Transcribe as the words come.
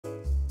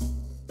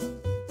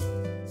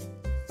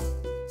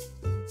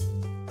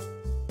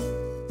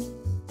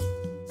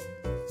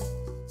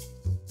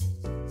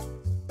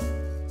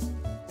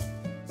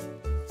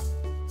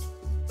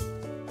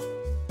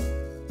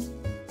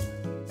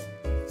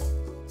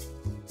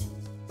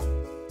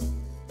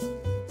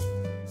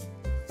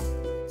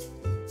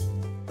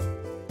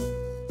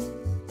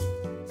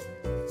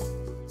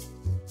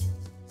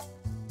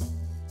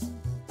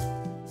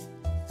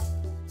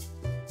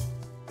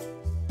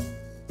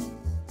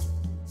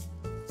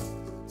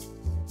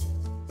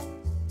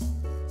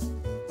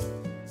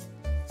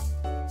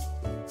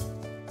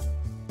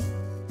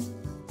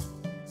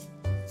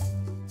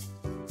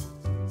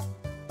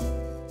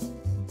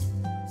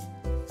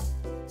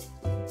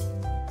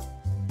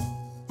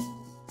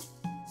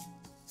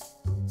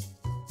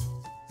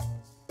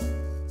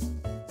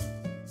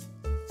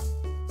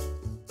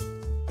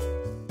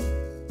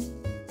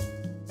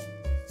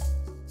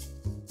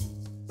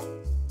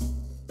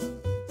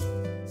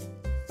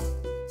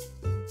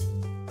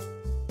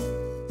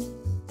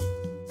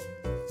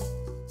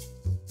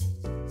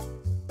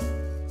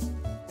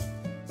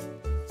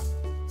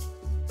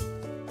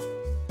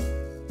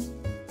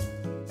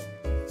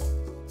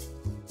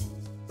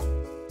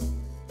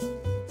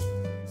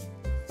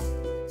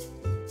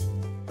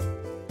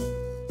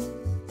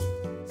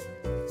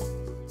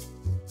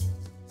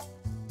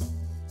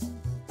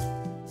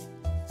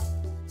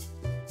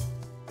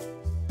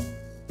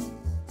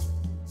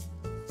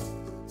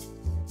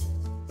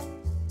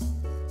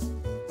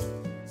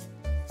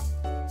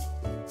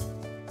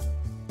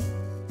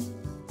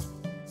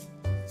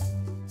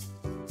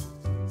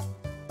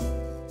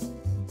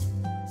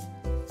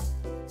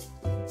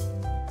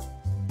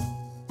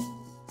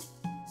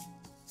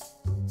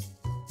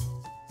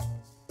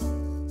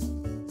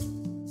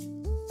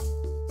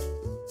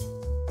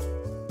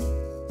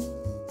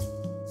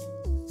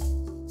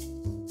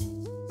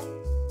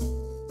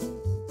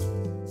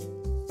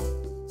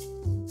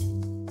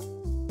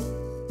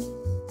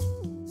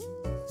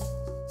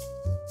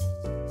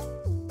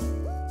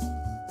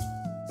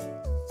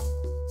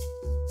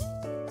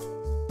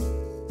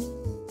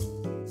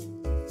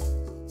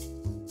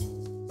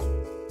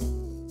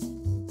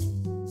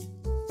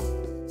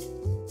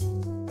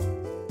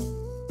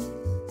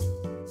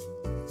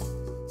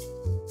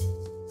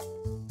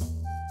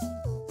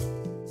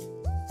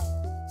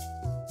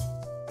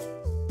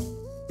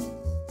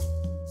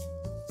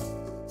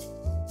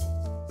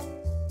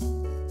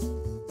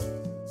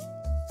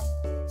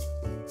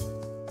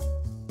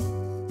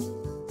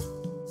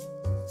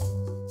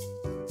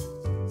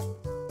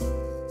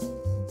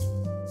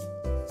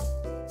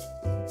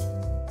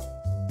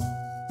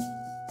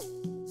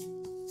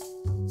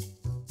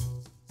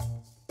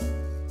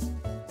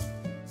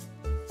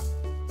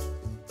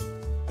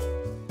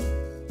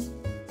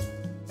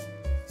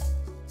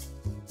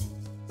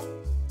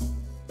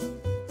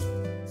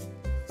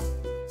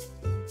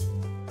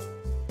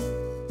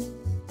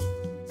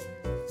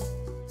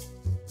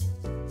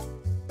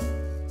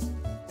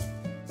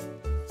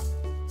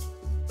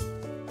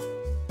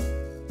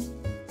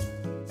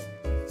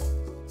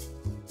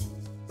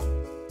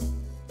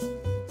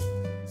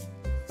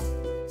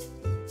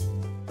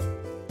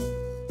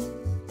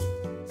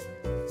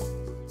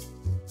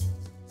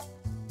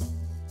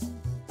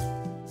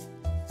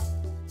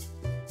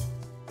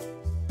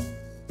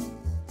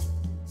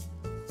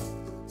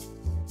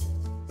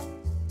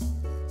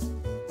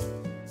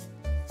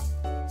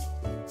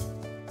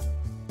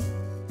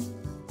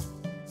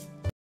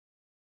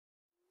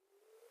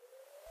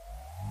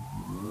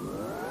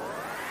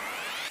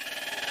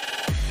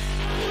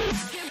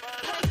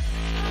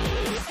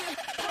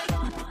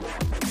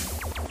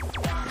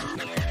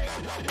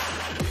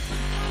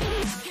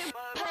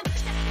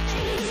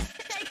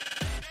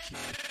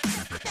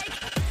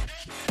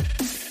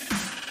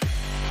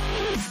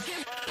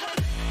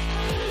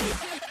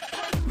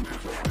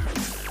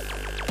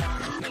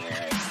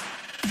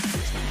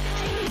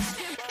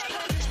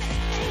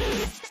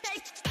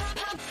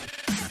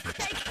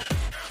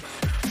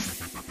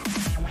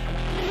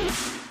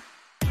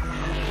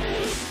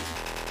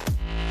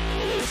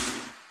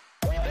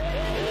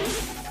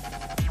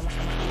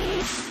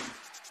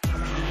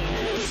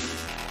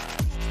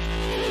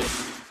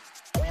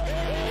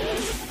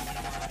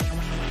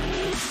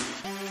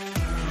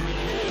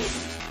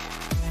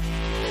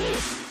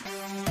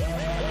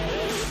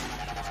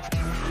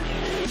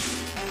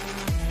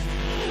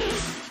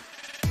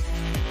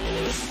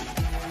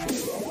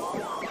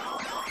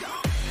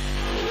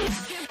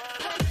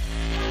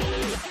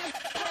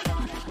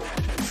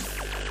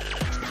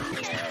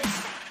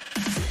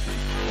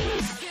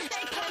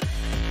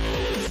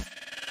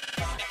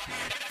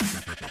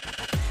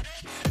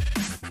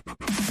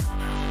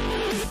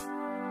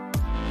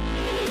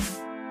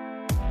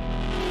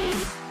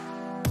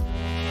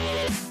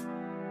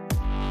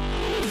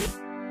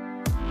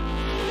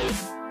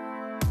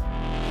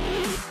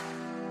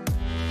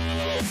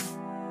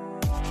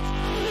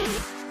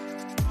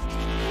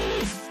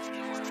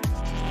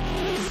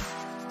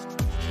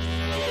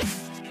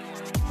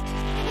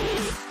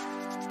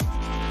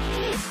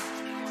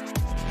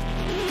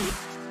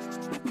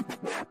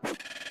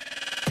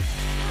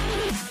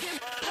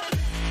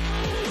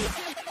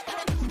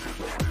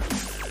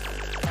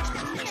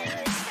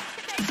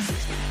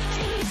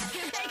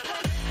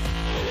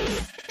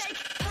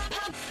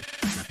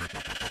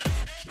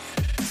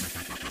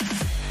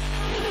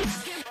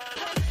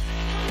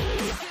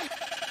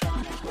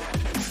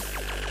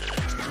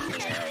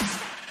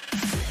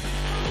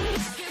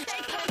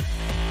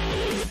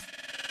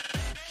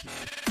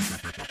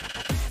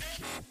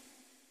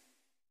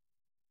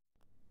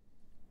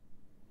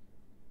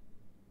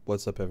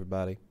What's up,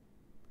 everybody?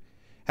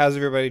 How's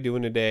everybody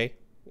doing today?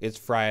 It's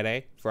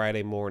Friday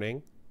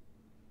morning.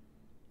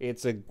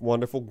 It's a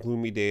wonderful,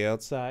 gloomy day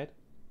outside.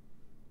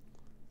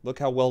 Look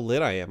how well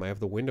lit I am. I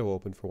have the window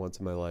open for once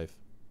in my life.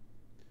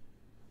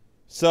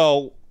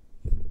 So,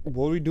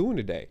 what are we doing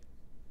today?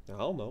 I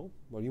don't know.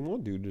 What do you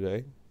want to do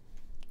today?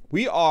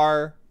 We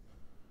are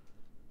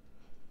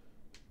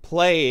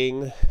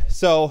playing.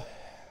 So,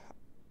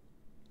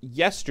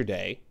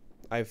 yesterday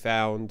night, I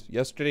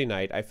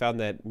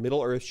found that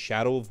Middle-earth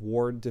Shadow of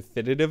War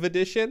Definitive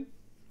Edition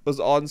was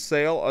on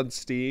sale on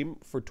Steam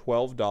for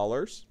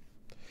 $12.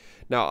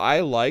 Now,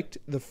 I liked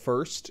the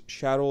first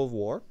Shadow of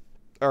War.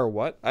 Or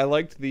what? I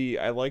liked the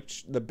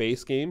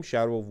base game,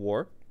 Shadow of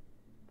War.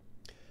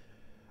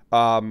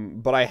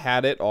 But I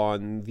had it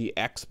on the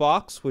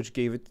Xbox, which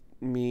gave it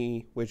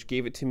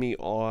to me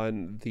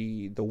on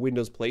the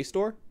Windows Play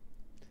Store.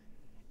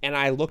 And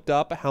I looked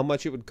up how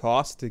much it would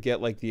cost to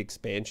get like the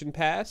expansion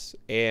pass,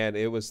 and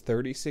it was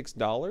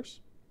 $36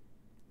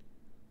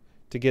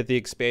 to get the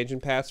expansion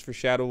pass for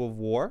Shadow of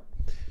War.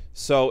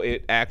 So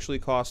it actually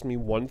cost me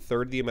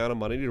 1/3 the amount of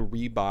money to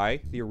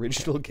rebuy the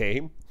original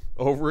game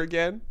over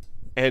again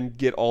and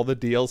get all the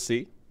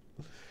DLC.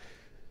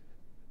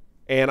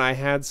 And I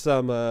had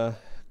some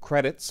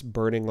credits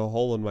burning a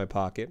hole in my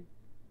pocket.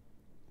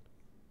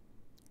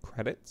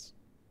 Credits?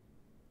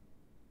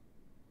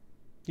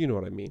 You know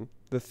what I mean.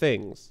 The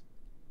things.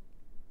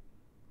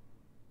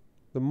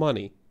 The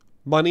money.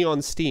 Money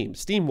on Steam.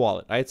 Steam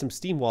Wallet. I had some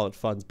Steam Wallet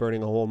funds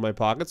burning a hole in my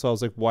pocket, so I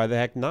was like, why the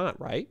heck not,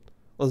 right?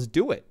 Let's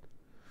do it.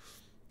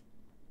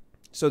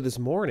 So this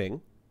morning,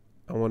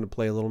 I wanted to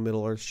play a little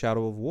Middle-earth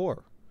Shadow of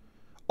War.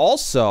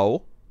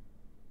 Also,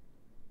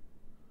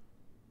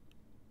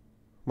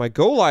 my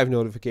go-live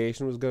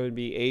notification was going to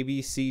be A,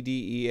 B, C,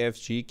 D, E, F,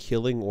 G,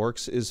 killing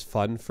orcs is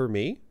fun for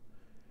me.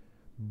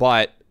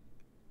 But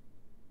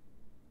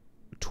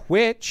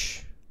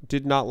Twitch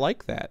did not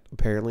like that.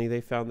 Apparently,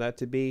 they found that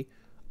to be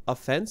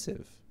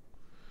offensive.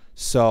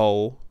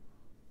 So,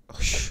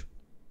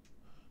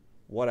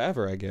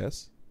 whatever, I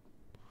guess.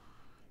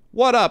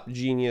 What up,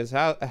 genius?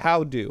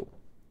 How do?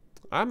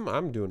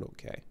 I'm doing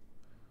okay.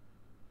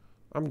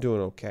 I'm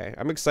doing okay.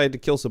 I'm excited to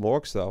kill some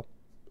orcs, though.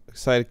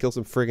 Excited to kill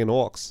some friggin'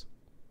 orcs.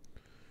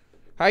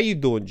 How you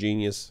doing,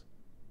 genius?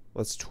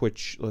 Let's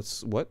Twitch.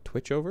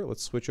 Twitch over?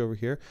 Let's switch over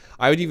here.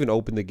 I haven't even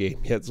opened the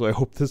game yet, so I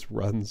hope this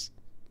runs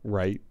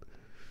right.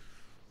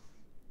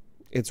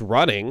 It's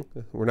running.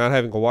 We're not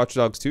having a Watch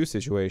Dogs 2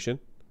 situation.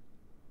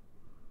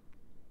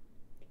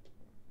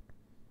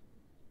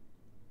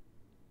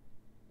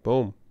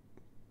 Boom.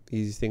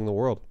 Easiest thing in the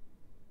world.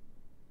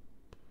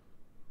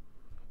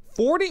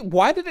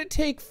 Why did it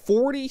take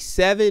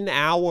 47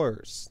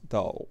 hours,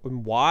 though?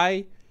 And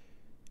why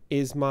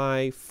is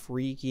my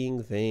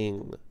freaking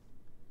thing?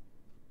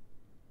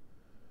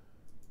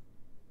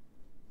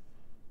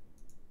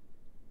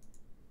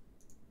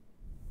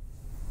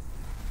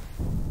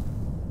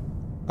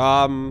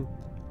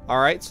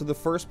 Alright, so the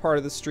first part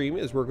of the stream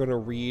is we're going to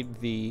read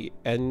the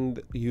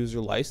end user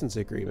license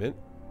agreement.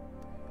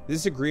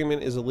 This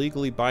agreement is a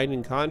legally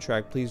binding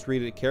contract. Please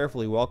read it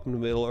carefully. Welcome to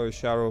Middle-earth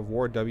Shadow of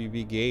War,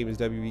 WB Games.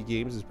 WB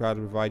Games is proud to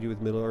provide you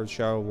with Middle-earth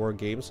Shadow of War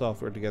game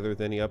software together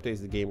with any updates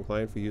to the game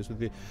client for use with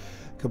the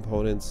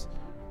components.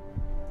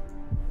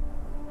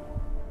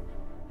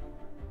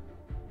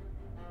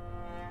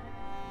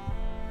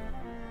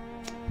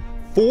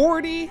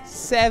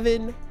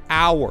 $47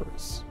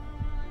 hours.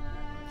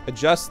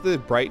 Adjust the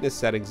brightness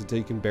settings until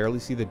you can barely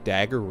see the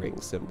dagger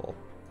ring symbol.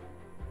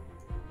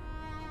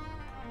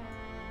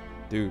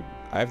 Dude,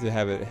 I have to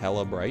have it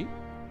hella bright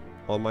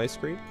on my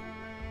screen.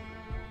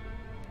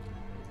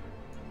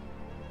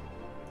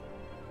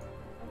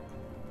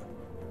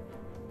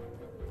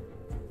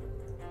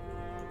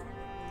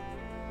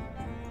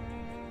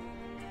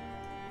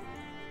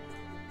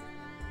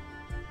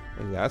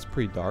 Like, that's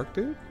pretty dark,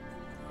 dude.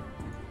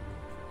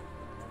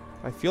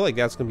 I feel like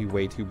that's gonna be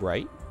way too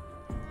bright.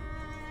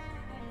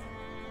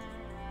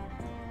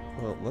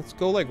 Well, let's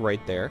go like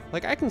right there.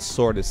 Like I can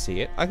sort of see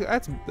it.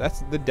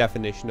 That's the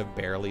definition of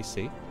barely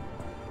see.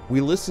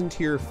 We listened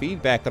to your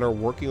feedback and are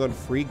working on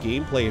free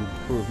gameplay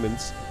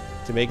improvements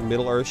to make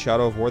Middle-earth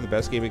Shadow of War the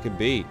best game it can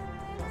be.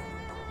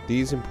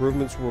 These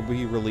improvements will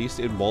be released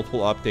in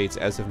multiple updates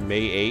as of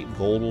May 8.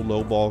 Gold will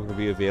no longer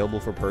be available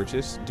for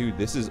purchase. Dude,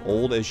 this is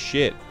old as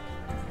shit.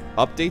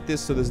 Update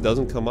this so this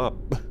doesn't come up.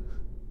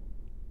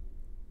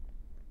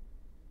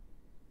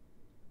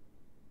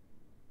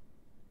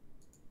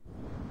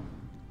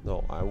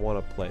 No, I want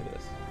to play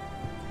this.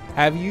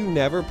 Have you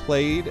never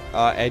played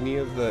any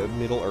of the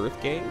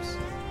Middle-earth games?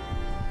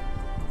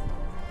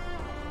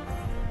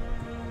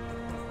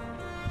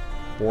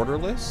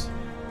 Borderless?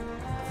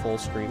 Full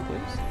screen,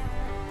 please.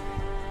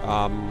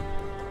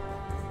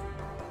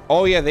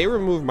 Oh yeah, they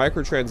removed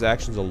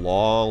microtransactions a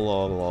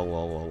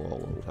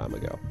long time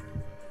ago.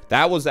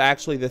 That was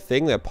actually the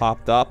thing that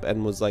popped up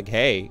and was like,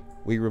 hey,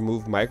 we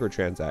removed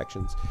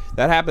microtransactions.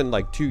 That happened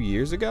like 2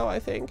 years ago, I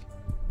think.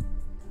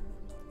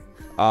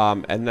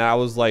 And I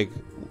was like,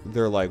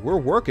 they're like, we're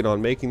working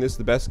on making this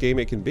the best game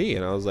it can be.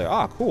 And I was like,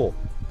 ah, cool.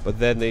 But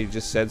then they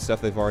just said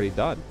stuff they've already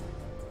done.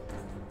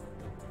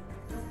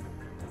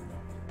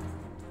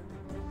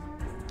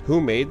 Who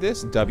made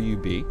this?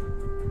 WB.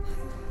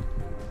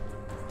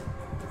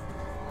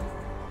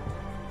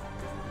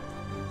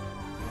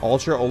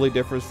 Ultra only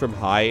differs from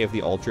high if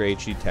the Ultra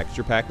HD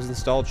texture pack is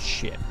installed.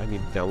 Shit, I need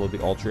to download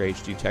the Ultra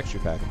HD texture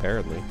pack,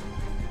 apparently.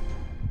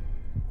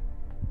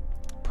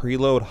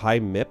 Preload high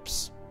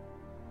MIPS.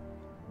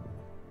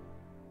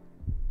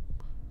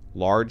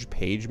 Large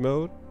page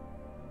mode.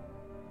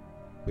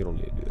 We don't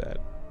need to do that.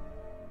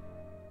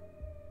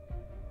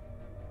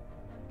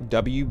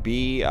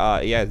 WB,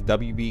 yeah, it's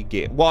WB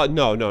game. Well,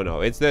 no.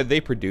 It's that they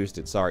produced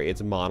it. Sorry,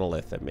 it's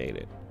Monolith that made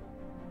it.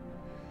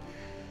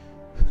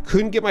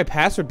 Couldn't get my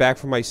password back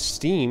from my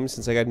Steam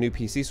since I got a new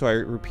PC, so I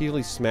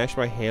repeatedly smashed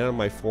my hand on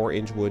my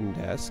 4-inch wooden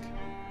desk.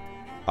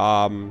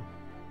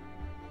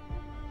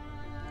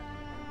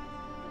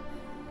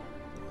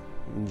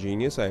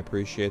 Genius, I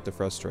appreciate the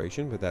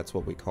frustration, but that's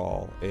what we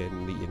call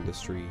in the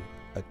industry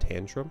a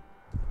tantrum.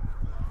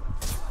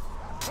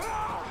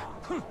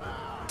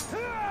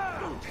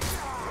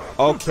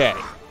 Okay.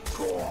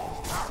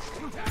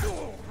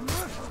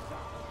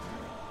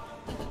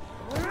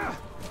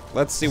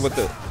 Let's see what's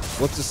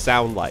the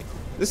sound like.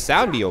 This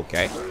sound be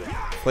okay.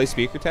 Play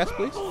speaker test,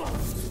 please.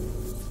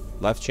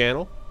 Left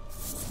channel.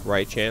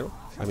 Right channel.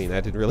 I mean,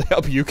 that didn't really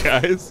help you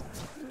guys.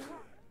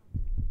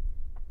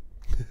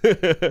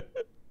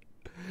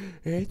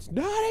 It's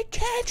not a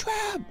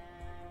tantrum.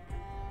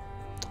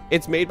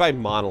 It's made by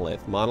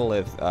Monolith.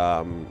 Monolith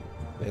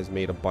has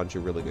made a bunch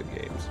of really good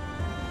games.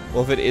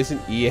 Well, if it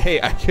isn't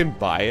EA, I can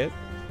buy it.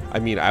 I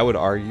mean, I would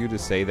argue to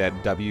say that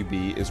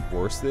WB is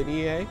worse than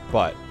EA,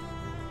 but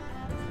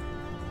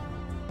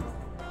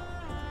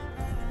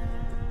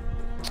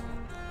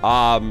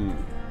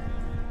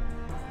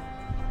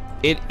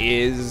it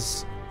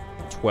is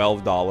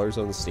 $12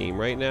 on Steam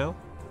right now.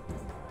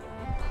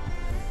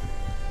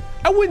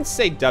 I wouldn't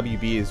say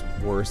WB is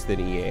worse than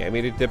EA. I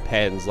mean, it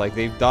depends. Like,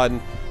 they've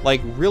done,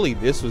 like, really,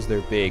 this was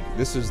their big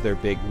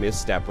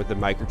misstep with the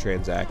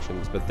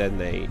microtransactions, but then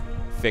they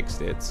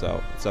fixed it,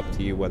 so it's up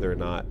to you whether or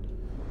not.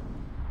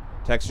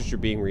 Textures are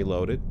being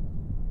reloaded.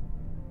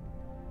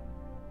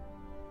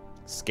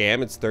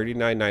 Scam, it's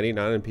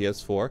 $39.99 on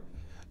PS4.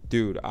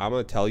 Dude, I'm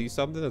gonna tell you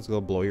something that's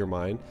gonna blow your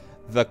mind.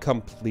 The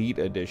complete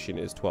edition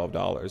is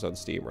 $12 on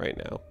Steam right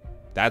now.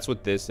 That's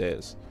what this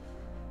is.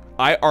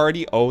 I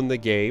already own the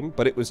game,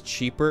 but it was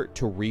cheaper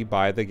to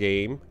rebuy the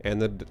game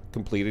and the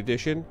complete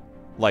edition,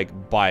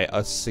 like, by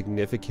a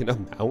significant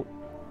amount.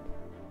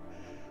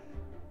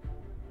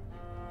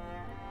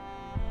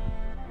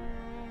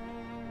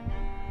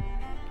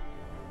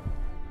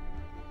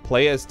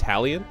 Play as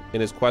Talion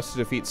in his quest to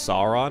defeat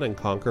Sauron and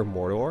conquer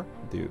Mordor.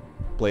 Dude.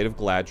 Blade of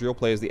Galadriel.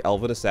 Play as the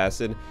elven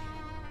assassin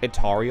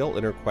Etariel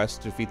in her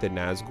quest to defeat the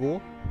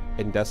Nazgul.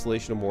 In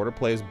Desolation of Mordor,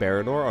 play as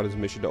Baranor on his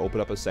mission to open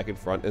up a second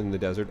front in the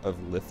desert of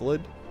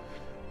Lithlid.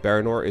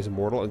 Baranor is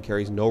mortal and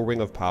carries no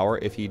ring of power.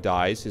 If he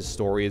dies, his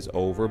story is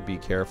over. Be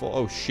careful.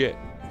 Oh shit.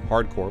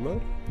 Hardcore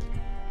mode?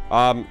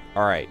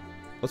 Alright.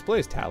 Let's play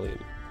as Talion.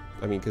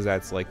 I mean, because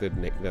that's like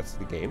that's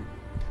the game.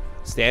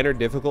 Standard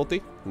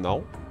difficulty?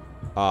 No.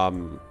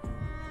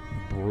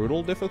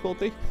 Brutal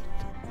difficulty?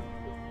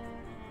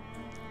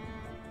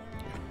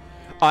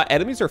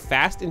 Enemies are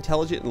fast,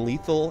 intelligent, and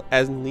lethal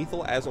as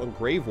on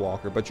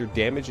Gravewalker, but your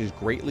damage is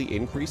greatly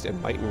increased and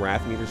Might and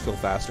Wrath meters feel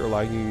faster,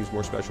 allowing you to use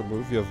more special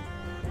moves. You have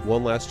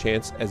one last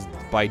chance as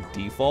by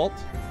default.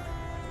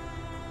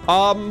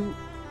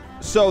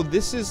 So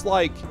this is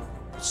like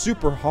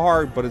super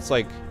hard, but it's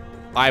like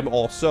I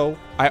also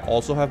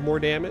have more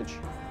damage.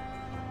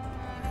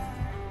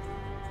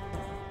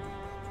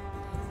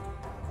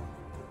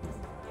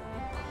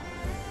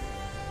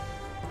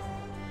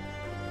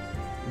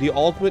 The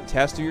ultimate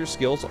test of your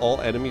skills, all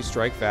enemies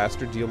strike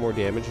faster, deal more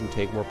damage, and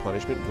take more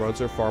punishment.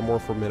 Grunts are far more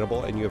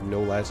formidable, and you have no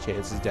last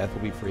chances. Death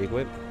will be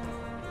frequent.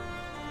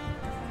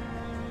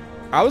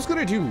 I was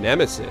gonna do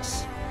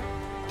Nemesis.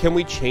 Can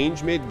we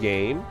change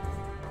mid-game?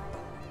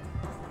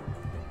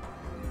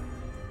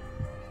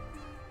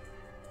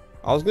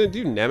 I was gonna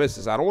do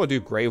Nemesis. I don't want to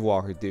do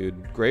Gravewalker,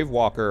 dude.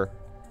 Gravewalker.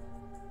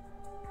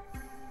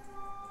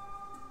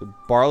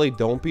 Barley,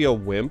 don't be a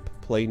wimp.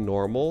 Play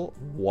normal.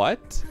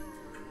 What?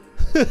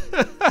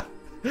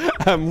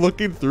 I'm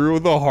looking through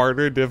the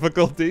harder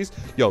difficulties.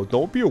 Yo,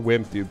 don't be a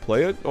wimp, dude.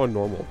 Play it on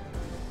normal.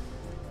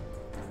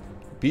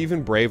 Be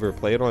even braver.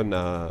 Play it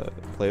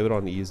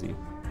on easy.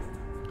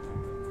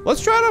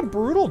 Let's try it on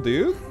brutal,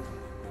 dude.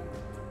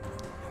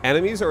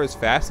 Enemies are as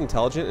fast,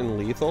 intelligent, and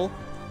lethal.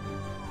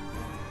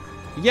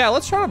 Yeah,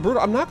 let's try on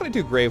brutal. I'm not going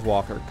to do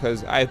Gravewalker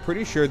because I'm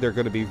pretty sure they're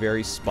going to be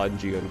very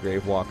spongy on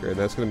Gravewalker, and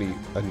that's going to be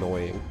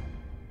annoying.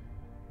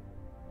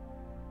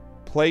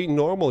 Play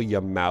normal, you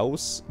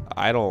mouse.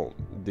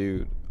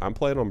 Dude, I'm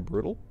playing on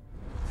brutal.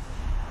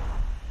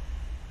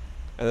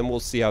 And then we'll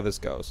see how this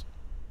goes.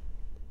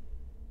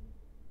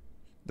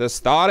 The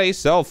story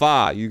so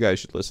far. You guys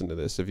should listen to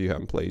this if you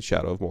haven't played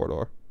Shadow of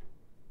Mordor.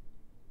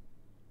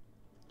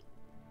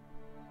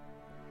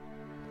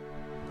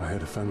 I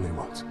had a family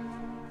once.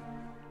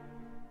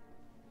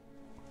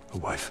 A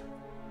wife.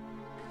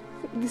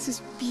 This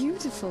is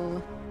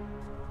beautiful.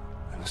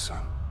 And a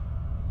son.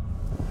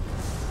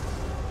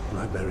 And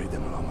I buried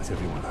them along with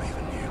everyone I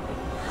even knew.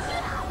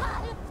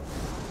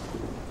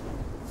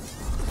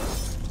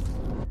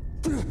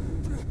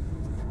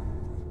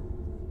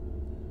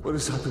 What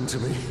has happened to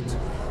me?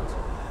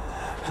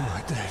 Am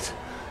I dead?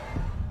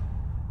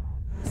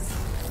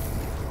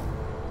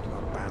 You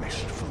are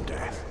banished from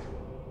death.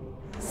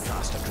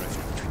 Cast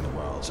adrift between the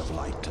worlds of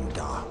light and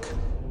dark.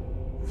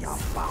 We are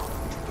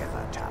bound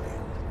together,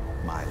 Talion.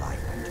 My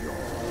life and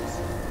yours.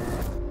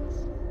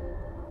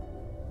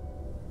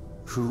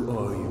 Who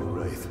are you,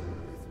 Wraith?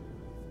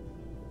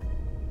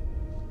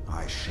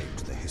 I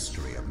shaped the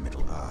history of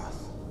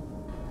Middle-earth.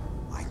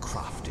 I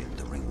crafted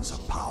the Rings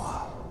of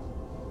Power.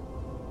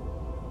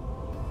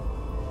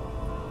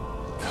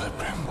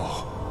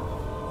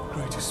 Celebrimbor,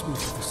 greatest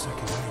smith of the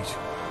Second Age.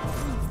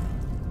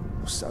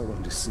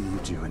 Sauron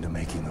deceived you into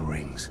making the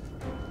rings.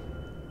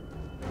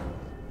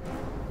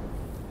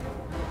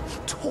 He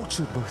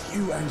tortured both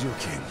you and your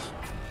king.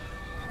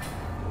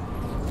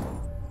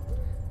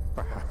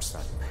 Perhaps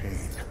that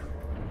pain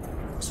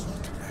was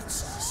not in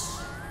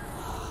excess.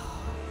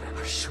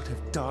 I should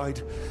have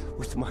died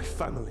with my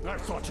family. I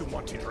thought you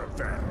wanted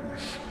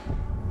revenge.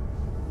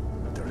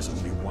 But there is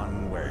only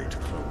one way to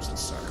close the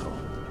circle.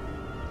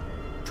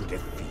 To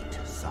defeat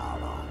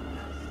Sauron.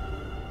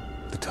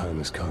 The time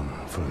has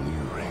come for a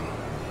new ring.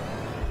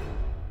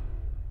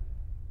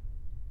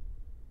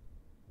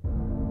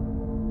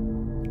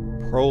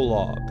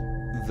 Prologue.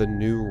 The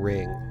New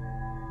Ring.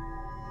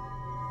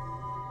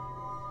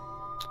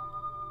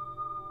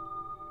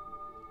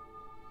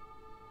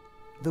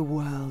 The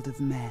world of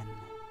men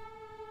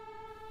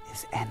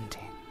is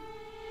ending.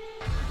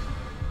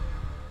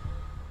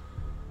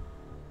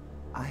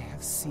 I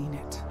have seen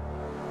it.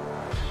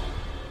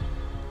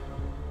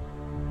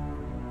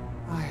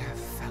 I have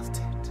felt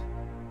it.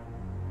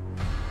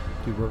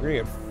 Dude, we're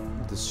gonna get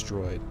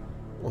destroyed.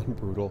 One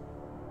brutal.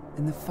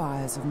 In the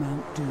fires of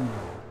Mount Doom,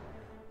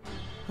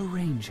 a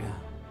ranger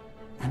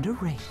and a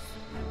wraith,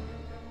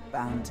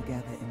 bound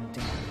together in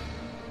death,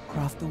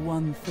 craft the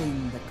one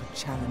thing that could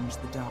challenge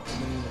the Dark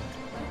Lord.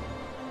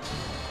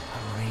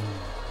 A ring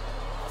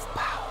of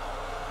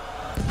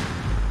power.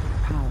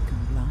 Power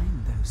can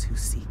blind those who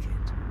seek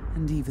it,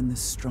 and even the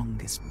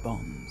strongest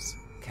bonds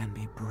can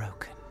be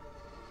broken.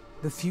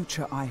 The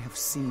future I have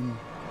seen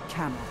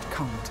cannot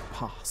come to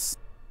pass.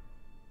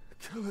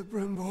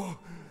 Celebrimbor.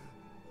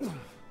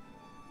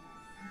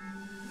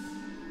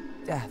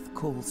 Death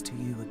calls to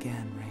you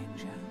again,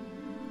 Ranger.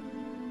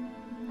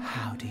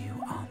 How do you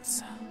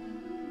answer?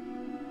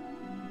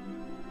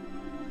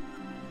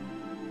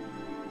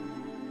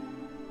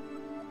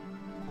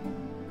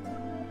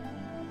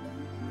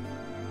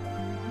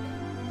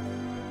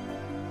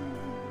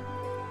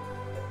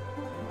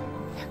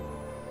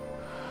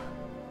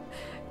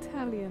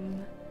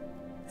 Talion,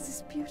 this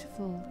is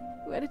beautiful.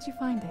 Where did you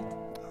find it?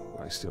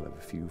 I still have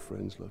a few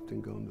friends left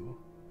in Gondor.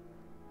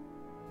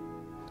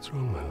 What's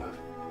wrong, my love?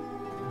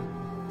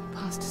 The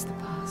past is the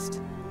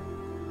past.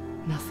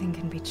 Nothing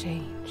can be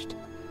changed.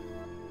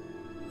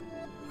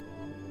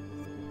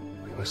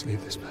 We must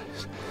leave this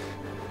place.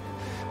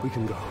 We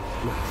can go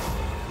now.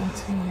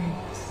 What's who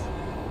knows?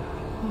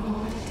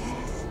 What it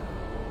is.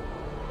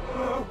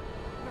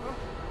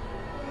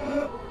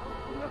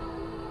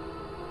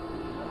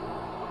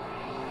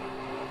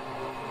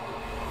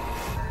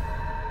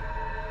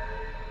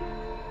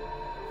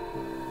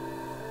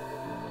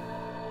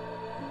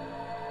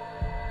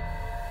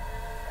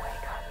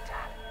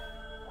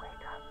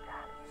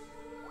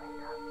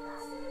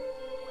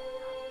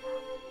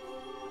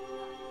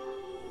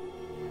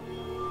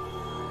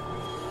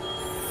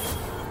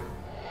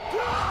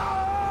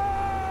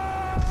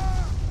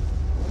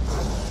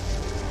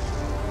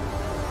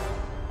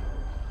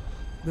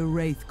 The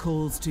Wraith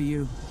calls to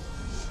you.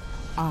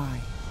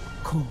 I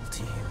call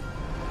to you.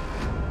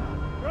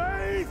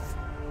 Wraith!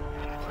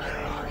 Where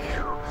are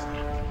you?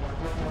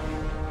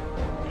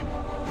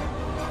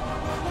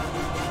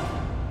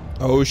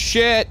 Oh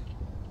shit!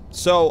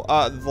 So,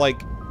 like,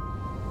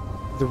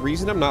 the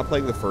reason I'm not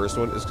playing the first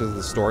one is because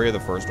the story of the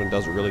first one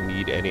doesn't really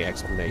need any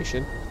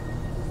explanation.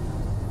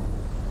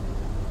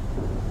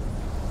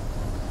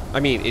 I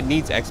mean, it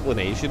needs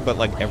explanation, but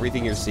like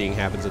everything you're seeing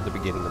happens at the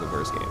beginning of the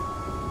first game.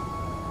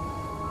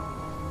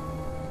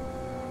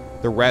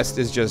 The rest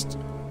is just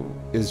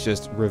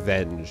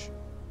revenge,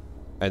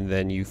 and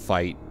then you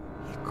fight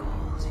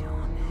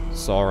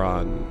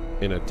Sauron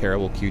in a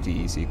terrible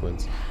QTE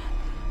sequence.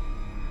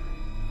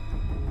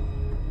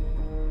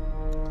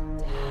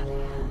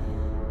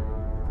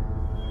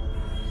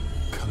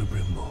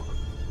 Celebrimbor.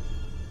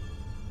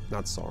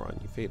 Not Sauron.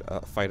 You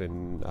fight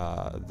in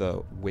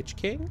the Witch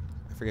King.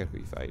 I forget who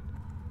you fight.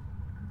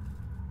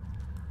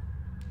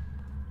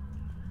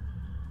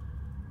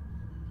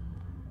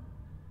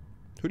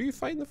 Who do you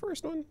fight in the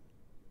first one?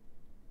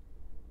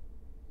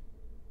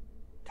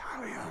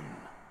 Talion.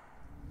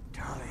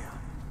 Talion.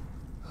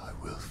 I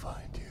will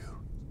find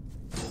you.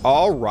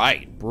 All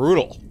right,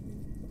 brutal.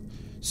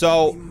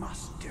 So,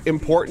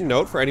 important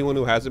note for anyone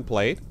who hasn't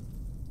played.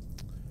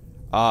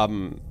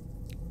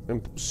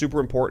 Super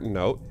important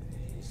note.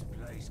 This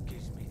place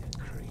gives me the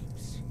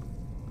creeps.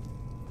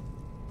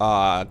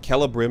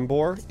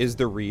 Celebrimbor is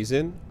the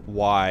reason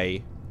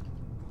why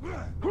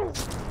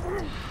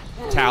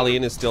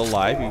Talion is still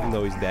alive, even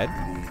though he's dead.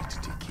 Need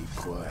to keep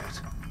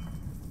quiet.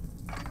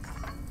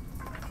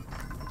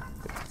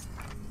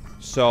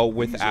 So These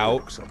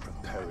without... orcs are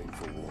preparing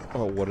for war.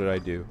 Oh, what did I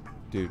do?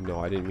 Dude, no,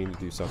 I didn't mean to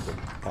do something.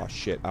 Oh,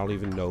 shit. I don't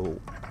even know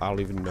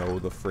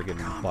the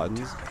friggin'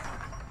 buttons.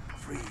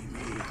 Free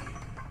me.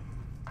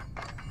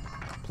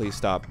 Please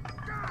stop.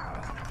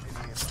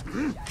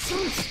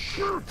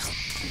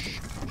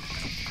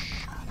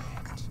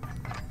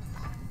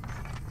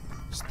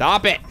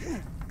 Stop it!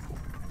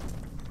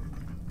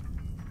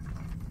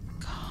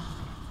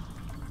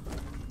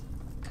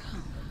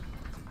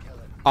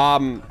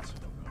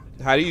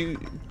 How do you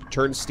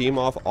turn Steam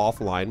off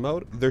offline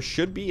mode? There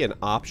should be an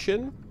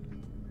option.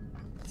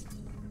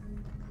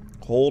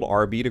 Hold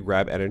RB to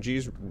grab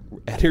energies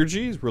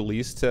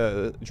released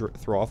to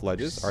throw off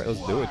ledges. All right,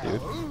 let's do it,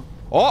 dude.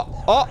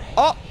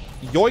 Oh,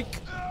 yoink.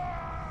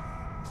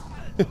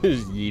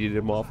 Just yeeted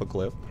him off a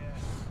cliff.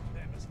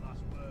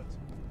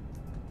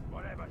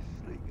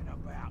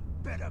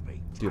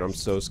 Dude, I'm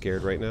so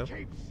scared right now.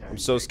 I'm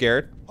so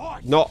scared.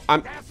 No,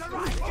 I'm...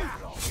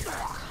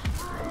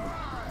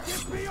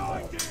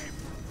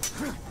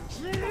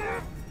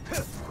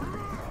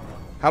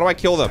 How do I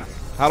kill them?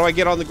 How do I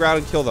get on the ground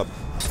and kill them?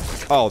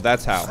 Oh,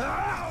 that's how.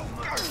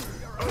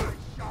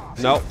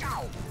 No.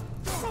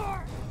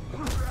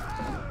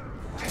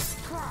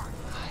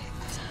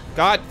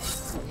 God.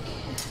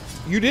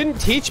 You didn't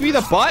teach me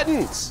the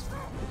buttons.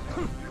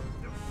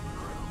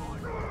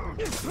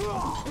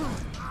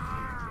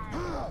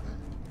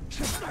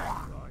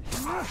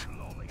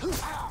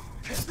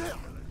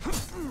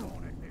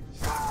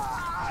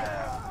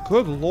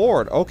 Good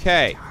Lord.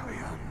 Okay.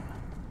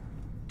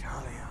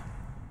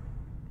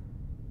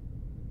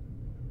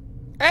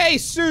 Hey,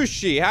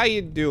 Sushi, how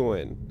you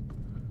doing?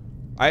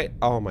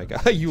 Oh my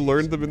god, you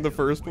learned them in the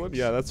first one?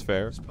 Yeah, that's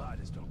fair.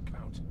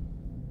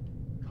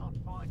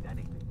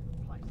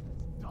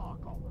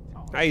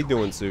 How you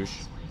doing, Sush?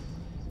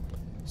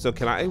 So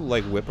can I,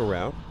 like, whip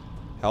around?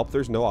 Help,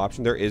 there's no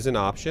option. There is an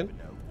option.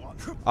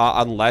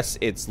 Unless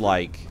it's,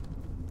 like...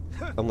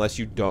 Unless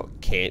you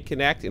can't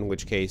connect, in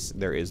which case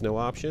there is no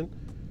option.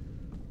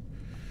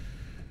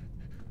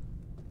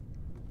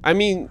 I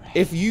mean,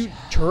 if you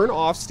turn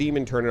off Steam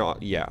and turn it on...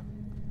 Yeah.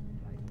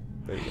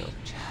 There you go.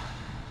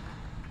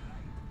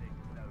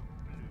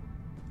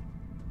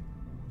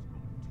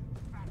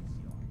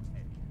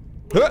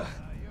 Huh!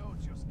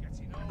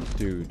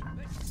 Dude.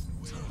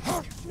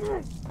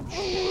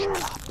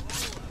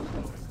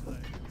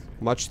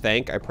 Much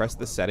thank. I pressed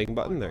the setting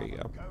button. There you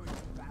go.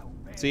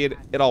 See,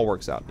 it all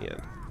works out in the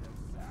end.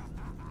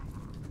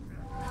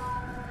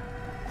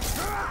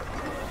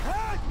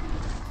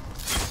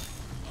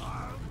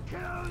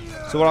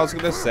 So what I was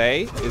gonna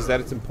say is that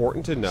it's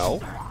important to know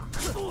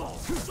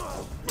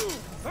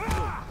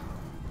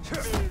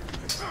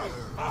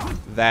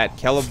that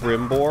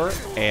Celebrimbor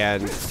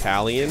and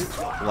Talion,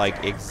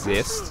 like,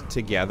 exist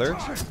together,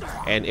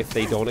 and if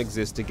they don't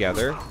exist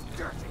together,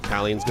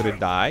 Talion's gonna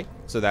die,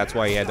 so that's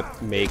why he had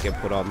to make and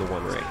put on the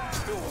One Ring.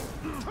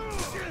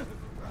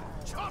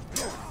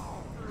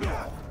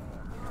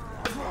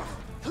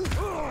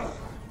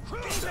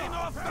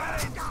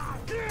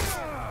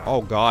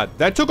 Oh god,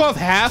 that took off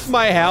half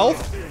my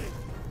health?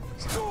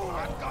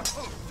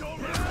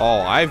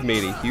 Oh, I've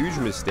made a huge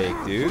mistake,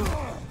 dude.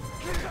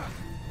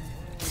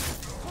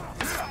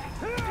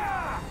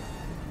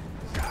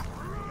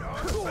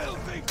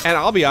 And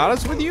I'll be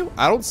honest with you,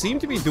 I don't seem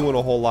to be doing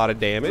a whole lot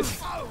of damage,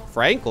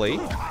 frankly.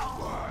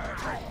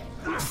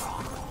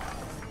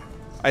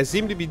 I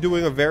seem to be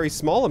doing a very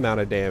small amount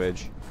of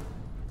damage.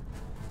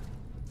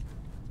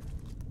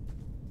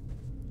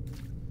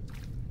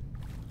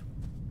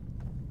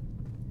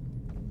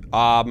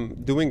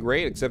 Doing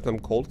great, except I'm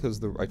cold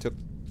because I took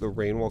the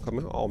rain while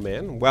coming. Oh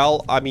man.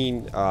 Well, I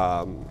mean,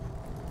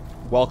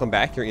 welcome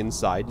back. You're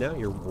inside now.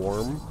 You're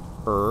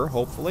warmer,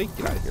 hopefully.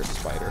 Get out of here,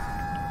 spider.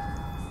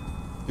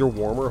 You're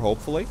warmer,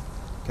 hopefully.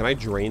 Can I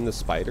drain the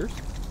spiders?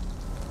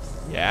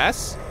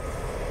 Yes.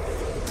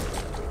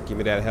 Give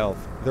me that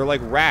health. They're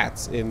like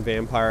rats in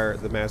Vampire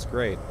the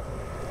Masquerade.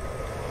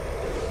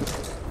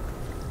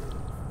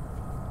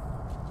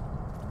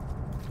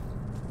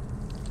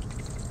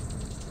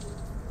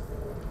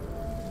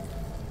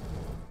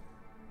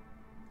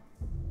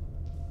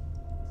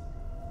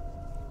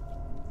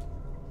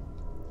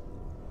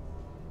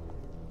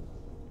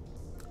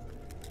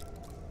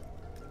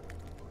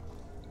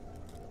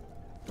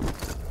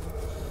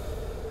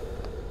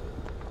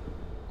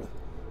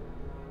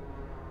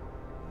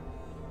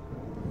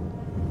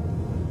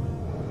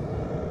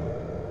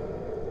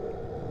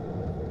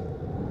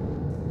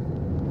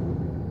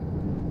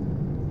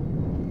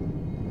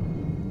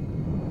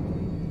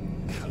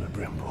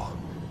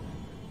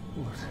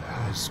 What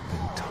has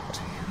been done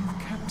to you? You've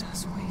kept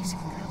us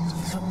waiting.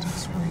 You've kept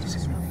us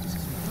waiting.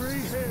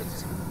 Free him!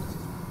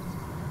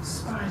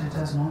 Spider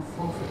does not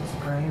forfeit his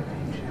prey,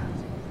 Ranger.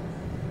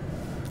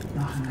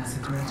 Not unless a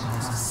greater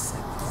has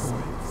set before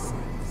it.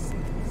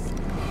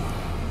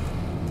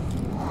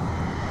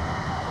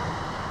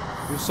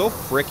 You're so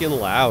freaking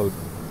loud.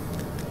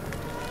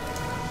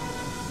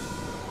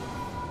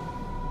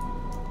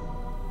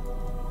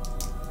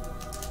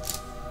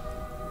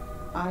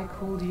 I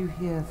called you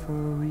here for a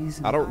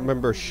reason. I don't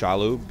remember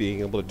Shalu being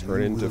able to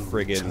turn into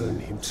friggin' Turn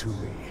him to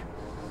me.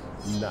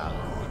 Now.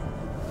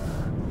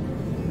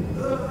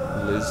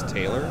 Liz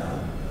Taylor?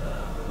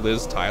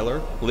 Liz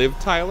Tyler? Liv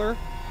Tyler?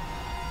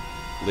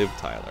 Liv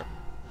Tyler.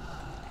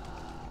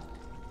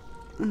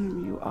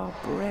 You are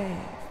brave.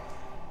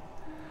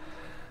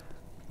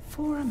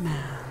 For a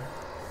man.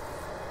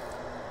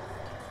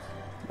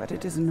 But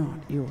it is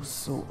not your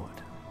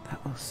sword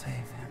that will save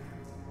him.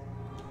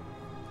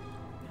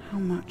 How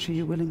much are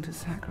you willing to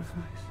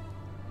sacrifice?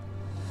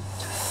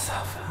 To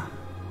suffer.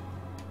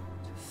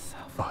 To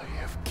suffer. I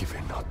have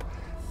given up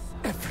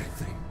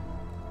everything.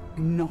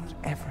 Not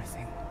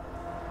everything.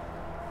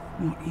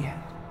 Not yet.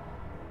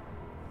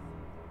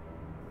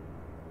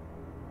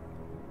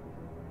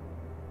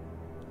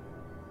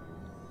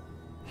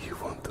 You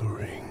want the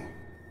ring?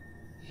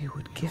 You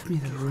would give me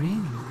the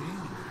ring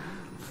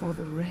for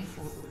the wraith.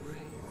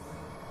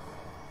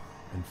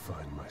 And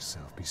find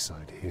myself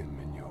beside him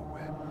in your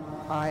web.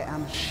 I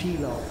am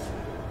Shelob,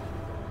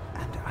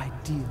 and I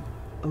deal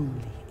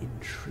only in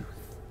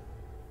truth.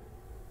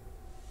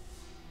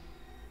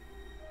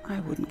 I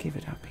wouldn't give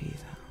it up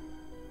either.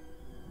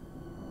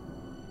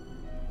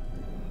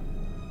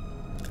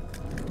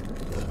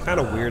 Kind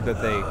of weird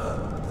that they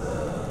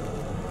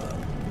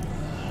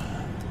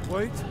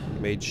Wait.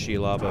 made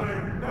Shelob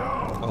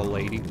a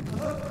lady.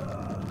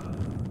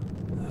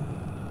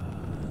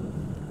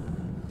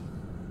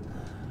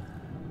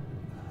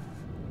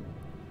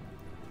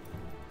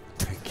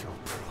 Take your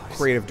prize.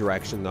 Creative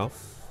direction, though.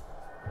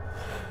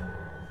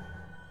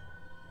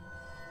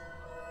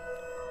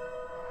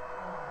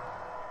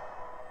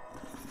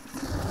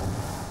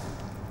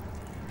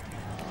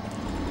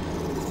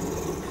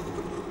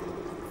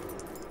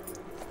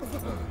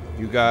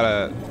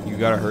 You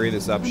gotta hurry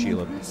this up,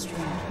 Sheila.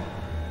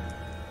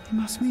 He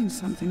must mean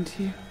something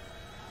to you.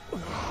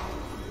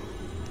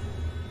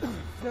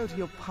 Go to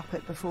your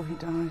puppet before he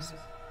dies.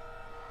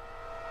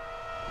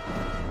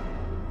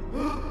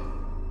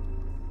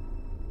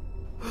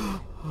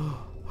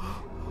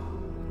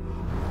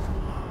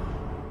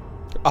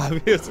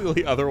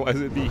 Obviously, otherwise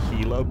it'd be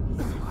Shelob.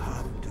 You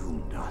have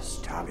doomed us,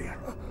 Talion.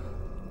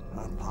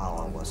 Her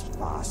power was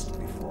vast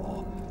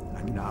before,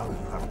 and now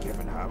you have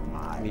given her I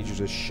mine. need you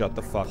to shut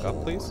the fuck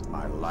up, please.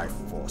 My life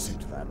force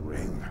into that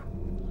ring.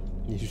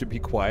 I need you to be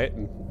quiet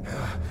and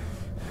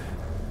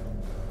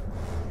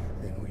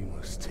Then we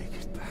must take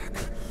it back.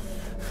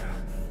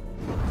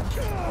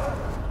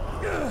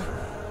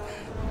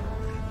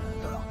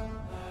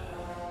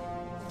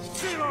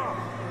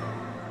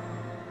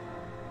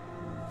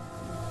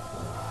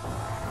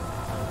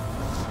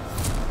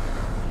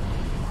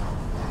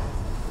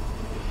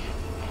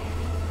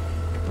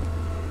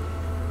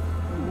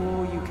 The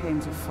war you came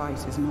to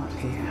fight is not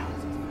here.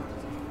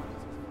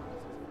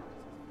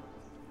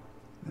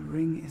 The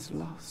ring is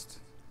lost.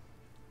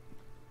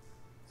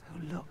 So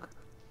look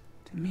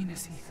to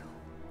Minas Ithil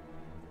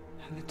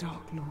and the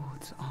Dark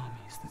Lord's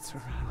armies that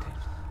surround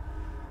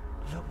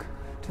it. Look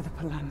to the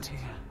Palantir.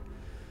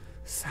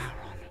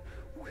 Sauron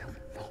will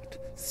not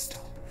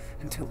stop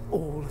until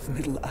all of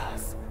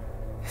Middle-earth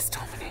is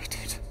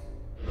dominated.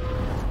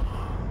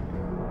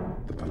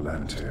 The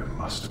Palantir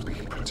must be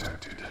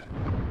protected.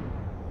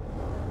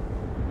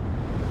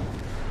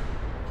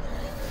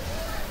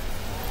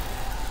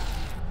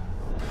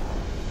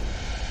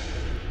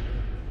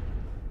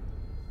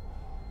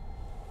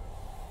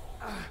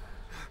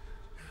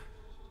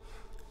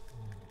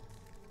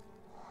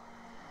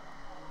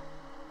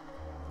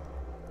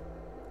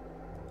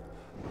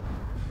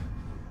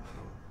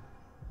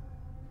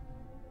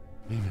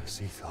 Minas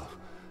Ithil.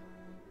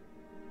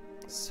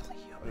 silly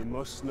I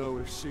must know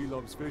if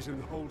Shelob's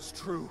vision holds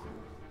true.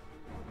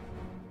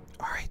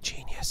 Alright,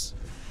 genius.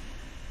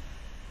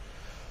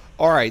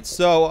 Alright,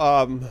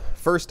 so,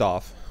 first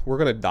off, we're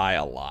gonna die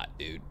a lot,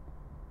 dude.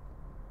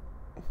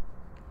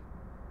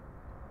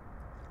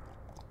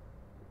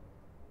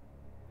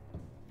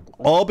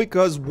 All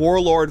because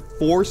Warlord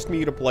forced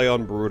me to play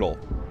on Brutal.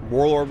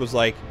 Warlord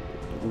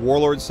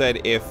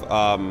said if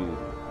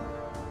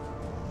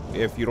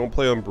you don't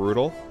play on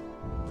Brutal,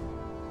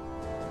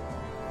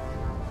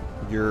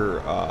 you're,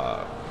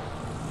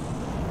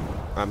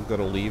 I'm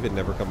gonna leave and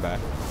never come back.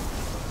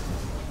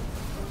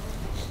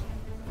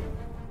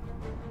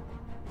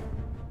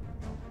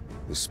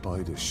 The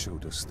spiders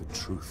showed us the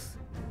truth.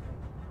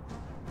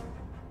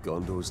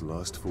 Gondor's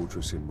last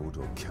fortress in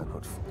Mordor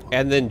cannot fall.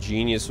 And then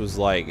Genius was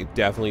like,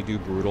 definitely do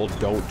Brutal,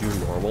 don't do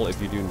Normal. If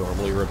you do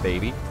Normal, you're a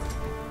baby.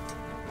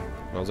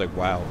 And I was like,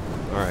 wow,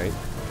 alright.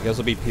 I guess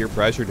I'll be peer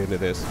pressured into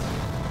this.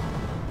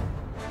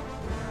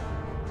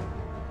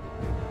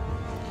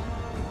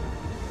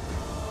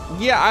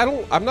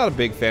 Yeah, I'm not a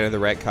big fan of the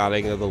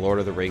retconning of the Lord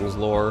of the Rings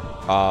lore.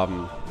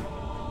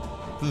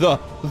 the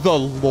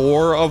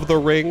lore of the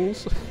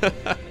rings.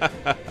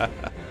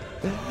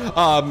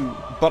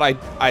 But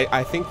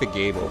I think the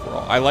game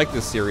overall. I like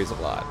this series a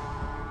lot.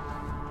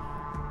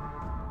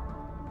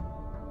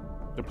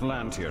 The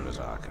Palantir is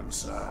our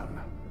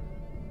concern.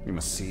 We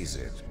must seize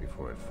it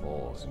before it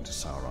falls into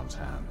Sauron's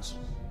hands.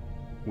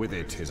 With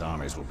it, his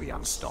armies will be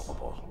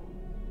unstoppable.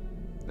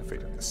 The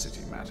fate of the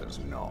city matters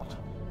not.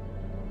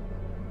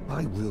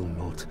 I will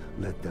not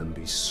let them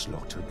be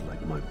slaughtered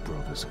like my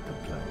brothers at the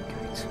Black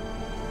Gate.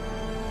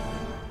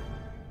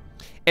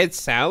 It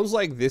sounds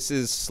like this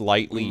is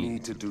slightly... We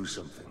need to do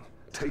something.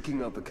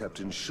 Taking out the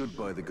captain should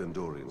buy the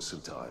Gondorians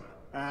some time.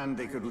 And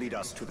they could lead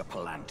us to the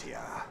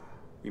Palantir.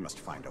 We must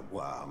find a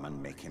worm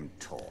and make him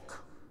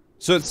talk.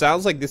 So it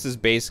sounds like this is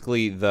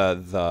basically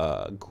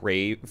the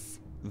grave,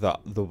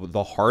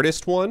 the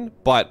hardest one,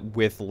 but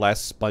with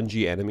less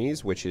spongy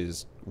enemies, which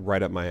is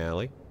right up my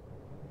alley.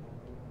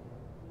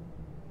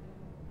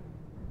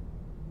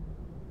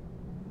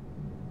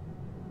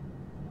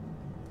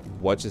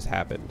 What just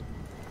happened?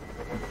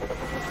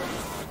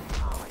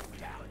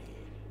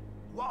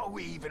 What are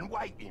we even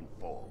waiting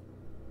for?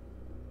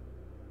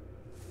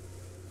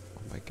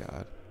 Oh my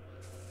god.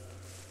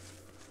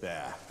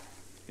 There.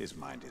 His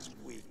mind is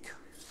weak.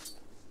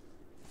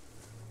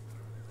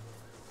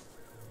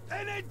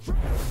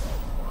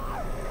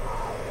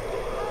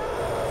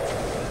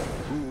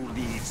 Who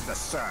leads the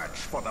search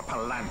for the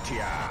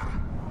Palantir?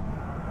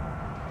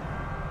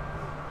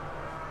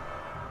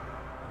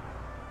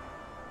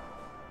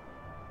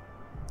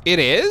 It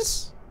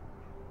is?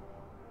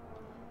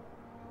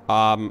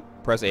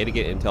 Press A to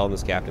get intel on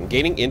this captain.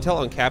 Gaining intel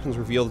on captains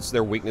reveals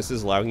their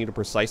weaknesses, allowing you to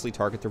precisely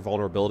target their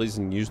vulnerabilities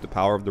and use the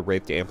power of the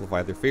Wraith to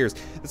amplify their fears.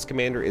 This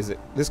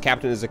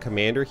captain is a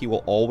commander. He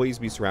will always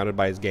be surrounded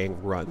by his gang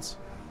of runs.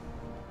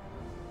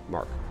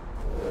 Mark.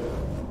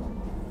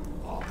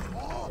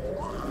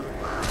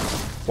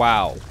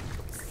 Wow.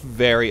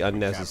 Very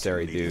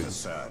unnecessary, dude. The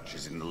search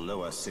is in the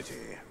lower city.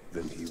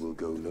 Then he will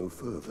go no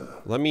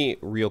further. Let me,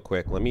 real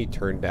quick, let me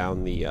turn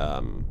down the,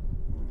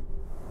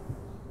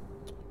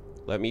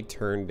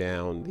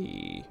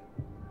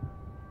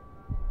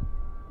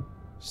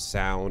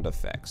 sound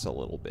effects a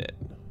little bit.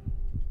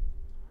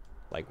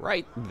 Like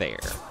right there.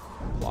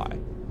 Apply.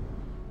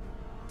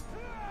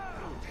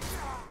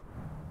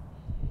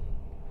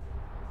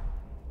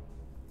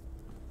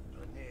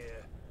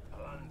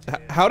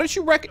 How did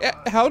you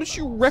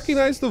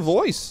recognize the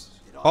voice?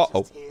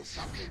 Uh-oh.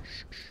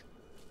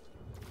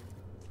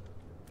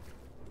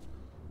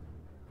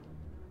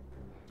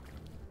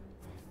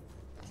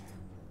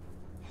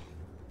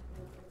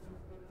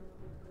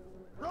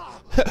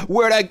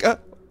 Where'd I go?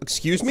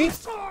 Excuse me?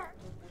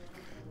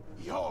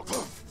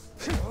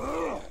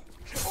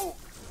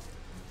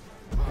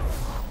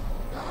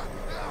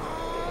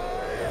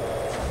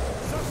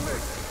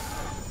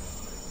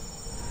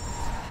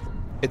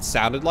 It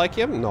sounded like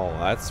him? No,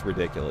 that's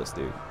ridiculous,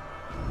 dude.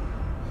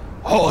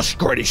 Horse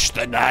Gradish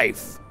the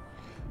knife!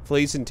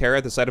 Flees in terror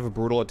at the sight of a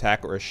brutal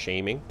attack or a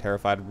shaming.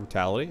 Terrified of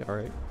brutality.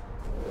 Alright.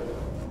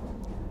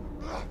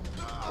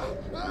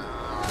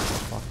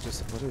 Fuck,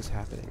 just what is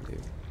happening, dude?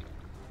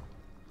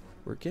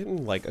 We're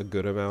getting like a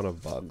good amount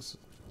of bugs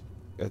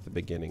at the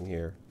beginning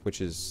here,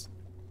 which is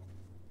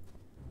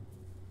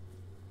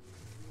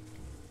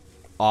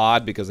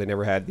odd because I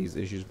never had these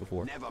issues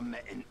before. Never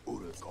met an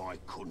Uruk I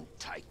couldn't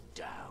take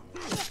down.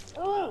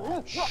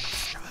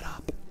 Shut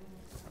up.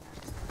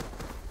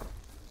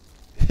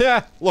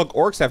 Yeah, look,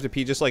 orcs have to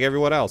pee just like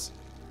everyone else.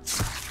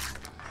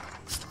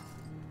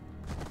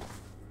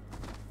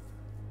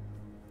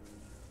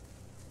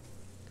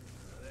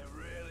 They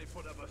really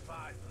put up a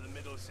fight for the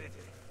middle city.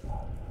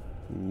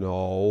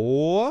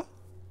 No.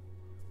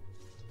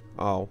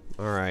 Oh,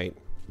 alright.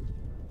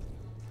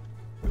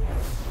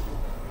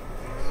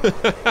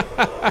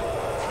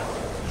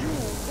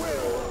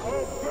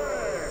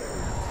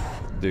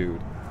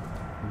 Dude,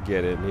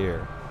 get in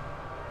here.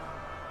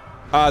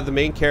 The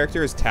main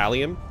character is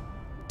Talion.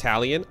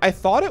 I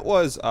thought it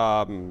was,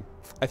 oh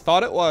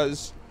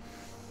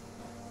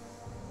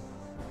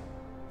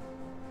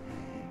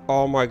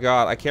my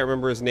god, I can't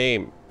remember his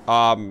name.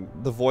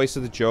 The voice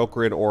of the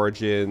Joker in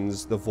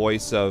Origins, the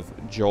voice of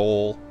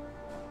Joel.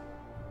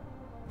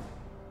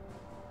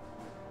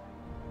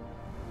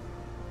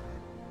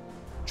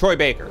 Troy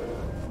Baker.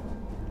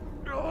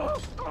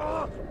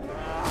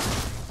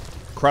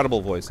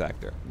 Incredible voice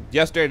actor.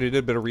 Yesterday I did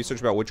a bit of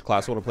research about which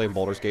class I want to play in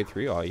Baldur's Gate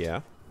 3. Oh,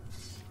 yeah.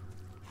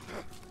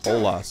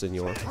 Hola,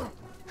 senor.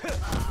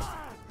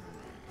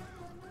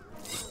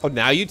 Oh,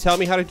 now you tell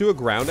me how to do a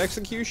ground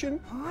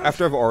execution?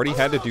 After I've already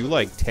had to do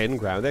like 10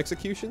 ground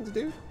executions,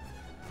 dude?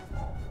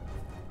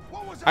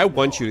 I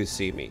want you to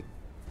see me.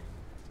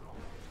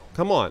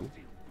 Come on.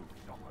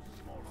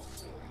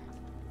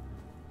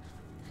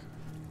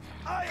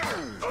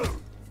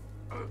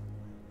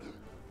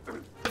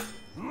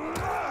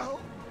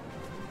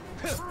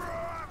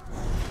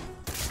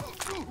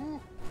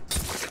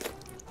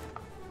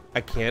 I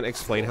can't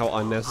explain how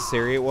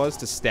unnecessary it was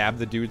to stab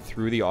the dude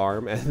through the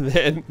arm and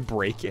then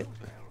break it.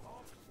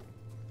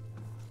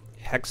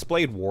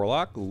 Hexblade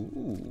Warlock?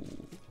 Ooh.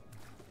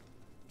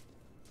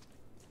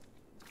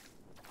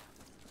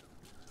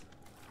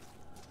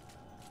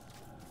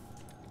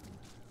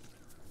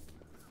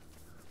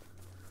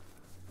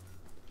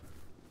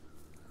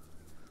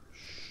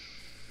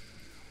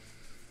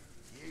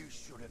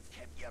 should have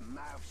kept your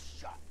mouth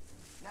shut.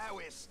 Now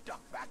we're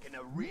stuck back in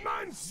a ring.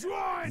 Man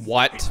swine!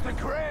 What? It's the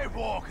Grave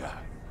Walker.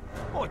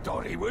 I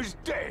thought he was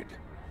dead.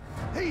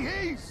 He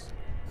is.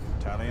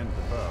 Talion,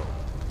 the bow.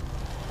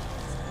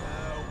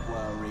 Don't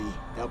worry.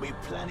 There'll be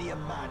plenty of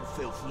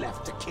man-filth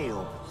left to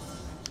kill.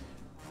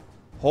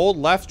 Hold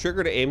left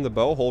trigger to aim the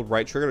bow. Hold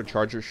right trigger to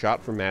charge your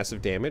shot for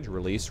massive damage.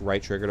 Release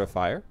right trigger to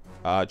fire.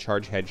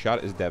 Charge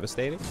headshot is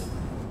devastating.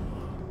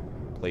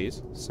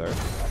 Please, sir.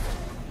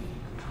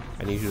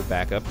 I need you to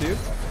back up, dude.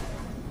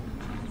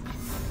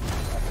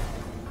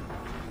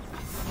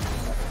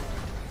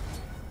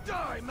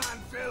 Die,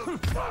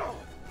 man-filth!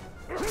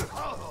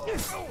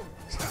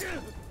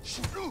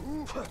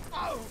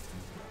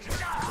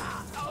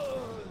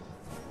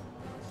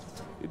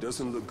 It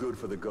doesn't look good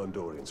for the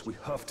Gondorians. We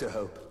have to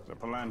help. The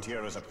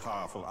Palantir is a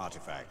powerful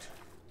artifact.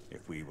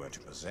 If we were to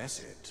possess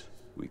it,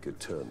 We could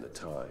turn the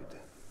tide.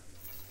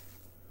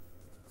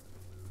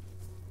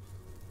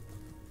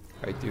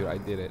 Alright, dude, I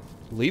did it.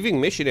 Leaving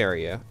mission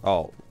area.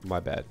 Oh, my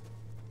bad.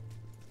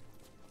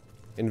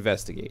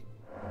 Investigate.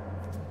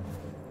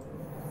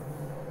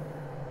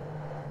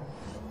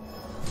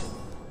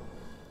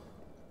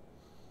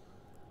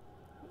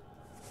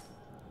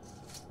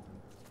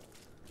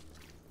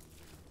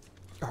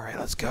 Alright,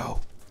 let's go.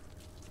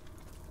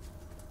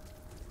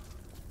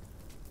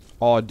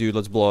 Oh, dude,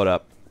 let's blow it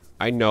up.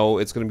 I know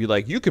it's gonna be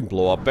like, you can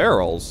blow up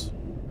barrels.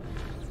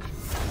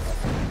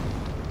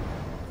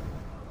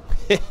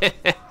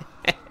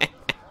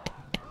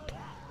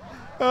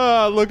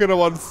 Oh, look at him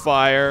on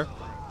fire.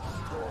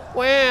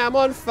 Wow, I'm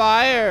on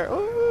fire.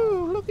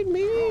 Oh, look at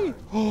me.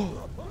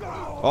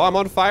 Oh, I'm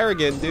on fire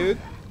again, dude.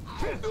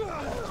 We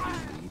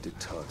need to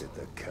target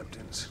their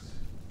captains.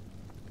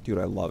 Dude,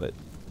 I love it.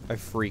 I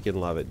freaking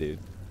love it, dude.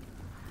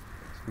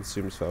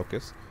 Consumes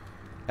focus.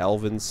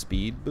 Elven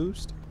speed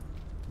boost.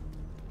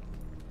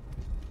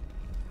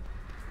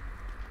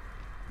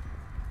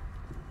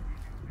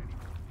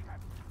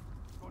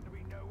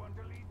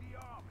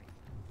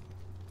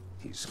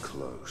 He's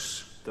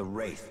close. the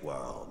Wraith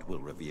World will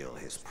reveal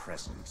his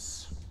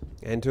presence.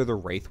 Enter the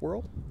Wraith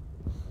World?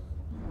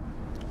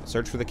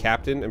 Search for the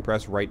captain and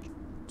press right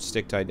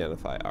stick to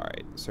identify.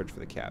 Alright, search for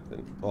the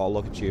captain. Oh,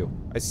 look at you.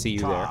 I see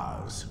you there.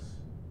 Tars.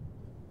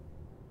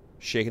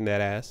 Shaking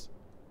that ass.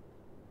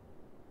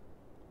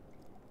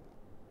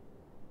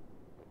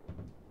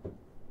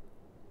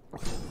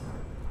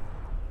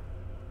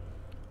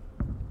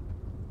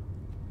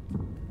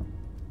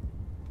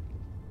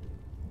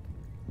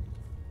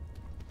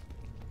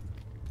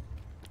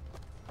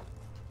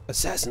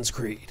 Assassin's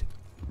Creed.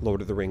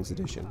 Lord of the Rings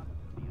edition.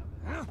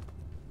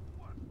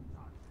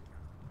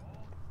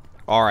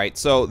 Alright,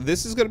 so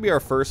this is going to be our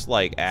first,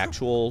 like,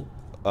 actual,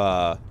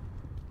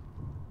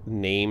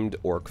 named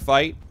orc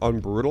fight on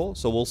Brutal.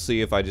 So we'll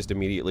see if I just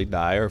immediately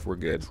die or if we're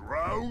good. It's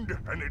round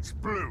and it's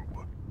blue.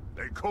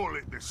 They call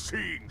it the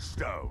Seeing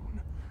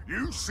Stone.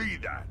 You see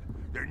that,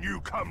 then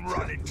you come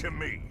running to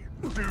me.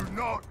 Do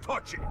not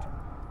touch it.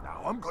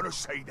 Now I'm gonna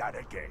say that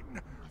again.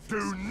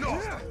 Do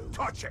not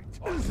touch it.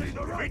 If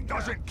it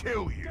doesn't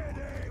kill you,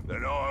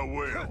 then I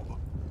will.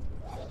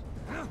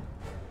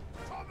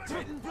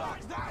 Didn't block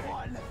that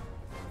one.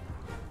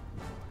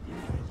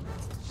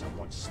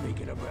 Someone's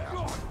sneaking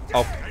about.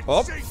 Oh,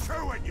 oh. See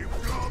through it, you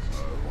blob.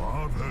 Oh,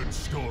 I've heard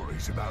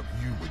stories about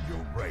you and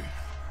your wraith.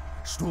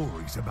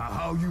 Stories about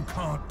how you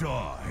can't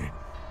die.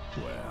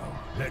 Well,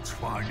 let's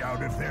find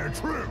out if they're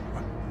true.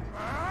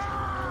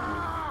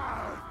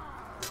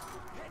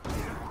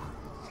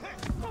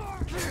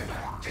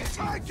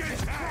 Take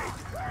his head.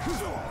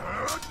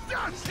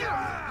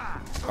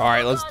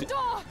 Alright, let's do...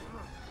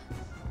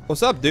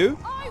 What's up, dude?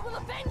 I will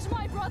avenge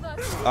my brother.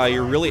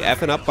 You're really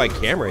effing up my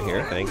camera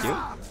here, thank you.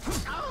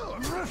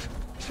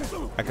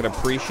 I can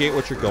appreciate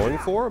what you're going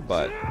for,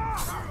 but...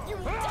 You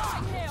will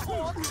die here,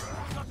 orc.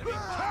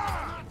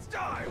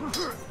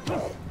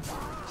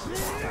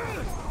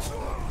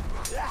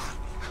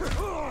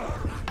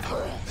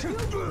 You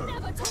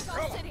never took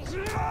our city.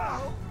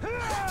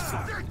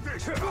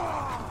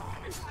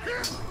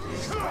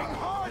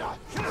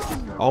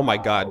 Oh my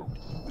god.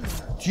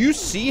 Do you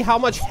see how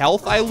much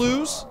health I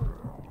lose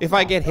if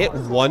I get hit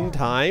one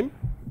time?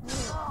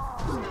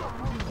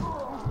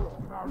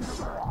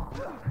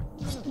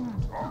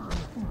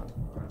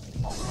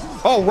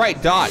 Oh,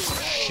 right, dodge.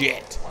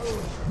 Shit.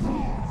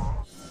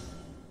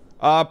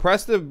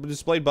 Press the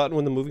displayed button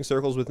when the moving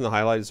circle is within the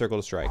highlighted circle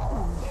to strike.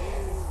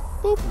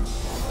 Boop.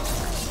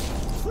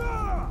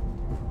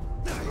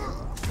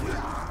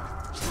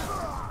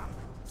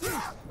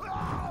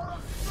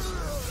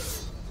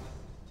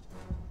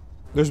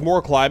 There's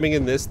more climbing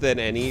in this than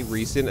any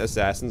recent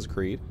Assassin's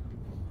Creed.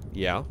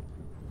 Yeah.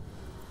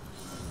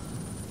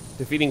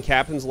 Defeating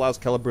captains allows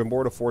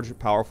Celebrimbor to forge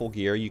powerful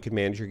gear. You can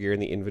manage your gear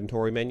in the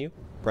inventory menu.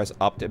 Press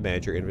up to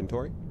manage your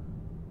inventory.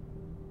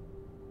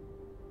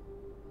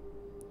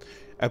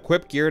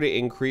 Equip gear to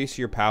increase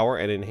your power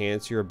and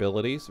enhance your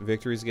abilities.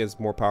 Victories against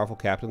more powerful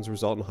captains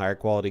result in higher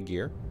quality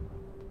gear.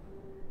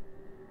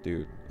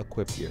 Dude,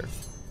 equip gear.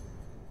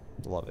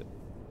 Love it.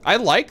 I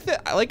like the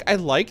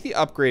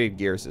upgraded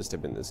gear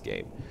system in this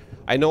game.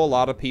 I know a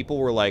lot of people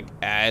were like,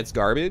 ah, it's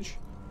garbage.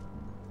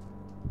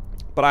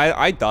 But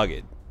I dug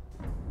it.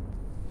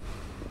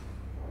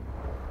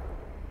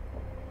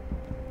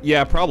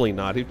 Yeah, probably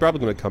not. He's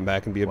probably going to come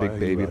back and be a big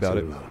baby about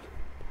it.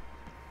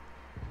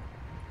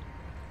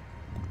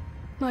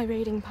 My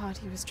raiding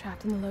party was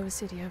trapped in the lower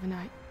city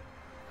overnight.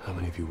 How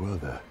many of you were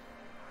there?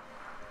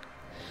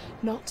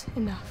 Not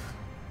enough.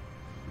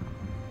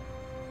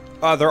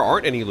 There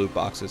aren't any loot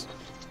boxes.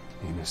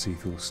 Enos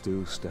Ethel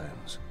still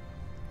stands.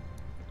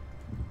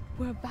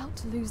 We're about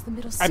to lose the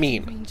middle city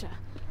ranger.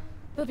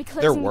 They'll be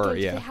there closing were, the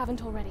gate yeah. if they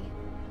haven't already.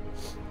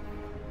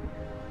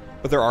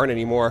 But there aren't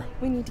any more.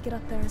 We need to get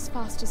up there as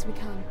fast as we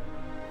can.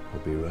 I'll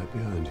be right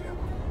behind you.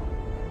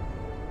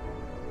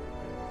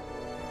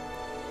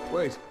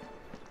 Wait.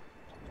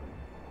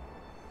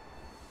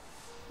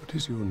 What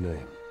is your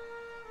name?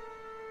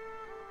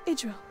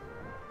 Idril.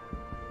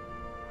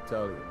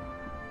 Talia.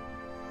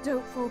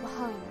 Don't fall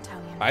behind,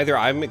 Talion. Either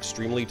I'm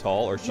extremely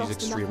tall or she's Lost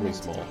extremely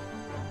enough men small.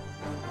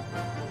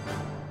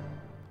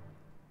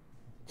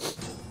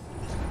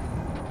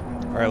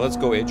 Alright, let's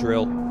go,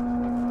 Idril.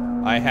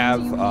 I have,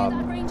 Do you hear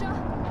that, Ranger?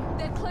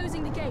 They're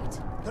closing the gate.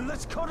 Then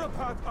let's cut a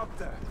path up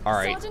there.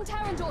 Alright. Sergeant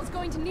Tarandor's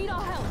going to need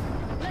our help.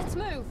 Let's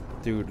move.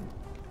 Dude,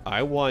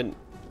 I want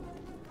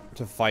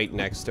to fight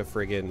next to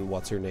friggin'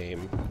 what's her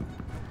name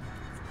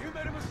You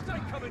made a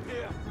mistake coming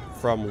here.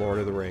 from Lord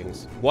of the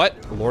Rings. What?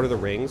 Lord of the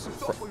Rings?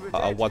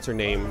 What's her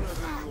name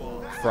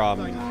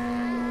from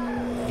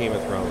Game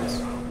of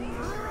Thrones?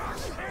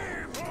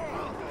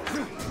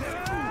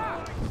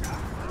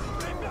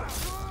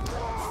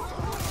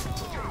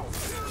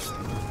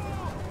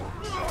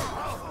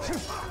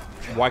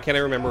 Why can't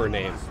I remember her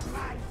name?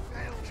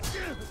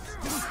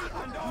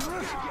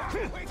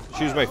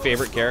 She was my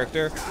favorite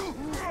character,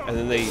 and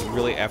then they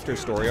really effed her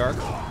story arc.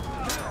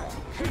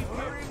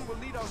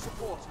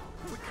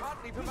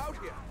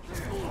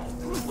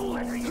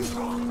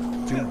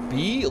 Dude,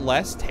 be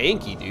less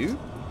tanky, dude.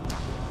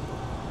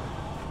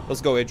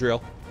 Let's go,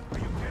 Idril.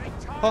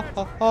 Ha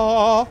ha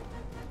ha.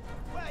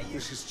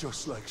 This is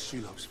just like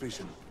Shelob's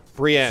vision.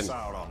 Brienne.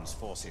 Sauron's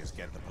forces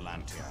get the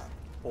Palantir.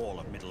 All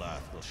of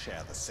Middle-earth will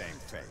share the same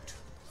fate.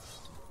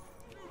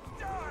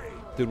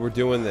 Dude, we're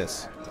doing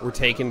this. We're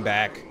taking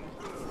back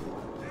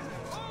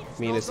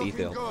Minas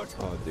Ithil.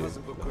 Oh, dude.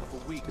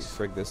 Dude,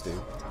 frig this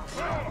dude.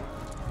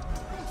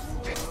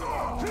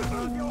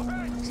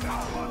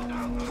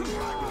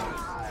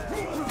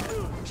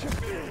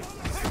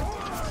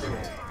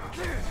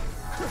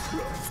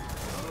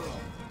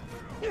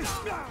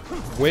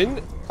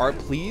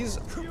 Please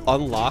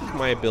unlock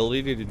my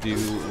ability to do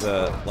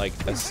the, like,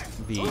 the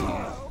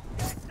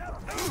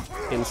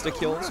insta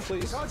kills,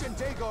 please. Sergeant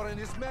Dagon and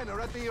his men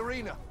are at the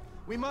arena.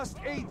 We must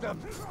aid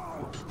them.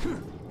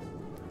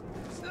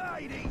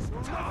 Ladies,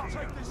 we'll not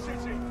take the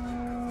city.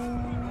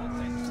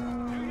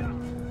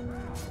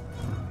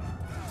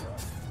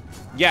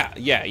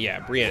 Yeah,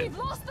 Brienne. We've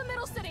lost the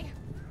middle city.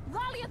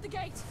 Rally at the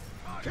gate.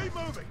 Keep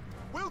moving.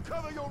 We'll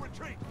cover your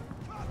retreat.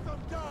 Cut them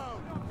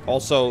down.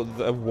 Also,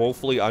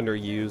 woefully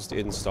underused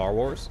in Star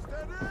Wars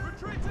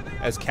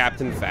as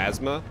Captain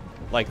Phasma.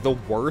 Like, the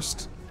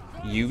worst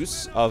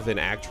use of an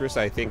actress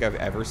I think I've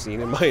ever seen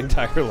in my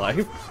entire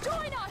life.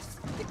 Join us.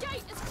 The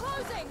gate is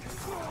closing.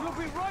 We'll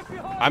be right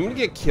behind. I'm gonna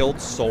get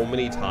killed so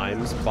many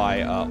times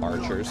by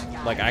archers.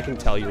 Like, I can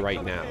tell you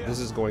right now, this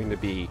is going to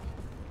be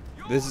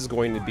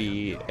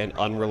an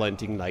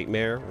unrelenting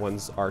nightmare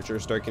once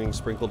archers start getting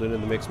sprinkled into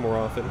the mix more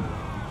often.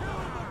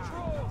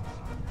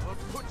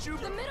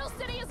 The middle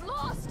city is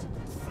lost.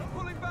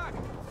 Pulling back.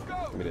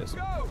 Go. It is.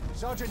 Go.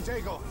 Sergeant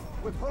Dagon,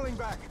 we're pulling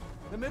back.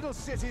 The middle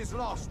city is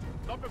lost.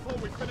 Not before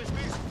we finish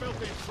these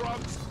filthy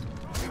drugs.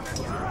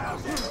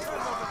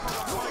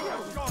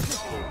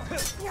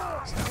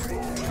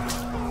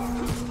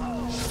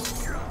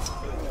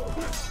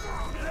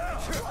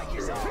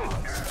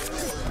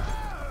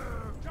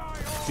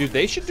 Dude,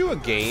 they should do a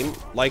game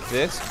like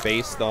this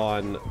based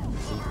on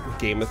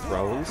Game of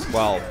Thrones.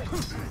 Well,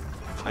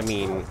 I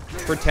mean,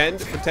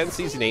 pretend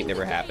season 8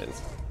 never happened.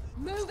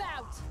 Move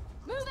out.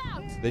 Move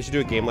out. They should do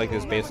a game like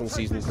this based on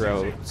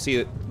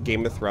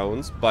Game of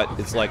Thrones, but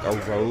it's like a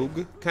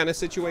rogue kind of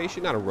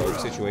situation, not a rogue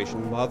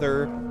situation.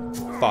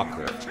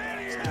 Motherfucker.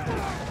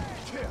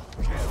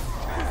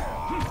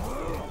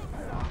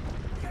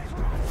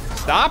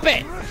 Stop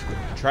it!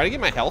 Try to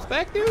get my health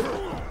back, dude?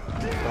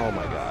 Oh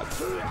my god.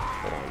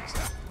 Hold on.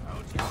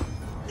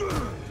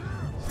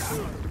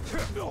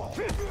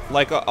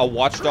 Like a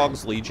Watch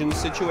Dogs Legion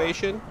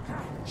situation,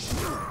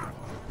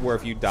 where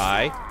if you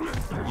die,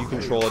 you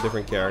control a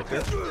different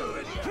character.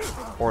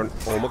 Or an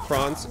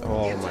Omicron's.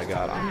 Oh my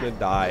god, I'm gonna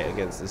die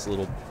against this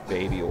little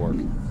baby orc.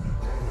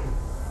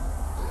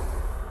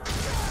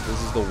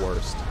 This is the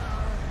worst.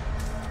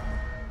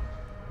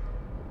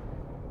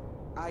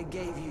 I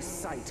gave you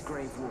sight,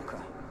 Grave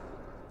Walker.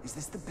 Is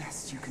this the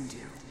best you can do?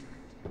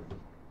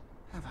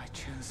 Have I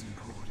chosen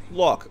poorly?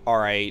 Look,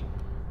 alright.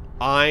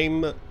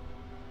 I'm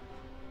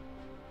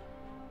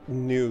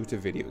new to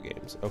video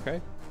games,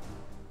 okay?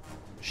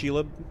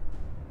 Sheila,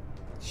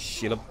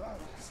 Shit up.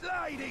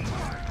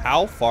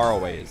 How far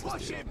away is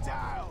this dude?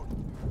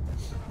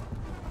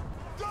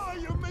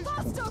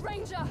 Faster,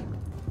 Ranger!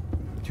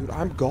 Dude,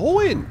 I'm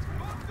going.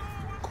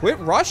 Quit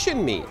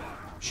rushing me.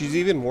 She's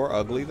even more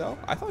ugly though.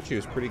 I thought she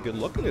was pretty good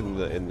looking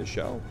in the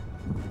show.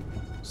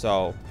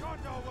 So,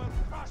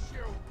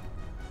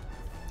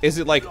 is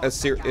it like a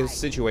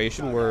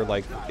situation where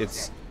like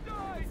it's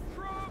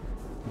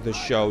the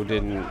show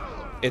didn't?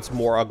 It's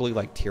more ugly.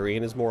 Like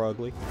Tyrion is more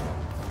ugly.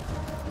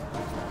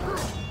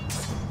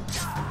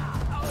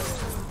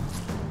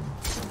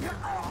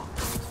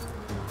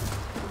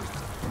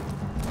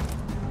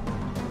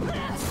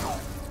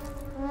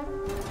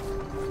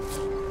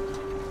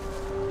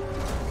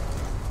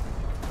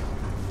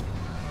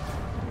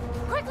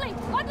 Quickly,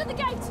 under the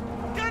gate!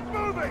 Get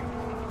moving!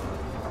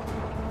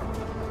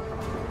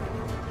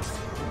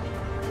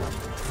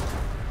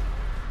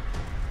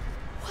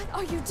 What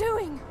are you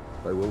doing?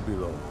 I won't be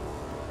long.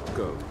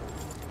 Go.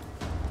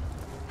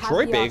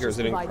 Troy Baker's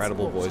an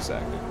incredible voice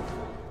actor.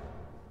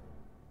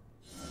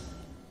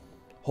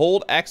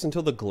 Hold X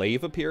until the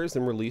glaive appears,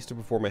 then release to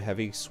perform a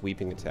heavy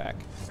sweeping attack.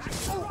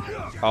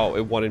 Oh,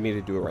 it wanted me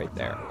to do it right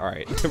there.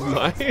 Alright, never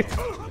mind.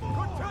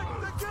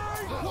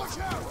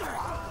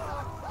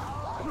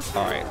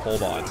 Alright,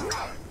 hold on.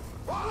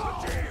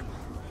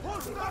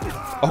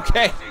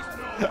 Okay.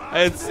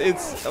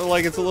 It's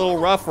like it's a little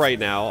rough right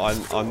now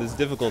on this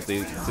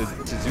difficulty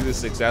to do this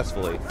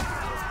successfully.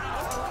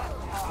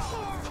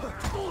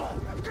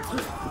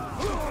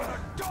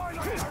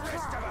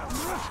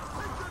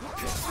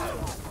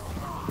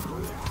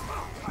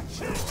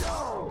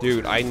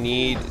 Dude, I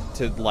need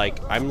to, like,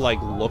 I'm like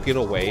looking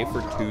away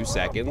for 2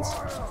 seconds.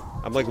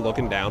 I'm like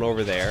looking down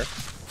over there.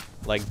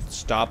 Like,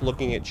 stop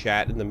looking at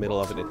chat in the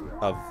middle of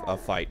a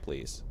fight,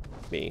 please.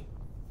 Me.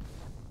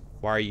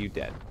 Why are you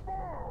dead?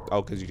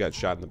 Oh, because you got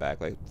shot in the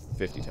back like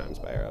 50 times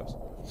by arrows.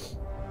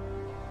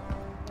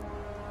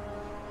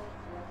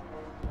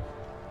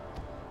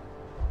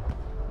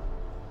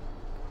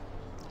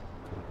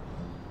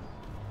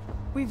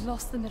 We've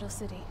lost the Middle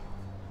City.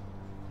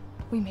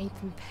 We made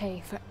them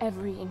pay for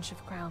every inch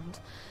of ground,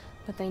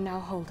 but they now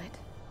hold it.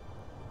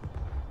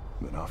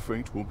 Then our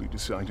fate will be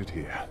decided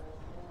here.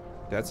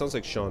 That sounds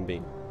like Sean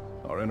Bean.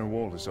 Our inner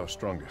wall is our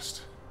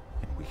strongest,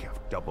 and we have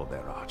double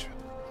their archer.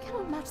 We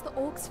cannot match the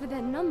orcs for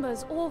their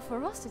numbers or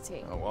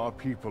ferocity. Now, our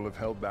people have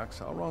held back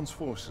Sauron's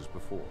forces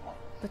before.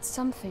 But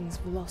some things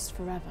were lost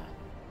forever.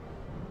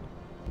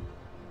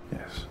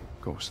 Yes,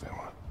 of course they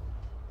were.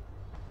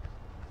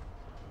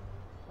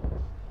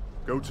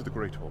 Go to the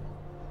Great Hall.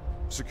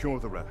 Secure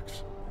the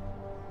relics.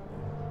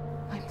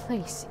 My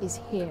place is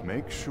here.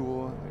 Make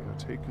sure they are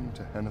taken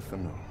to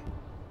Henathanum.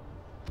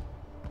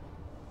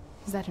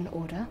 Is that an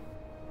order?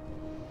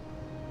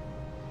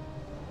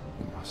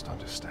 You must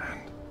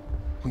understand.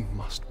 We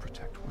must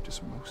protect what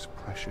is most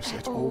precious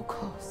At all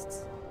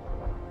costs.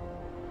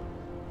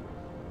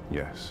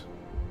 Yes.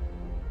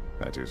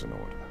 That is an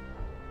order.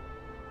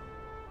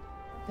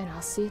 Then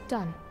I'll see it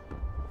done.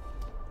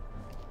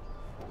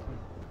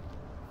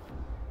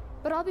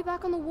 But I'll be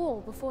back on the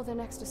wall before their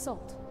next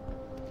assault.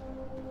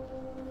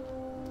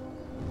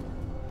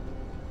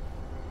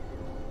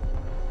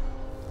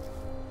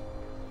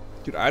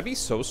 Dude, I'd be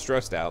so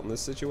stressed out in this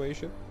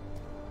situation.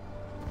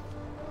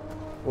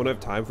 Wouldn't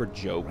have time for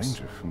jokes.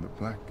 Ranger from the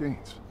Black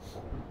Gate.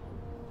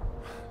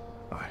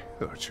 I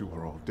thought you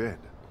were all dead.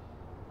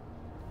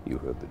 You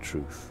heard the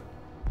truth.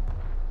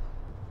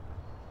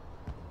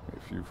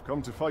 If you've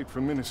come to fight for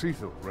Minas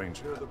Ithil,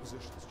 Ranger,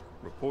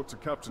 report to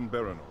Captain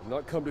Berenor. I've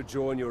not come to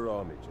join your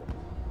army,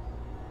 General,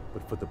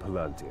 but for the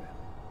Palantir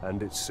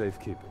and its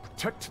safekeeping.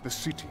 Protect the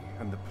city,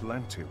 and the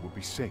Palantir will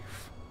be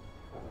safe.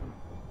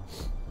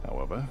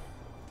 However,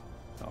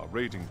 our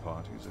raiding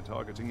parties are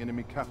targeting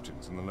enemy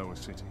captains in the lower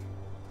city.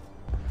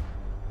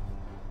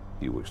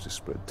 You wish to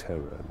spread terror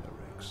in their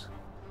ranks.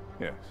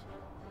 Yes.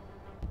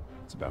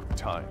 It's about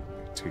time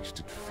they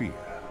tasted fear.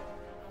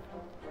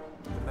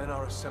 The men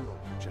are assembled,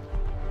 General.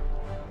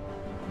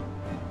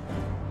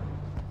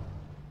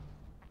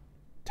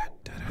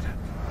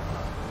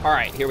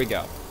 Alright, here we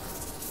go.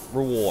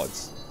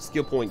 Rewards.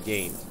 Skill point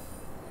gained.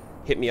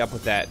 Hit me up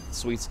with that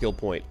sweet skill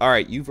point.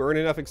 Alright, you've earned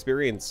enough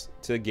experience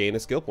to gain a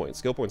skill point.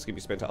 Skill points can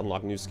be spent to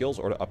unlock new skills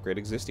or to upgrade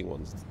existing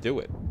ones. Let's do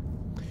it.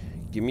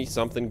 Give me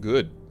something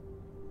good.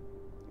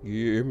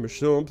 Give me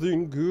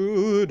something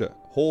good.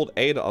 Hold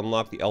A to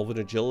unlock the Elven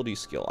Agility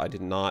skill. I do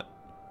not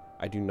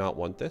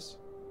want this.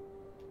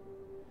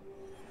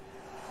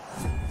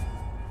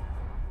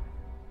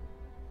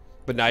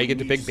 But now you get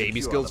to pick baby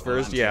skills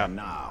first, yeah.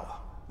 Now,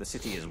 the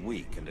city is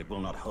weak and it will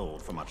not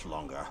hold for much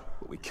longer.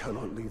 But we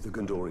cannot leave the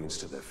Gondorians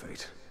to their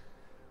fate.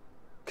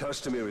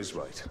 Castamir is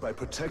right. By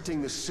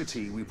protecting the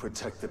city, we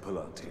protect the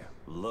Palantir.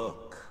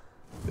 Look,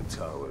 The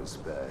towers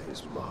bear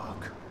his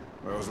mark.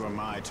 those were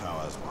my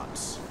towers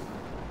once.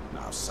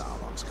 Now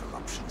Sauron's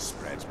corruption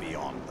spreads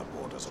beyond the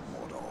borders of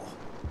Mordor.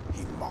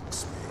 He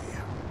mocks me.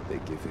 They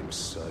give him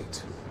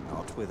sight.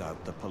 Not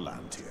without the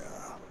Palantir.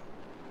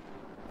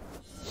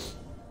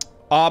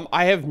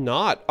 I have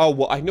not. Oh,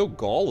 well, I know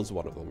Gaul is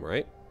one of them,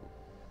 right?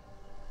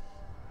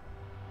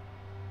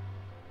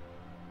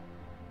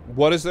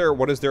 What is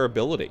their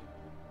ability?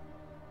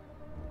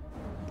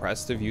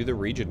 Press to view the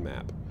region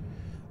map.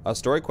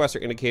 Story quests are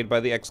indicated by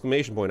the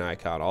exclamation point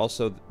icon.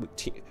 Also,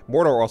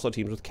 Mordor also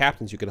teams with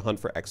captains you can hunt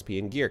for XP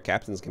and gear.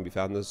 Captains can be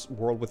found in this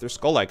world with their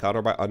skull icon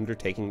or by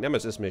undertaking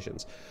Nemesis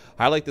missions.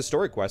 Highlight the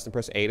story quest and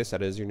press A to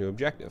set it as your new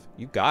objective.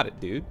 You got it,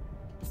 dude.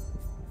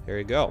 There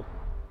you go.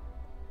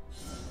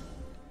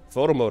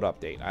 Photo mode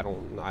update. I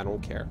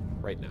don't care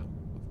right now.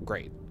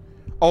 Great.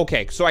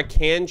 Okay, so I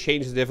can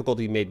change the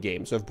difficulty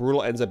mid-game. So if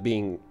brutal ends up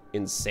being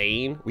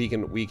insane, we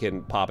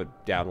can pop it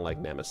down like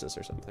Nemesis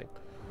or something.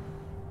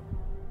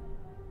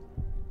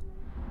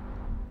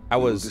 We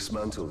will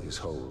dismantle his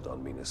hold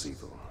on Minas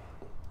Ithil.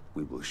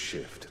 We will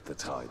shift the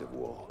tide of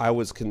war. I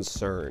was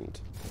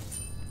concerned.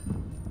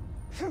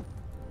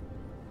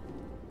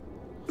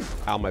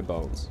 Ow, my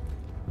bones.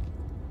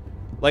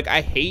 Like,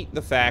 I hate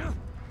the fact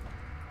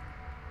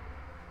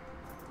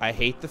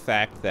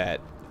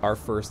that our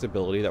first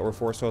ability that we're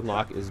forced to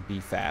unlock is be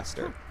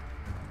faster.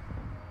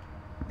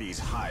 These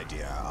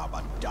Hydia are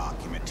but dark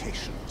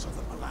imitations of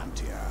the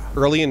Palantir.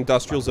 Early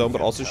industrial zone,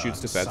 but also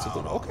shoots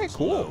defensively. Okay,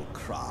 cool.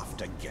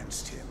 Craft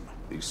against him.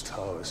 These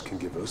towers can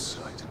give us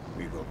sight.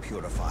 We will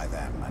purify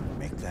them and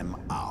make them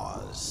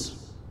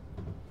ours.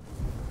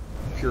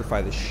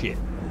 Purify the shit.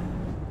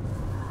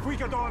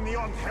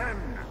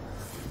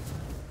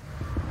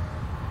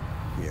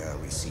 Here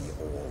we see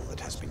all that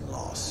has been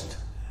lost,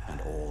 and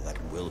all that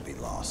will be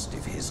lost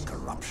if his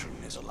corruption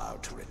is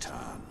allowed to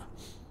return.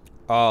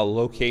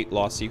 Locate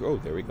lost secret. Oh,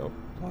 there we go.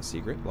 Lost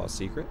secret. Lost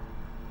secret.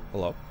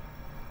 Hello.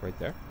 Right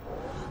there.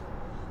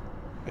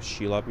 A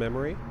Shelob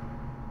memory.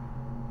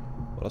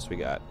 What else we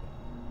got?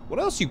 What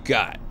else you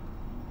got?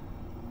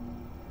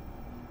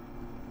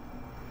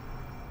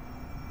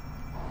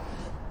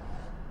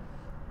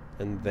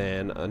 And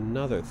then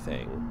another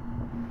thing.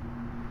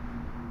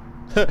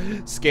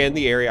 Scan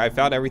the area. I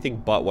found everything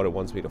but what it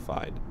wants me to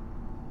find.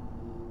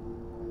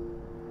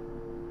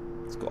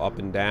 Let's go up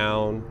and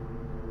down.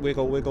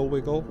 Wiggle, wiggle,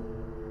 wiggle.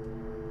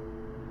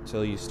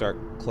 Until you start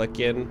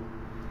clicking.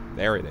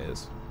 There it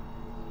is.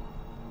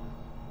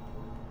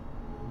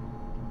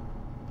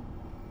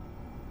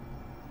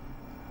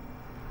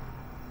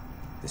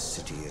 This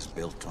city is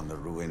built on the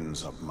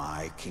ruins of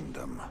my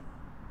kingdom,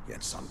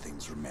 yet some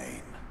things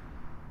remain.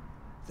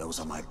 Those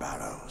are my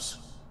barrows,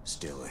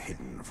 still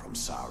hidden from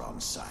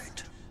Sauron's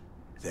sight.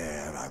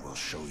 There I will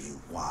show you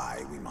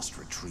why we must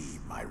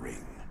retrieve my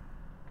ring.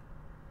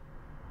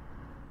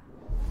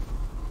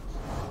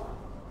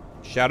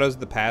 Shadows of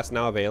the Past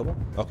now available?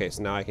 Okay,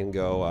 so now I can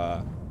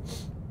go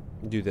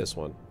do this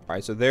one.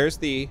 Alright, so there's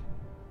the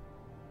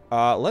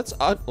let's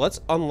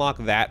unlock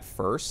that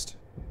first.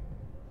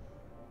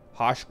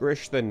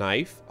 Hoshgrish the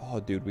knife. Oh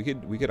dude, we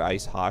could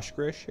ice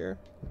Hoshgrish here.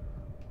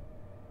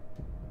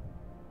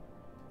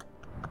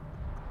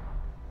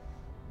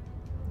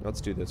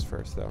 Let's do this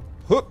first though.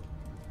 Huh!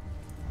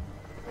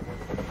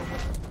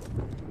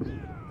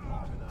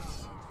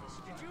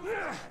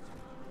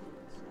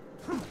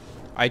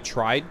 I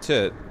tried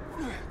to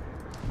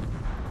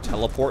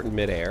teleport in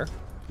midair.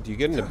 Do you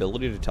get an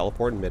ability to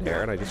teleport in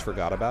midair and I just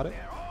forgot about it?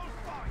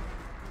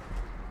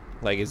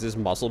 Like, is this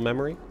muscle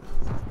memory?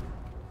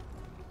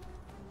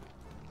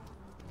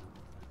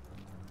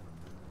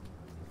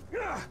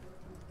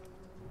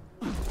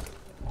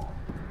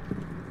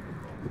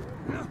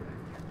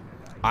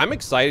 I'm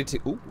excited to...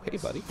 Ooh, hey,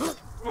 buddy.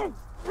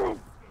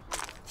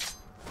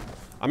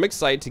 I'm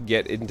excited to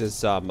get into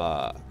some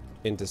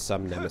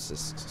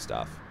Nemesis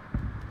stuff.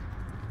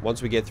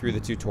 Once we get through the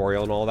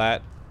tutorial and all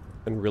that,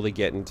 and really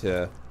get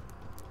into...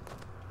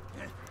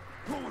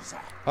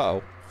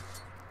 Uh-oh.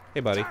 Hey,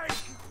 buddy.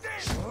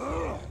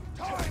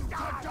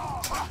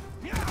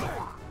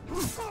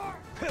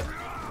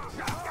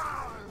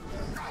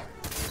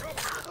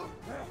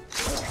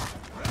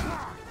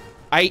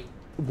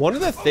 One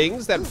of the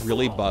things that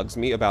really bugs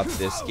me about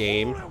this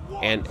game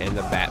and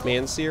the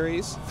Batman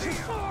series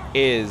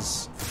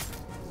is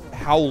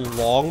how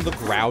long the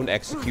ground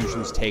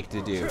executions take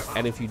to do.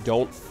 And if you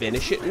don't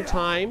finish it in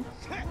time,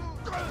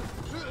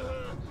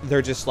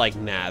 they're just like,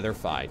 nah, they're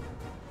fine.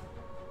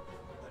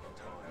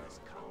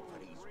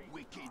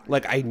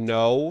 Like, I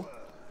know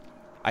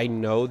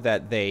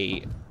that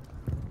they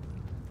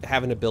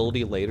have an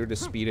ability later to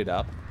speed it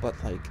up, but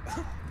like,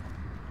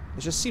 it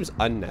just seems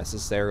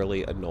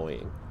unnecessarily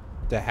annoying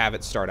to have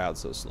it start out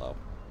so slow.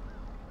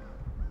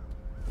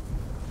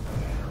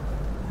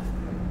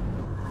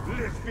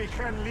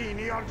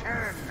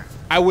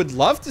 I would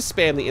love to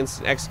spam the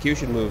instant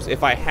execution moves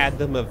if I had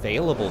them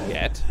available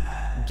yet.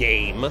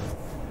 Game.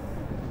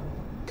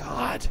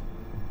 God.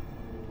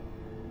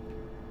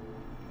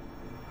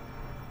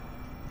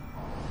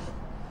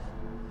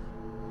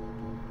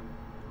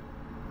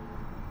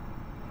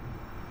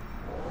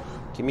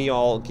 Give me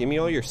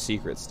all your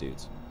secrets,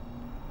 dudes.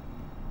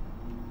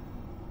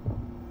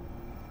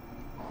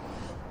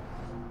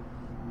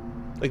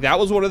 Like, that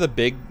was one of the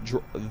big...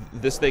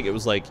 This thing, it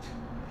was like...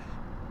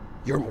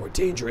 You're more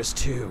dangerous,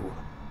 too.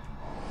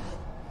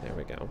 There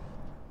we go.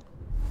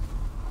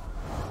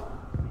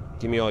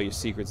 Give me all your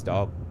secrets,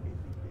 dog.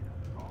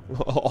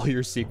 All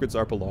your secrets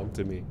are belong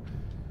to me.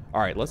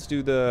 All right, let's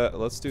do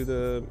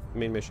the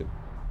main mission.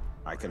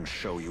 I can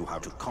show you how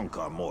to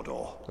conquer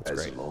Mordor. That's As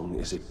great. long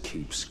as it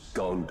keeps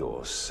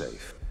Gondor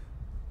safe.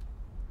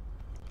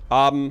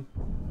 What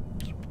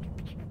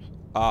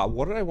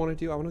did I want to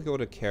do? I want to go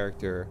to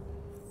character.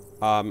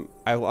 I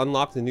will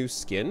unlock the new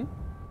skin.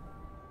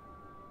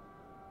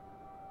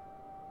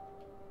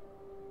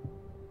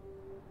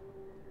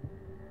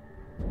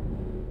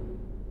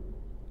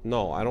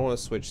 No, I don't want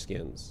to switch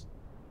skins.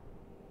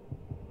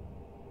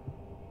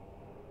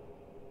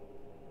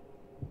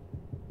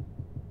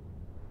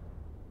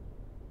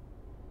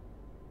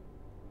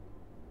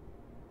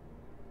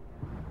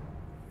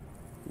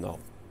 No.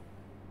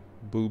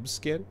 Boob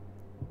skin?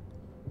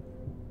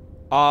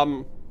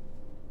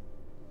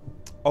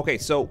 Okay,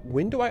 so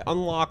when do I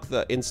unlock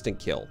the instant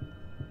kill?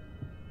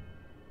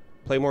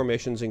 Play more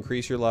missions,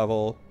 increase your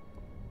level.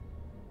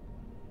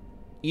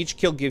 Each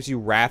kill gives you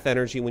wrath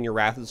energy. When your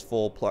wrath is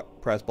full,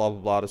 press blah blah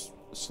blah to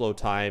slow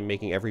time,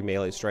 making every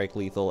melee strike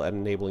lethal and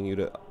enabling you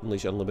to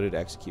unleash unlimited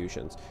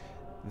executions.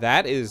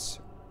 That is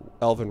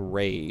Elven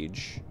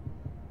Rage.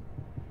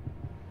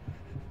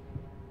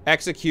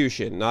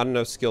 Execution, not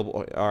enough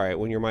skill. Alright,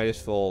 when your might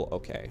is full,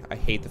 okay. I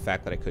hate the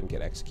fact that I couldn't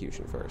get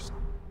execution first.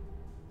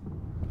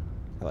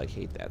 I like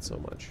hate that so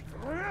much.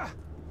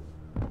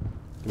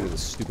 Give me the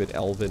stupid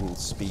elven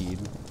speed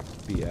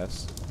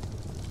BS.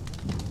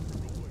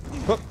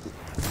 Huh.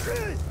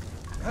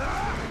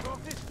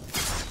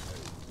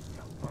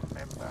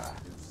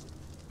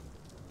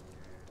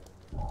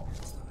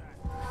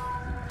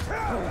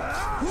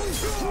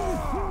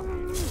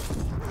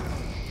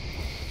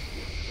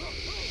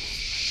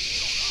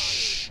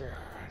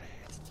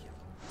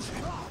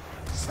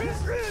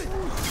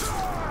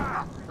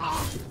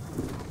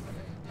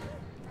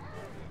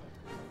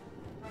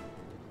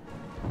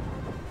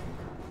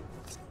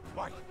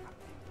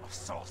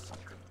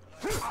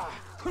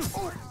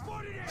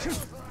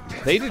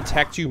 They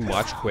detect you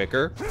much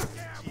quicker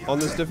on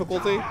this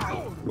difficulty,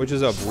 which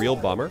is a real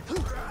bummer.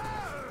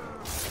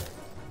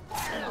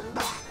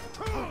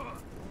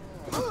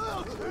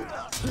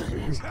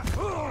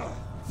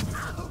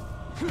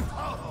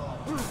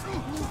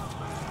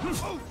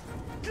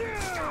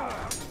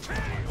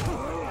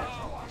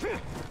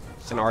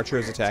 An archer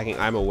is attacking,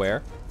 I'm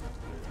aware.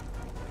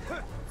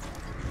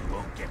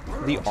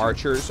 The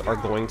archers are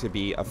going to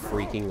be a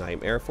freaking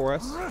nightmare for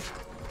us.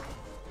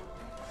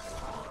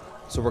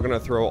 So we're gonna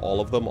throw all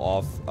of them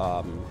off.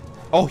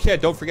 Oh yeah,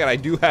 don't forget, I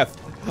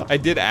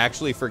did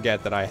actually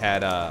forget that I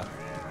had,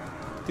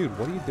 dude,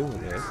 what are you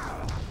doing, man?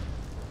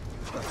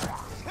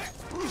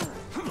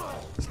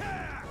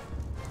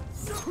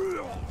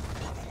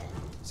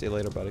 See you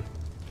later, buddy.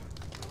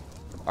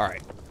 All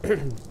right.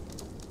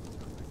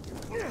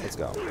 Let's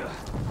go.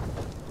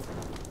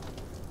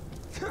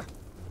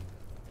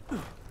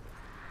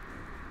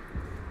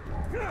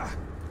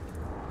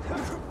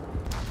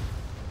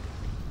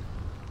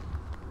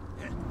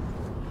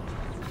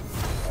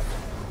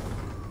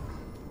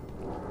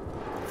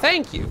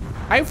 Thank you.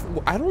 I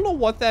don't know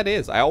what that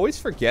is. I always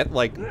forget,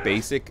 like,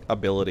 basic I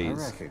abilities.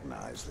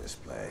 recognize this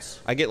place.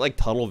 I get, like,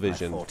 tunnel I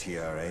vision. fought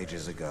here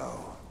ages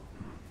ago.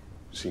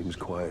 Seems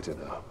quieter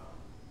now.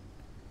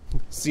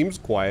 Seems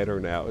quieter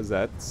now. Is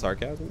that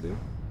sarcasm, dude?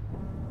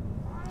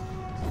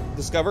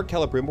 Discover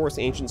Celebrimbor's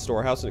ancient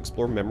storehouse and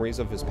explore memories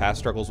of his past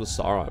struggles with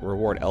Sauron.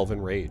 Reward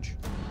Elven Rage.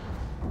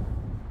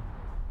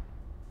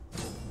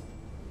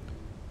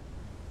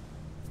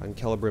 Find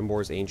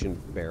Celebrimbor's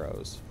ancient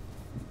barrows.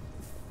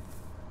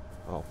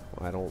 Oh,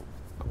 I don't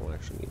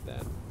actually need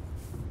that.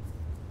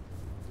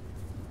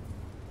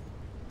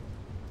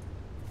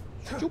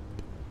 Choop.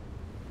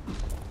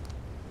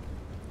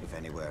 If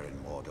anywhere in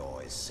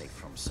Mordor is safe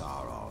from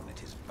Sauron,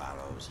 it is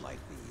barrows like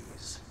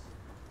these.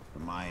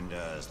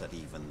 Reminders that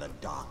even the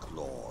Dark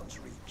Lord's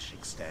reach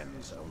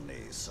extends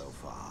only so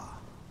far.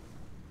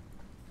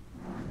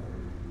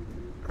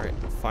 Alright,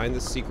 find the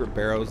secret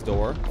barrows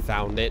door.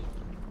 Found it.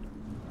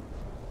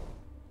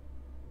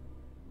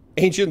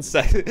 Ancient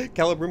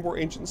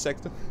Celebrimbor ancient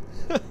sexton.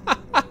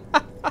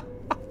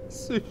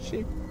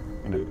 Sushi.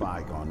 In a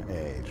bygone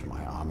age,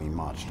 my army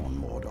marched on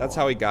Mordor. That's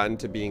how he got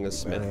into being a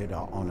smith. Buried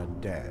our honored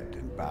dead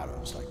in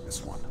barrows like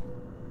this one.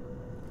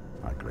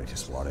 Our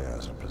greatest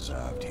warriors are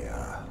preserved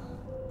here,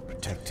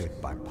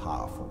 protected by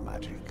powerful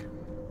magic.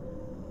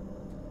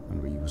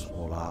 And we use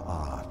all our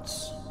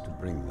arts to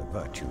bring the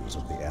virtues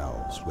of the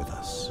elves with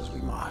us as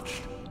we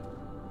marched.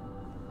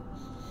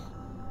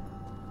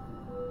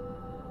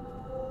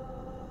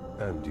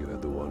 And you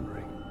had the One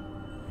Ring.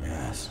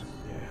 Yes.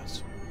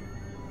 Yes.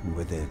 And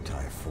with it,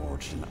 I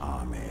forged an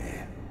army.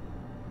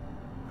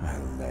 I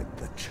led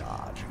the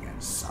charge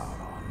against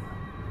Sauron.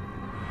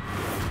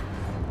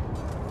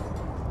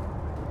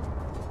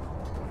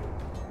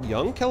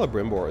 Young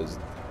Celebrimbor is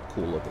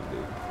cool looking,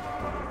 dude.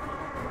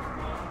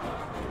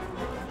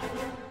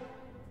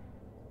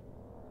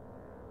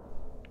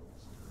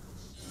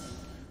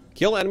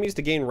 Kill enemies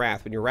to gain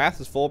wrath. When your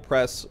wrath is full,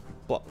 press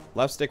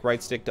left stick,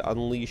 right stick to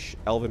unleash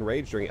Elven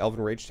Rage. During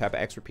Elven Rage, tap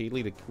X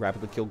repeatedly to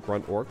rapidly kill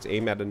grunt orcs.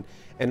 Aim at an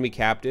enemy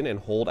captain and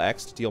hold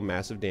X to deal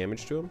massive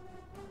damage to him.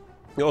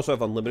 You also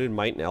have unlimited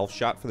might and elf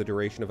shot for the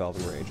duration of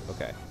Elven Rage.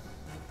 Okay.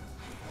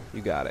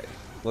 You got it.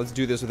 Let's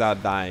do this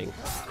without dying.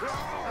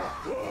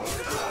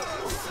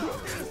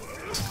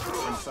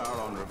 When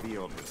Sauron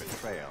revealed his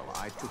betrayal,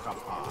 I took up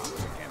arms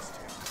against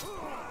him.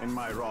 In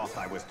my wrath,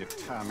 I was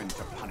determined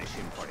to punish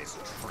him for his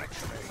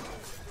treachery.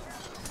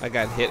 I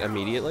got hit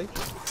immediately.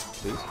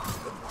 Please.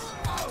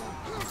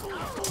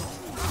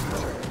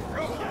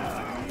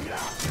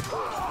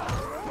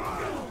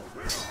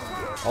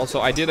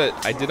 Also, I did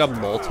a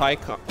multi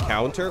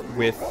counter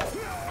with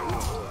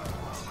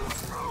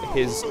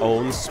his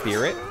own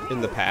spirit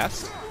in the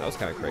past. That was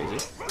kind of crazy.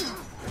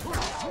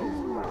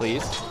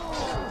 Please.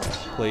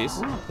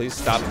 Please. Please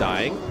stop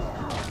dying.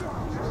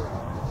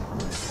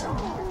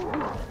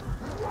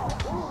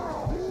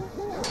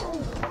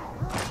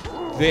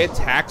 They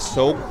attack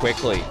so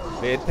quickly.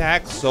 They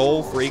attack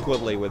so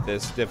frequently with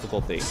this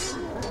difficulty.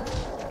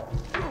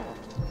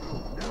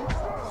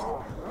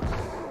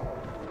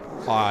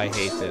 Oh, I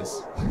hate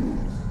this.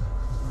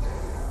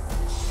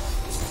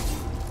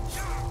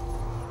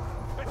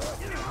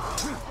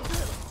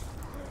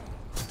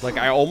 Like,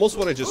 I almost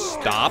want to just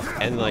stop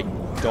and, like,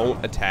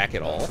 don't attack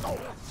at all.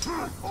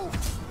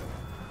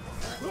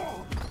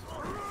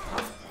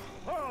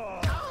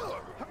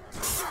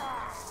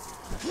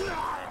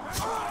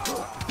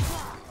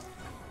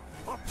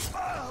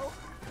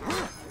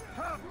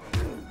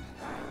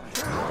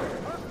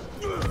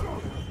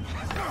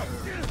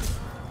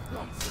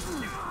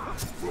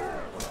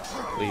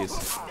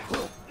 Please.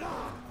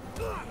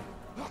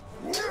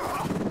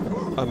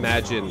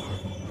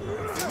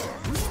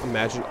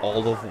 Imagine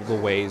all of the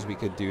ways we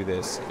could do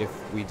this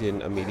if we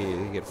didn't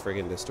immediately get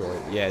friggin'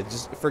 destroyed. Yeah,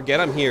 just forget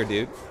I'm here,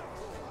 dude.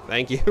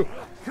 Thank you.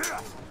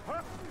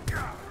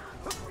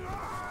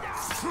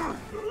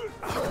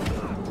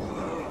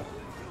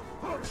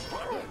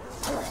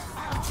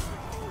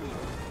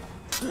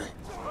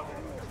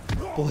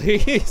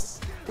 Please.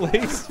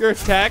 Please, you're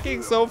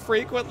attacking so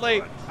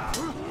frequently.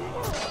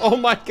 Oh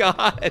my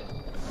god.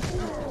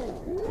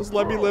 Just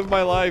let me live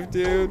my life,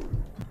 dude.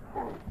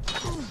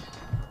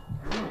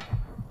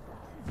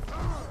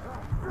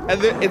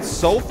 And it's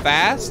so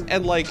fast,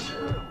 and like,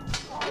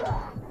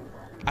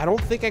 I don't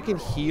think I can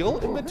heal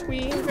in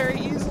between very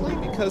easily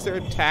because they're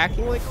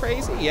attacking like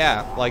crazy.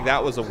 Yeah, like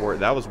that was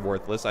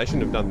worthless. I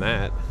shouldn't have done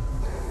that.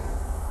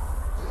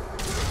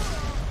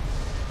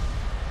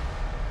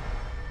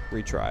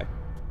 Retry.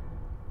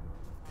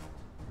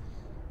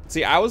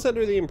 See, I was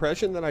under the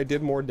impression that I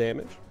did more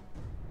damage.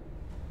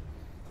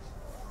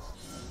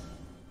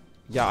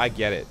 Yeah, I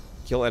get it.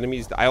 Kill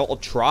enemies. I'll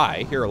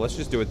try. Here, let's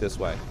just do it this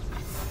way.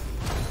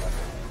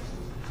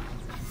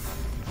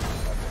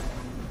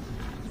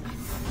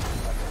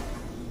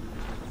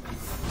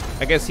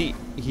 I guess he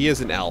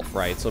is an elf,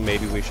 right? So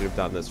maybe we should have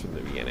done this from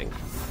the beginning.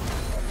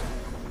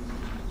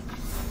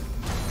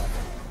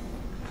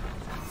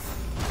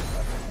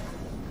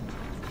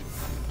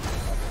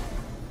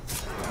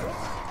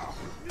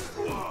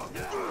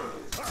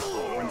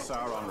 When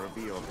Sauron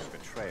revealed his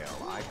betrayal,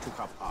 I took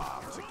up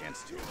arms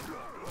against him.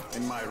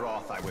 In my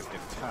wrath, I was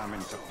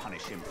determined to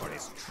punish him for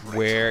his treachery.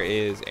 Where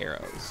is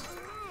arrows?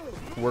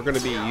 We're gonna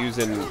be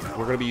using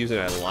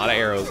a lot of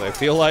arrows, I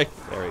feel like.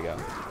 There we go.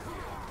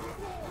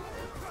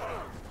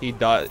 He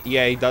does,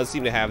 yeah, he does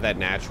seem to have that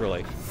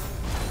naturally.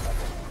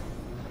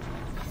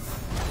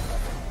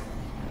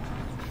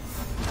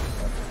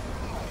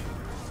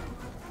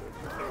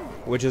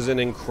 Which is an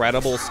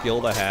incredible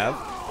skill to have.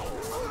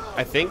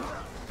 I think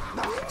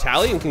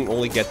Talion can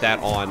only get that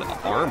on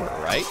armor,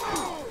 right?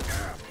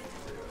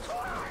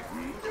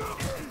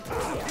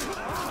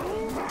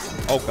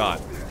 Oh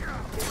god.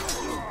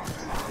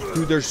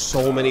 Dude, there's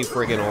so many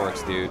friggin'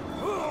 orcs, dude.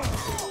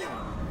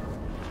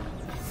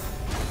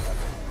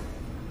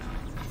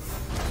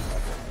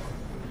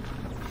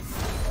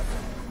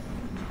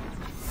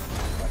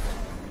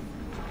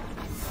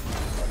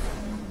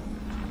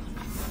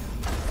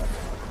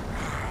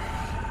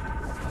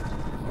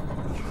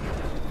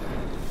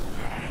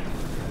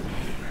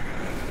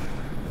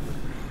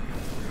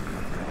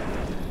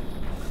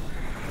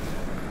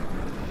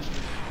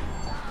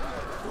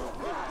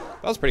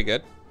 That was pretty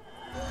good.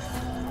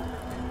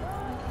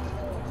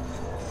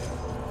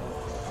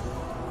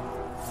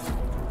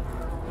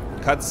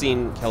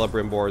 Cutscene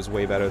Celebrimbor is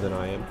way better than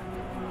I am.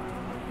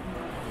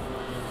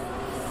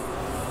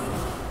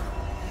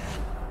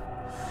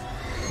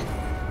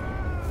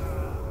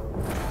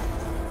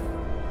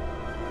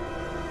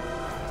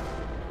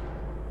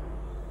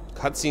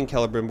 Cutscene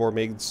Celebrimbor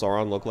made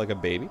Sauron look like a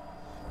baby.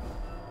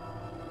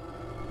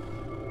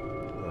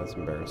 Oh, that's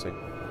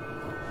embarrassing.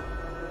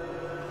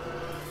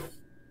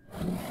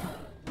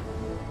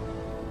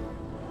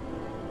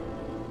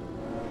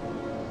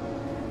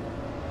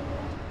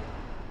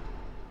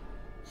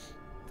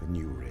 The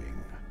new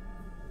ring,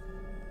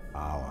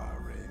 our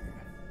ring,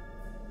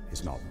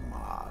 is not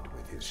marred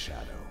with his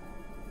shadow.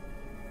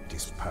 It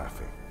is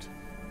perfect.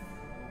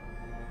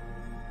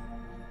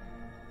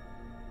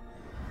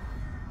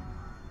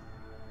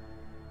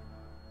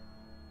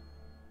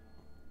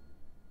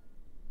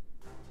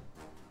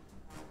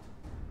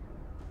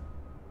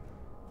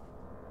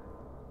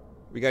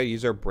 We gotta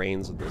use our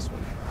brains with this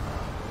one.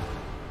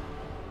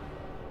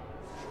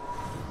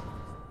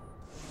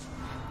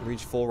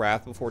 Reach full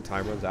wrath before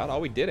time runs out. Oh,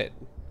 we did it.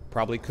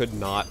 Probably could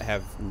not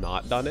have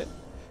not done it.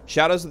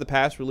 Shadows of the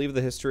past, relieve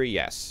the history.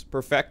 Yes.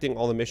 Perfecting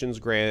all the missions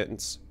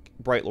grants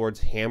Bright Lord's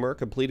hammer.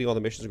 Completing all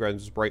the missions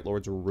grants Bright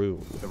Lord's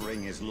rune. The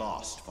ring is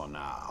lost for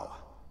now,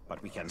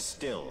 but we can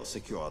still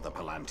secure the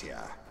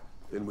Palantir.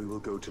 Then we will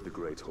go to the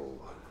Great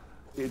Hall.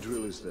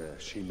 Idril is there.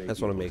 She may. I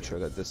just want to make sure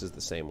that this is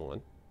the same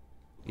one.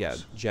 Yeah,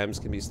 gems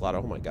can be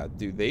slotted. Oh my god,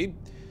 dude, they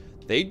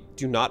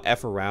do not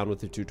F around with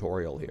the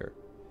tutorial here.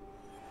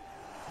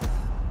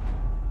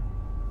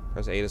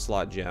 Press A to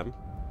slot gem.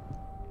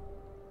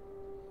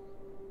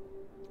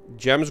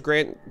 Gems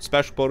grant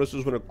special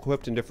bonuses when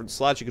equipped in different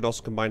slots. You can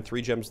also combine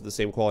 3 gems of the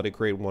same quality to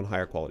create 1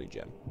 higher quality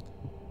gem.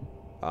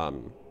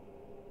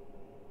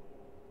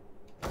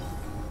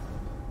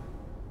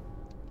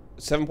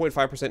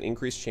 7.5%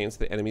 increased chance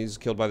that enemies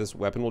killed by this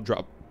weapon will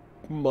drop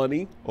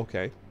money.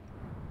 Okay.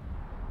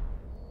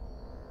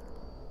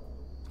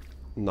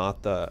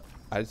 Not the...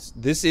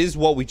 this is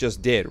what we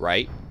just did,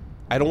 right?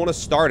 I don't want to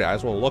start it. I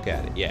just want to look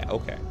at it. Yeah,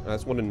 okay. I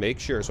just wanted to make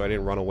sure so I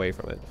didn't run away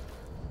from it.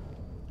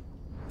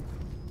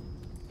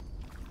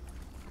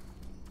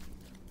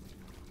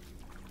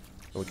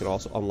 And we can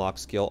also unlock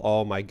skill.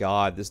 Oh my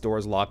god. This door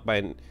is locked by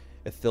an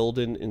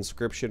Ithilden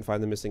inscription.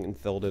 Find the missing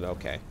Ithilden.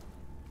 Okay.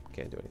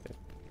 Can't do anything.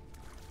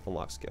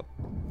 Unlock skill.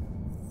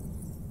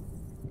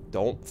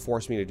 Don't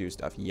force me to do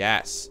stuff.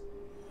 Yes.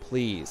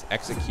 Please.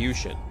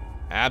 Execution.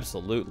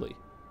 Absolutely.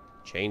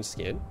 Change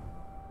skin?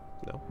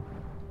 No.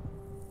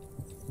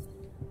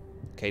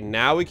 Okay,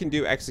 now we can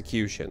do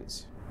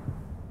executions.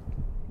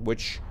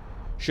 Which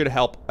should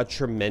help a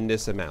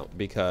tremendous amount,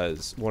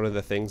 because one of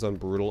the things on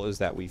Brutal is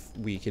that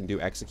we can do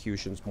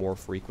executions more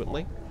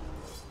frequently.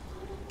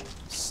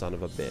 Son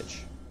of a bitch.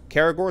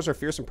 Caragors are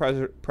fearsome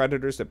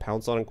predators that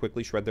pounce on and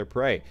quickly shred their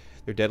prey.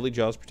 Their deadly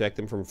jaws protect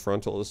them from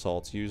frontal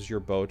assaults. Use your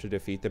bow to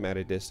defeat them at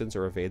a distance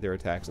or evade their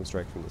attacks and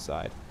strike from the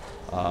side.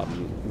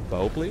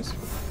 Bow, please.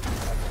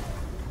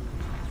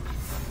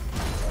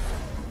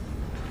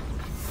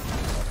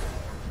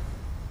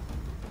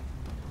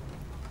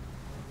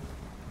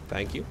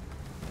 Thank you.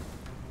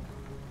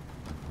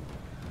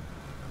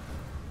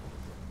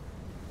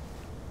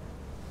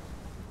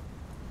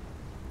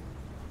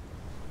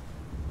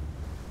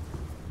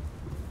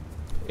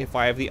 If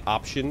I have the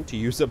option to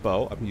use a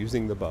bow, I'm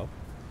using the bow.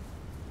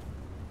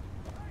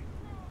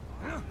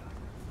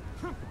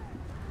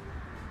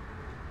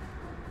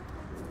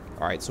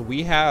 Alright, so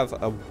we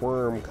have a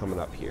worm coming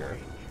up here.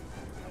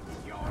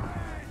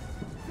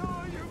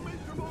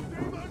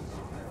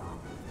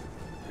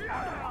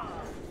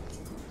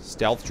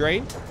 Stealth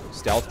drain?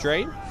 Stealth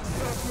drain?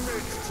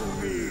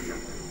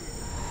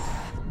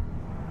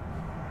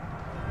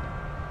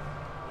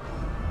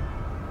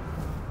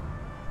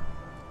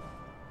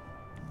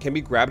 Can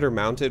be grabbed or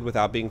mounted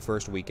without being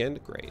first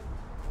weakened? Great.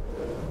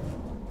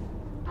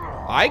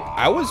 I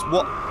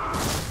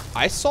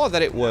saw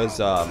that it was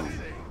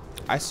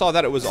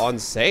on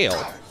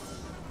sale.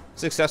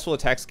 Successful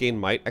attacks gain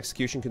might.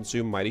 Execution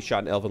consume mighty shot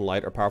and elven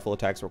light, or powerful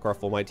attacks require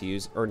full might to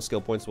use. Earn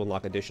skill points to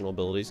unlock additional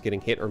abilities. Getting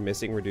hit or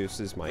missing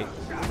reduces might.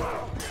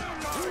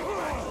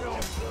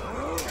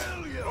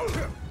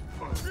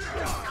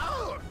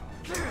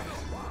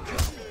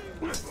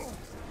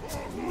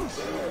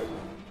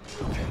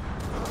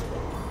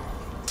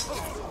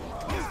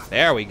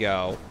 There we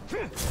go.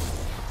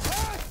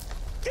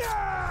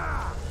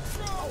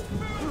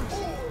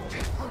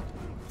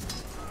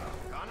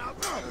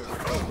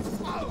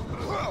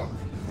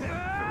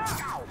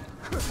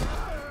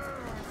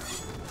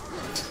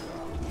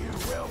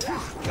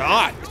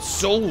 God, it's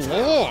so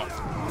long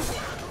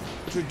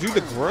to do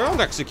the ground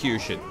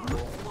execution.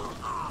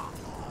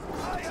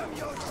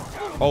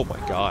 Oh my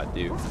god,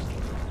 dude.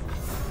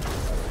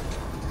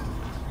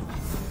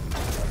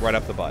 Right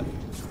up the butt.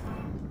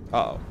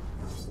 Uh-oh.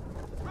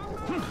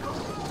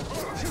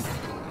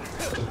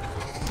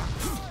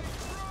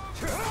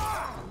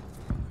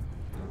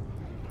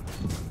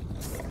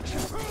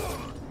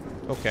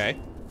 Okay.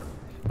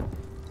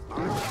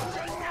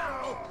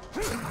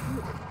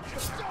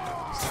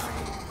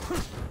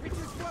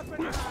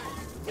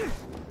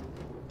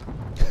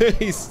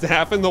 He's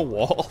snapping the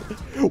wall.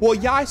 Well,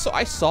 yeah,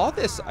 I saw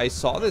this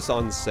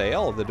on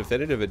sale, the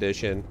definitive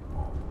edition.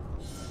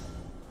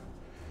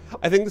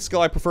 I think the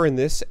skill I prefer in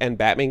this and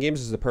Batman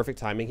games is the perfect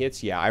timing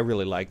hits. Yeah, I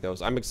really like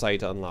those. I'm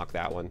excited to unlock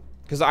that one.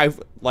 Because I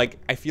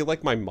feel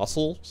like my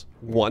muscles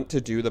want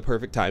to do the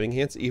perfect timing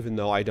hits, even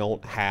though I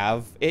don't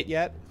have it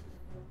yet.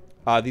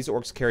 These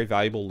orcs carry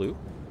valuable loot.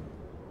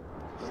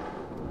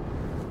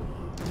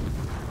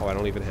 Oh, I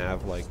don't even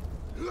have, like...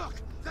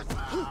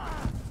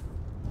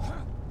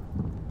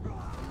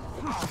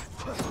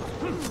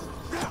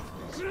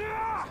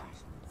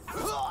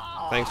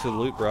 Thanks for the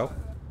loot, bro.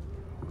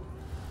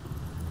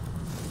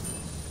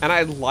 And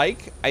I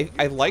like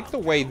the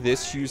way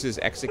this uses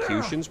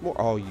executions more.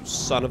 Oh, you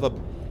son of a...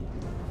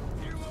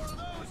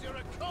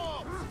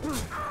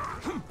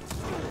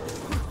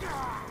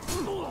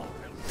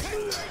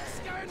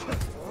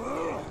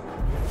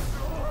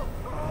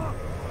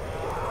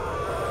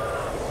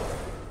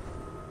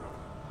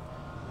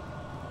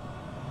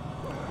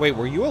 Wait,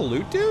 were you a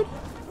loot dude?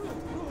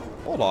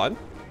 Hold on.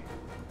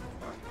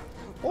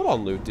 Hold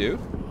on, loot dude.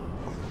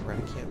 Right,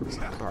 I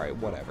can't. Alright,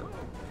 whatever.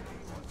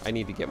 I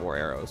need to get more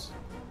arrows.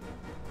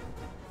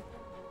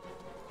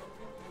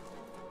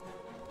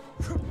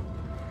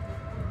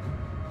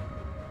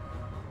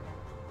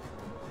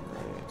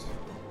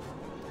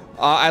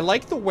 I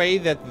like the way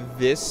that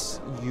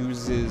this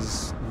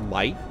uses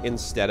might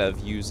instead of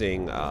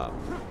using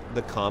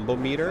the combo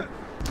meter,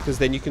 because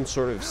then you can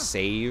sort of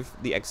save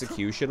the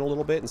execution a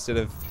little bit instead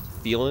of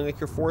feeling like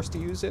you're forced to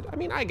use it. I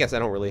mean, I guess I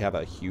don't really have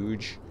a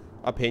huge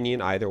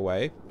opinion either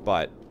way,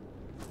 but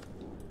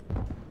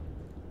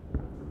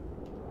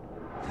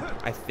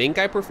I think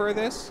I prefer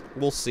this.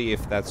 We'll see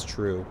if that's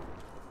true.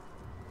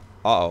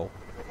 Uh-oh.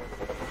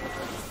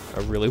 I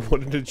really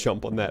wanted to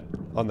jump on that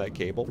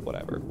cable.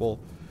 Whatever.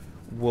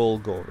 We'll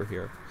go over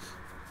here.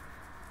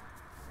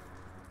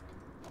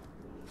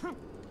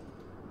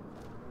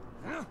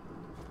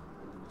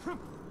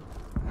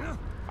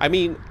 I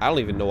mean, I don't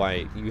even know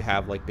why you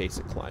have like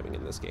basic climbing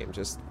in this game.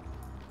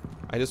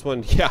 I just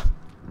wanted, yeah.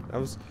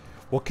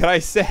 What can I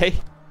say?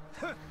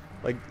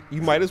 Like,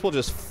 you might as well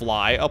just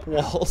fly up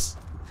walls.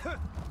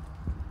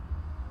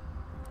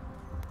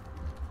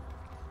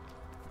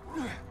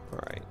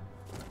 Alright.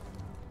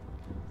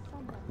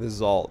 This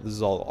is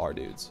all our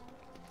dudes.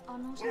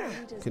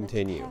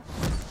 Continue.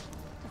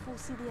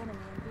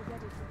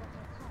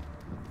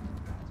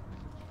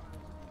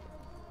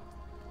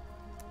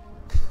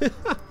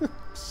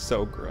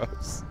 So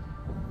gross.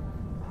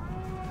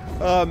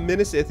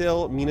 Minas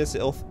Ithil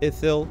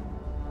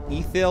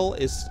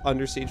is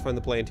under siege. Find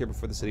the Palantir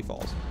before the city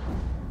falls.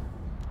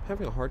 I'm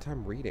having a hard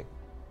time reading.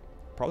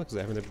 Probably because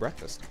I haven't had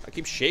breakfast. I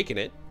keep shaking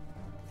it.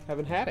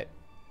 Haven't had it.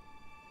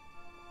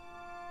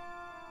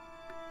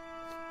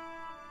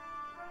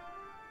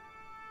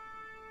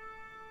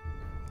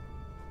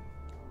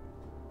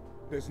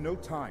 There's no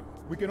time.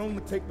 We can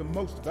only take the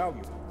most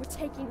valuable. We're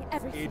taking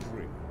everything.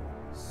 Idri,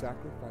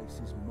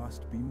 sacrifices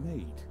must be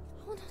made.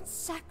 I will not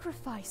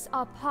sacrifice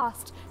our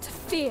past to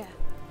fear.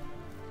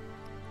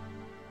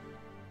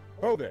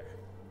 Oh there.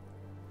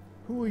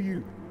 Who are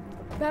you?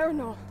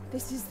 Baranor,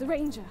 this is the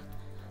Ranger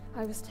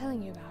I was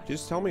telling you about.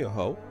 Just tell me a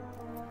hoe.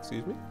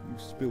 Excuse me?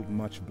 You've spilled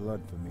much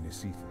blood for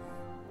Minas Ithil.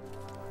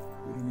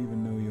 We don't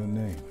even know your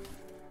name.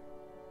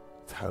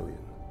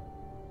 Talion.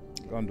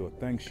 Gondor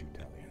thanks you,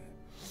 Talion.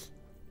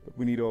 But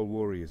we need all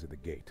warriors at the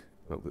gate.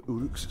 Well, the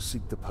Uruks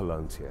seek the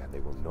Palantir. They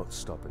will not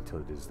stop until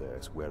it is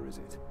theirs. Where is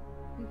it?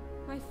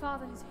 My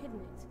father has hidden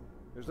it.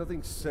 There's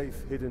nothing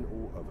safe, hidden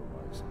or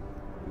otherwise.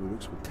 The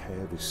Uruks will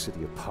tear this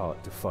city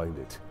apart to find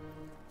it.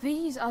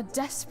 These are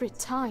desperate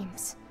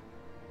times.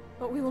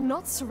 But we will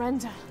not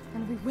surrender,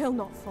 and we will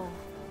not fall.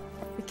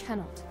 We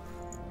cannot.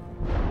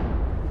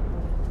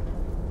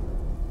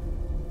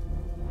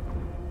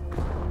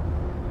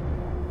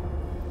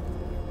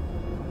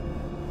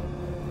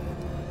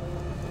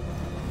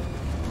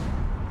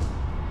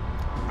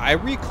 I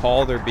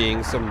recall there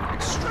being some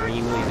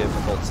extremely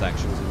difficult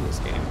sections in this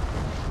game.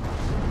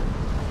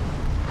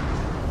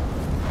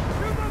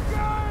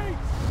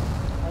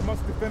 I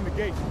must defend the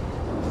gate.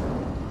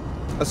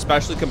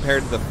 Especially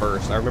compared to the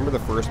first. I remember the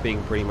first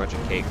being pretty much a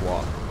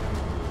cakewalk.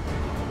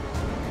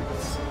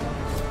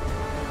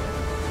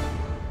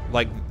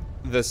 Like,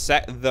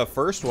 the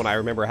first one I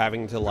remember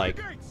having to, like,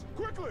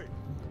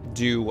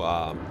 do,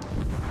 I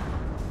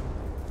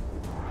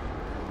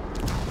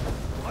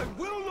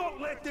will not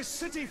let this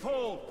city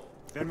fall!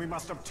 Then we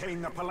must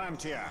obtain the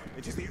Palantir.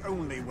 It is the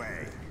only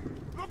way.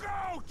 Look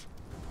out!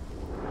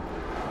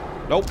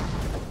 Nope.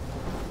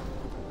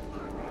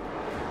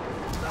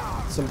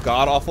 Some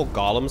god-awful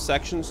Gollum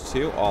sections,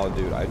 too. Oh,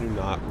 dude, I do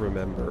not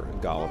remember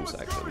Gollum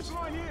sections.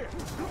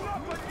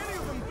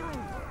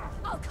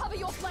 I'll cover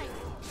your flank.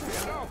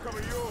 And I'll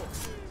cover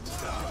yours.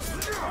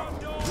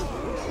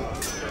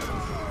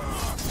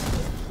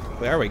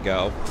 There we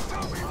go.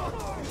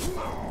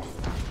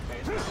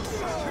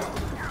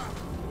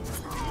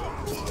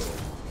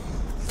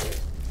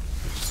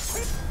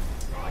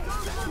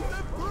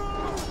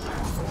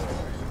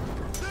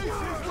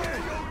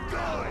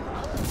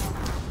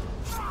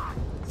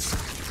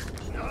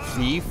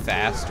 Be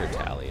faster,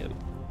 Talion.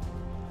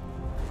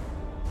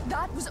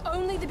 That was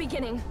only the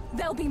beginning.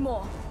 There'll be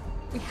more.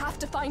 We have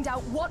to find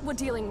out what we're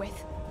dealing with.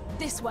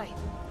 This way.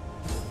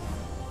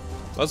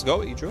 Let's go,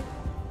 Idru.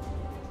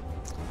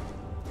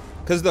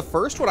 Because the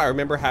first one I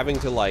remember having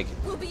to, like...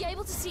 We'll be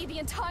able to see the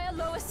entire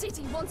lower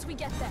city once we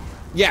get there.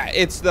 Yeah,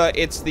 it's the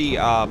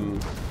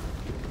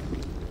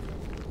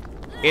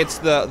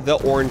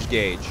orange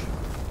gauge.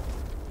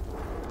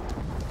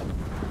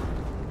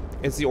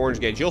 It's the orange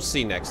gauge. You'll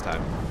see next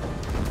time.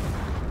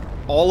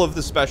 All of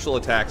the special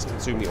attacks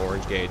consume the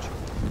orange gauge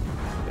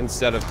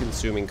instead of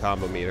consuming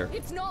combo meter.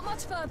 It's not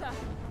much further.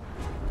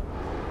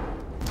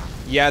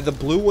 Yeah, the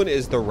blue one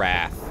is the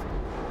Wrath.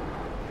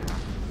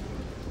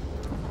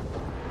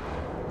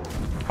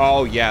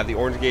 Oh yeah, the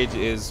orange gauge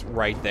is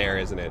right there,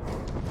 isn't it?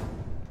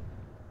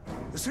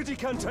 The city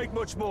can't take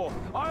much more.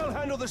 I'll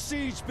handle the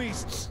siege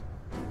beasts.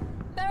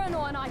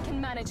 Baranor and I can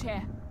manage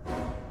here.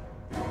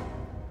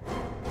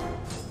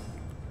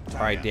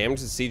 Alright, damage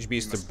the siege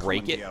beast to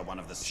break it.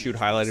 Shoot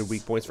highlighted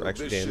weak points for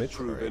extra This should damage.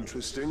 prove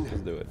interesting.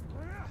 Let's do it.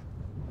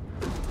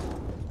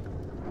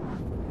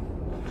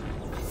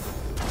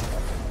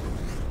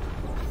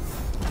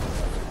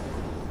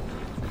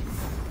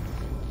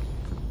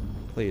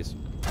 Please.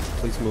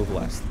 Please move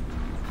less.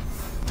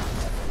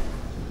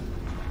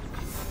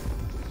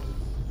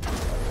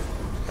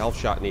 Elf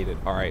shot needed.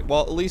 Alright,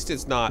 well, at least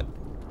it's not...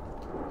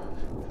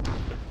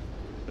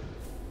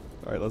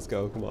 Alright, let's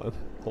go. Come on.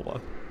 Hold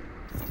on.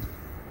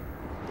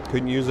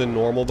 Couldn't use a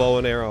normal bow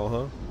and arrow,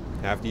 huh?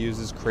 Have to use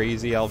this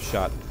crazy elf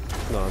shot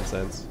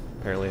nonsense.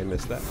 Apparently I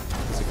missed that.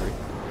 Disagree.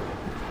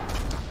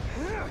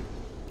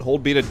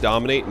 Hold B to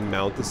dominate and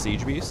mount the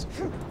siege beast.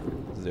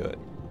 Let's do it.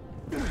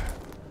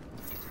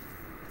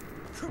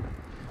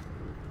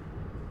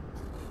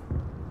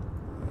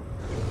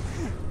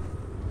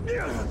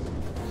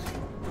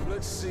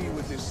 Let's see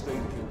what this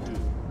thing can do.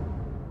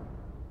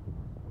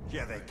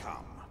 Here they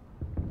come.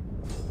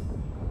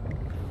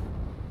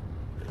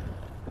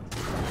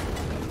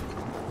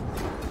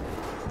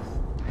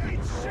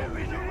 It's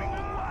shooting the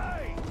wrong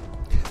way!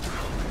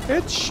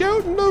 It's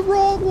shooting the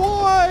wrong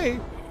way!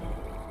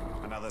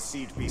 Another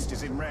siege beast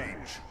is in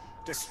range.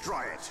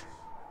 Destroy it.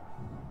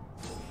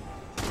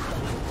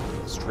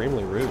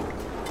 Extremely rude.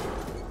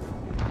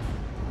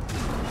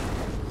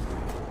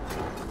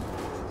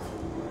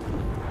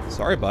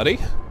 Sorry, buddy.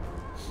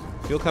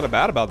 Feel kind of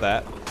bad about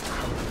that.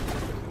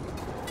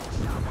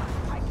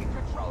 Taking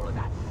control of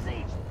that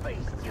siege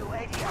beast, you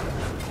idiot!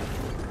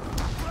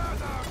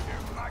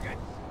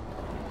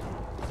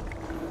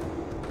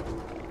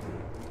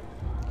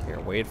 Here,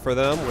 wait for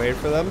them. Wait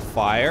for them.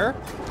 Fire.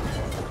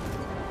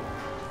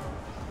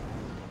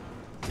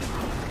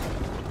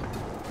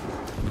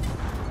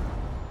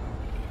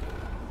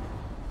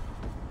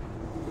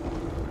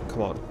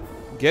 Come on.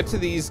 Get to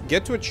these.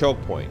 Get to a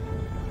choke point.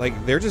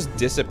 Like, they're just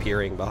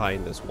disappearing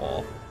behind this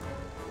wall.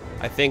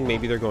 I think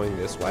maybe they're going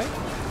this way.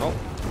 Oh.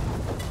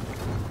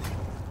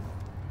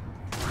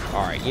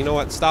 Alright, you know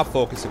what? Stop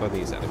focusing on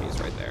these enemies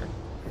right there.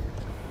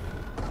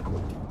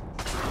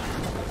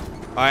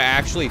 I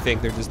actually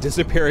think they're just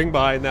disappearing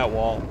behind that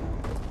wall.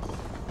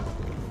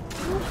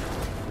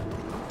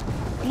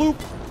 Bloop.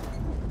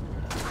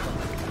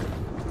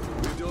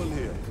 We're done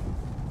here.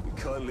 We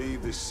can't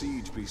leave this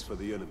siege beast for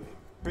the enemy.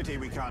 Pity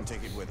we can't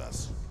take it with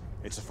us.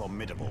 It's a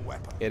formidable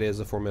weapon. It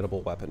is a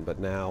formidable weapon, but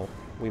now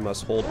we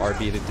must hold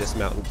RB to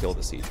dismount and kill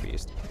the siege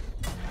beast.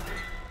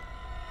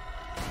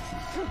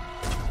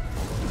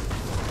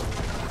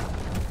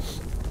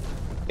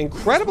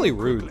 Incredibly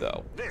rude,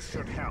 though. This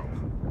should help.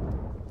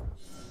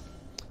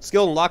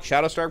 Skill unlock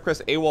Shadow Storm,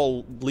 press A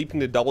while leaping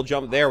to double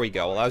jump. There we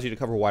go. Allows you to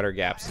cover wider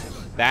gaps.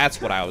 That's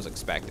what I was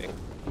expecting.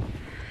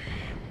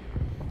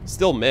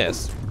 Still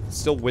missed.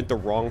 Still went the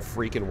wrong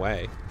freaking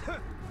way.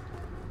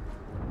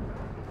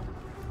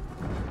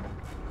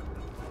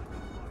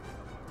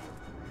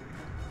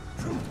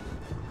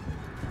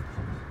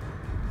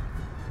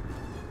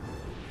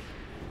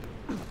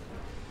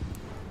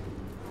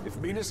 If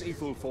Minas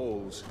Ithil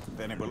falls,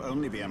 Then it will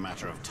only be a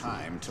matter of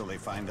time till they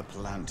find the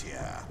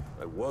Palantir.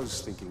 I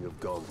was thinking of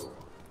Gondor.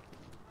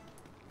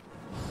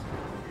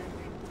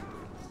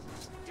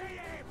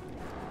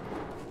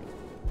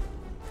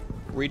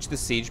 Reach the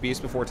siege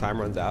beast before time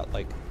runs out.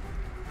 Like,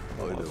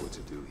 I know what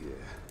to do here.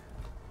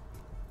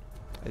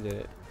 I did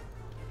it.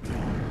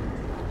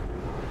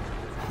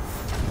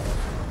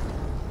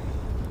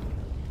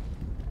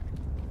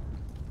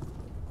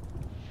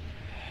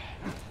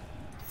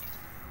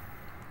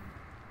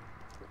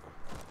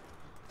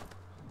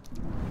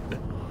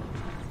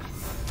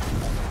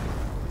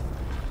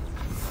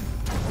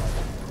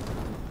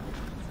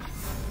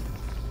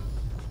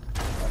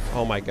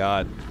 Oh my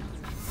god.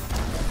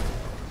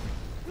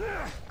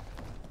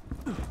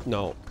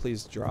 No,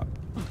 please drop.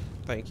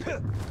 Thank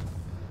you.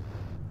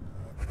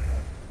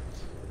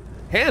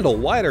 Handle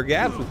wider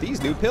gaps with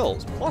these new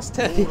pills. Plus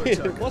 10,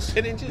 plus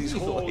 10 inches These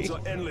easily. hordes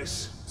are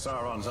endless.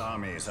 Sauron's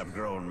armies have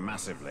grown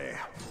massively.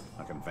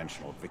 A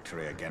conventional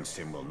victory against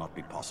him will not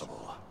be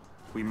possible.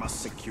 We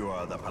must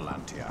secure the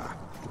Palantir.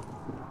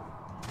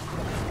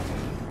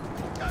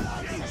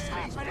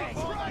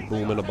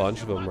 Booming a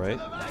bunch of them, right?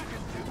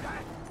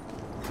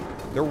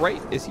 They're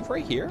right. Is he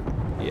right here?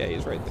 Yeah,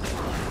 he's right there.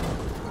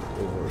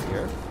 Over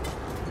here.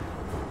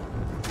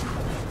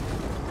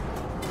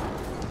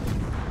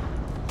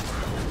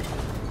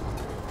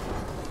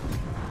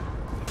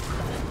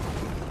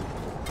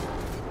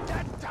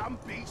 That dumb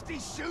beast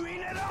is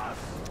shooting at us!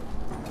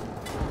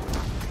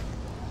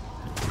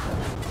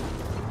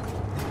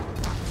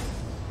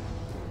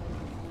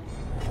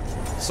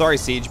 Sorry,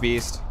 Siege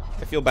Beast.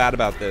 I feel bad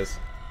about this.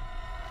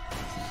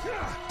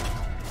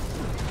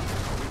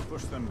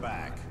 Push them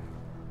back.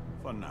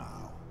 For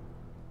now.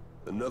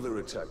 Another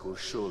attack will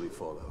surely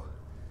follow.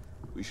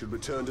 We should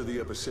return to the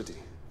upper city,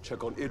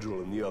 check on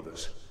Idril and the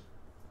others.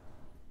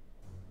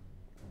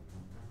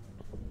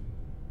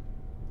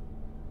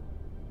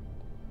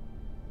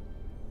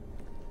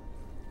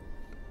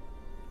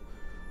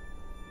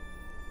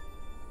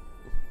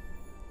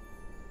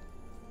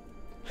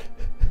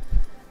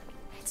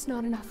 It's It's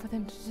not enough for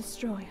them to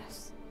destroy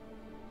us.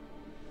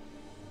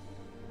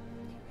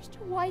 They wish to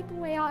wipe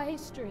away our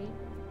history.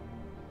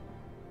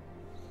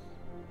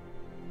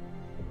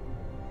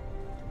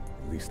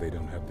 At least they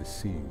don't have the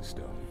Seeing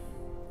Stone.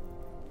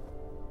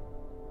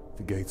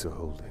 The gates are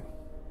holding.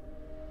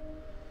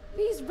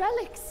 These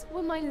relics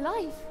were my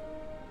life.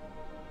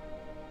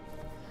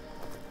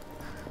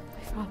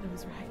 My father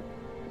was right.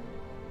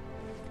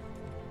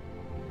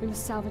 We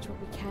must salvage what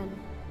we can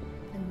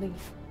and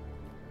leave.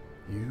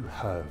 You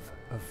have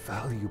a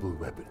valuable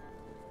weapon.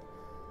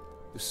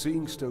 The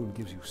Seeing Stone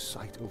gives you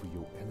sight over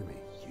your enemy.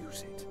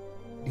 Use it.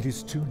 It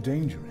is too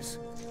dangerous.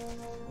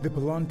 The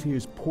Palantir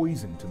is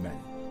poison to men.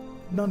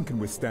 None can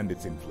withstand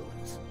its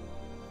influence.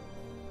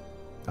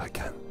 I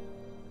can.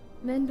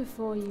 Men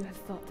before you have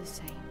thought the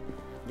same.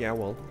 Yeah,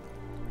 well.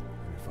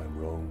 And if I'm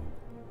wrong,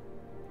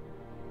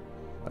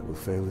 I will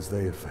fail as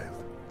they have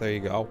failed. There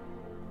you go.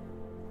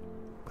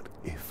 But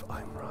if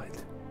I'm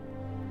right,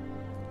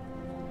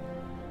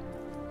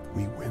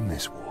 we win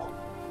this war.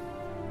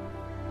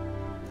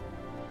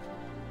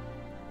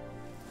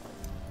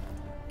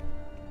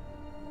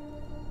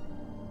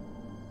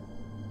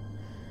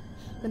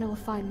 Then I will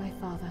find my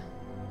father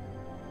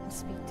and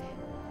speak to him.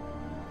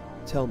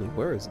 Tell me,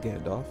 where is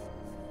Gandalf?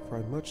 For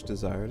I much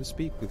desire to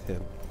speak with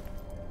him.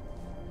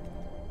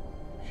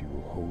 She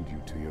will hold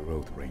you to your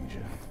oath,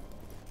 Ranger.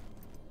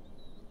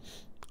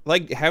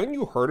 Like, haven't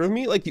you heard of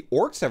me? Like, the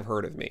orcs have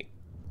heard of me.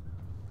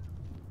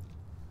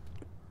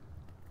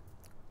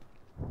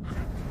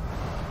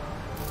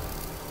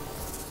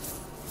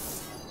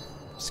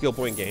 Skill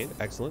point gained.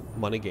 Excellent.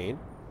 Money gained.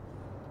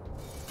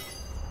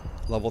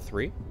 Level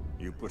 3.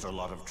 You put a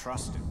lot of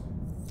trust in.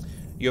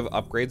 You have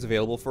upgrades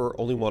available for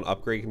only one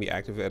upgrade can be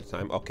active at a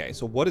time. Okay,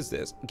 so what is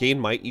this? Gain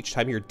might each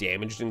time you're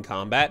damaged in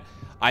combat.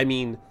 I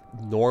mean,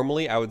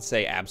 normally I would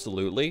say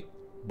absolutely,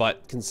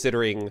 but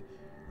considering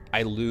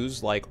I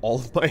lose like all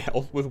of my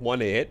health with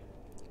one hit,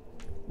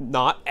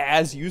 not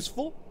as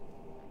useful.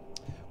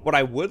 What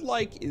I would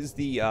like is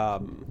the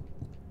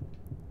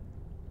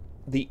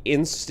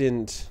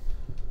instant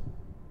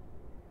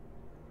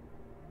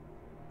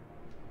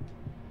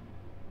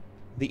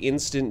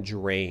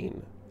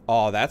drain.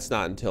 Oh, that's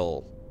not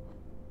until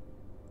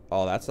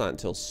all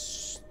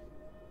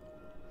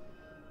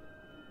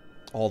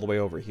the way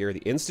over here. The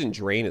instant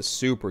drain is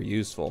super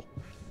useful.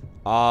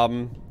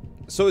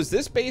 So is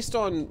this based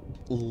on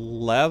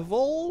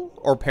level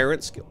or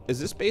parent skill? Is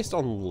this based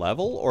on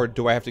level or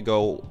do I have to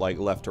go like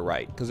left to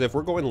right? Because if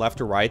we're going left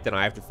to right, then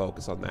I have to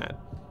focus on that.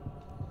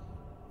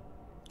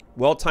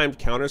 Well-timed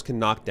counters can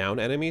knock down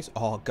enemies.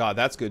 Oh god,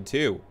 that's good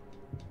too.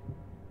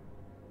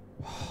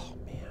 Oh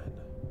man.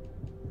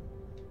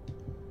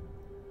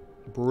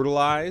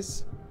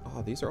 Brutalize.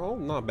 Oh, these are all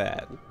not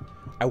bad.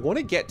 I want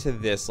to get to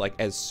this like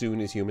as soon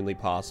as humanly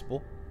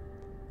possible.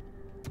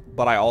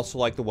 But I also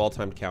like the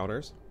well-timed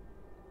counters.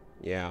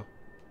 Yeah.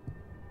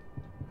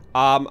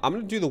 I'm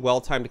going to do the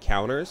well-timed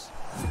counters.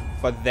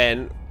 But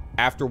then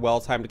after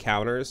well-timed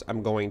counters,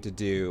 I'm going to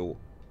do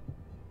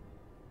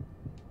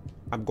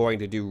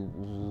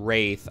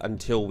Wraith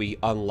until we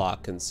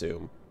unlock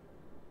Consume.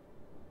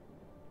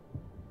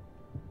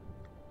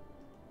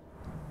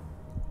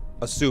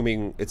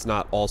 Assuming it's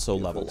not also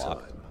level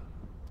locked.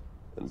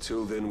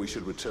 Until then, we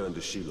should return to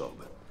Shelob.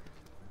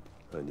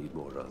 I need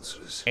more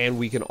answers. And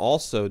we can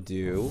also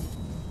do...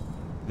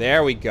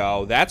 There we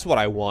go. That's what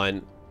I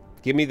want.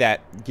 Give me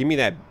that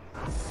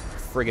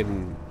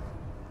friggin'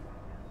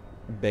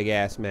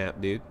 big-ass map,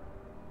 dude.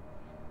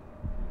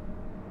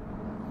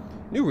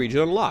 New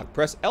region unlocked.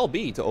 Press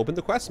LB to open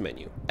the quest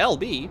menu.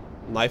 LB,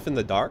 Knife in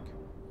the Dark.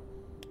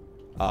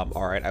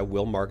 Alright, I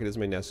will mark it as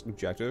my next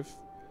objective.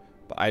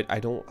 But I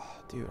don't... Oh,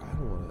 dude, I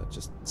don't want to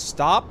just...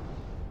 Stop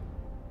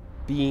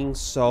being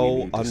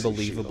so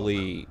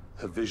unbelievably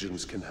her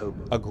visions can help.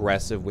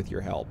 Aggressive with your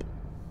help.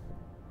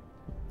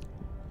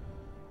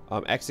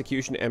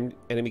 Execution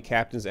enemy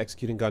captains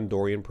executing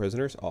Gondorian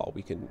prisoners. Oh,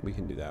 we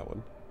can do that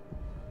one.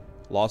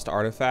 Lost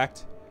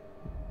artifact.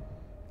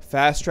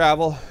 Fast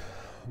travel.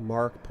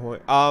 Mark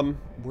point.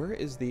 Where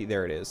is the...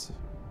 There it is.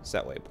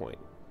 Set waypoint.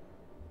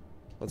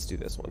 Let's do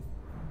this one.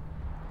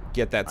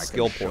 Get that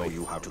skill point. I can show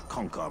you how to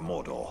conquer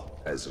Mordor.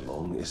 As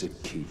long as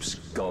it keeps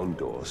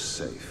Gondor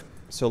safe.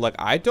 So, like,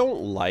 I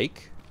don't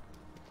like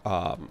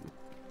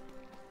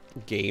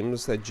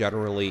games that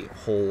generally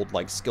hold,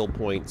 like, skill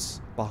points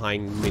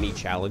behind mini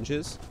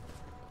challenges.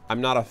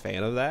 I'm not a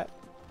fan of that.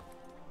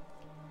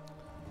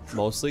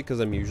 Mostly because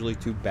I'm usually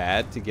too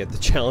bad to get the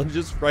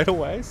challenges right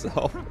away,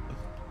 so...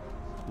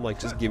 I'm like,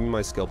 just give me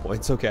my skill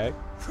points, okay?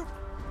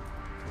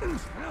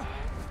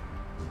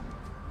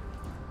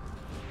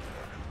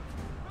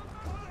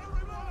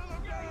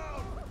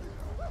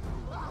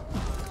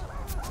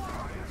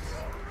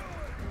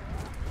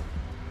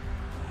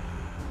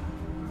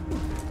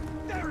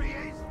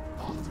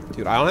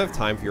 Dude, I don't have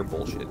time for your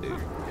bullshit, dude.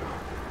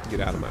 Get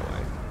out of my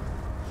way.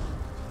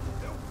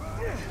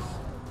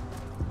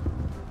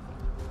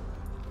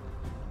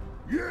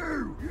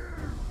 You!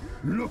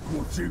 Look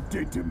what you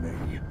did to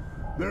me.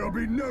 There'll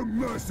be no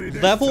mercy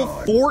this Level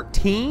time.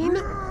 14?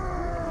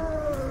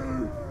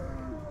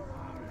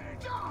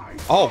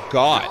 Oh,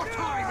 God. Your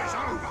time is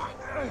over.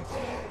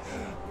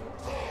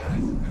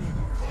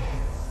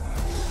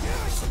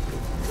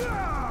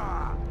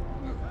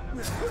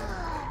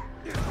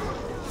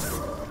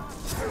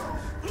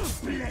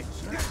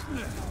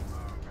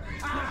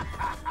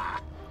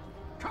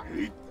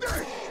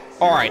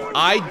 Alright,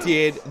 I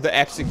did the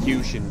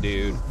execution,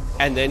 dude.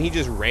 And then he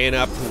just ran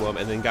up to him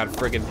and then got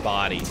friggin'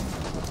 bodied.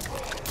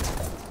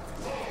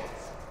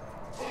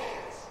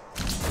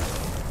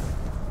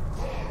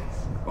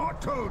 I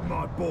told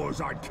my boys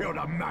I'd kill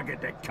the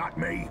maggot that cut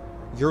me.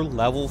 You're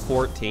level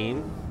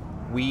 14.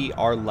 We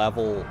are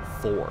level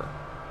 4.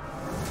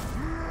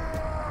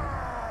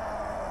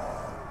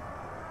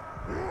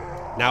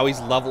 Now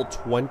he's level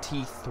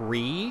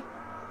 23.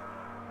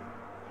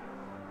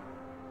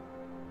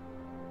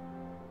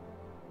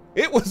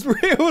 It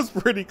was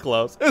pretty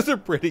close. It was a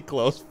pretty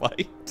close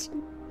fight.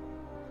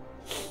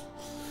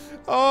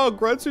 Oh,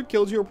 grunts who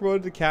killed you are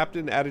promoted to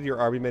captain, added to your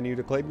army menu.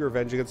 To claim your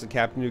revenge against the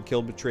captain who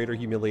killed, betrayed, or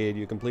humiliated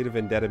you. Complete a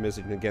vendetta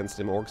mission against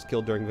him. Orcs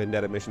killed during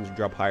vendetta missions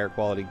drop higher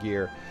quality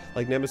gear.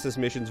 Like Nemesis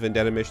missions,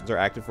 vendetta missions are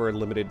active for a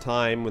limited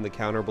time. When the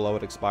counter below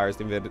it expires,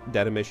 the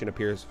vendetta mission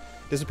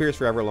disappears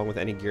forever along with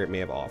any gear it may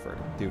have offered.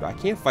 Dude, I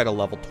can't fight a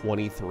level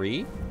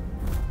 23.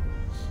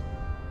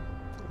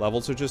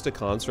 Levels are just a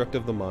construct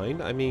of the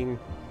mind. I mean,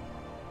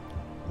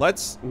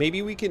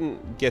 maybe we can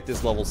get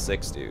this level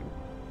 6, dude.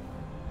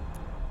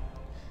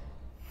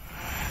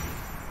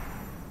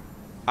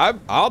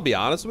 I'll be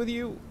honest with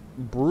you,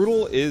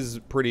 brutal is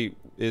pretty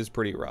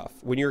rough.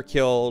 When you're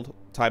killed,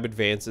 time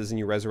advances and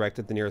you resurrect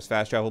at the nearest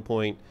fast travel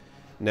point.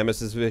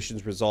 Nemesis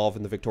missions resolve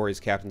and the victorious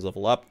captains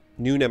level up.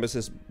 New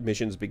Nemesis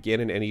missions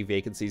begin and any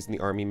vacancies in the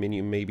army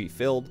menu may be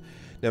filled.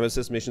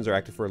 Nemesis missions are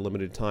active for a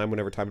limited time.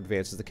 Whenever time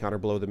advances, the counter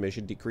below the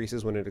mission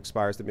decreases. When it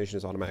expires, the mission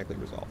is automatically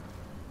resolved.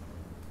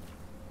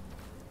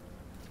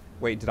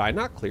 Wait, did I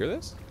not clear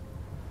this?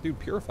 Dude,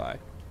 Purify.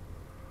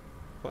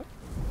 What?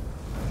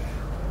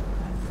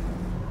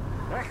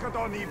 I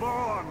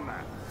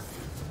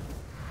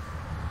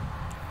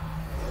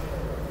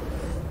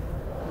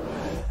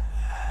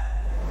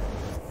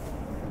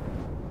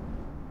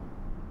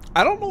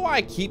don't know why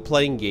I keep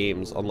playing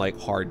games on like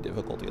hard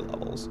difficulty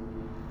levels.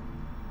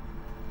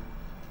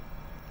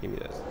 Give me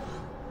this.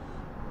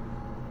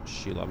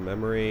 Sheila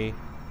Memory.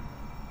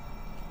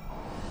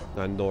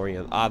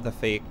 Gondorian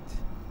Artifact.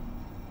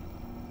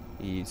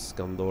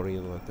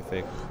 Gondorian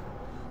Artifact.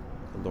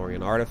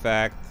 Gondorian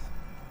Artifact.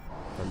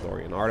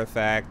 Gondorian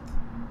Artifact.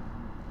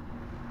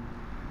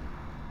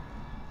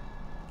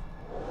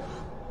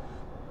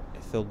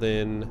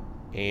 Ithilden.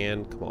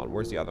 And come on,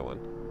 where's the other one?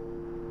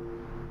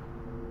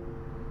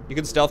 You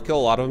can stealth kill a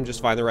lot of them,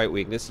 just find the right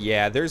weakness.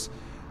 Yeah,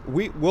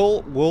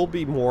 we'll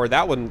be more.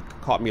 That one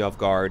caught me off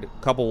guard in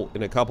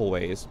a couple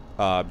ways,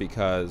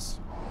 because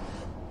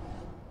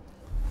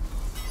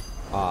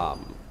oh,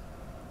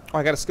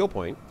 I got a skill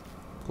point.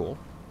 Cool.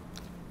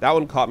 That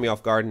one caught me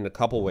off guard in a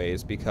couple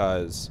ways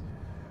because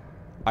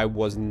I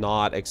was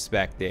not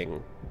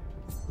expecting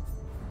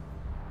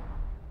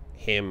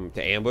him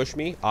to ambush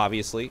me.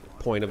 Obviously,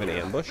 point of an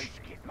ambush.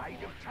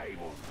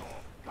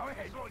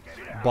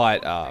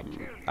 But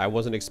I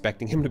wasn't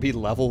expecting him to be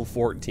level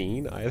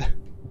 14 either.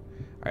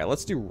 Alright,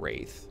 let's do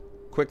Wraith.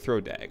 Quick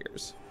throw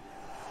daggers.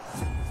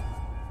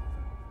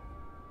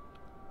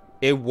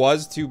 It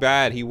was too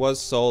bad. He was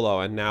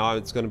solo, and now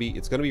it's gonna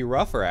be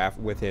rougher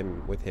with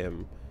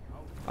him.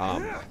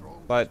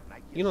 But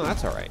you know,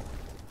 that's alright.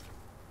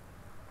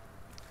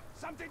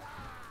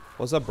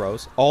 What's up,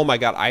 bros? Oh my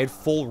god, I had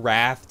full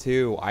Wrath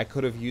too. I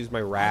could have used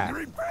my Wrath.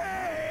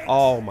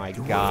 Oh my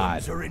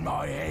god. Are in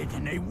my head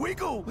and they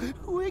wiggle.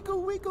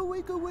 Wiggle, wiggle,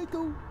 wiggle,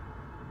 wiggle.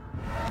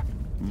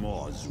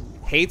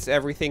 Hates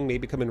everything, may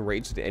become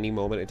enraged at any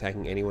moment,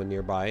 attacking anyone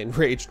nearby.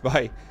 Enraged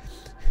by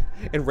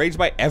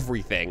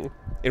everything.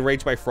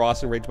 Enraged by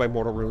Frost, enraged by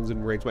Mortal Runes,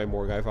 enraged by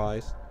Morgai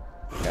Vies.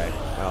 Okay,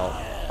 well,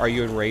 are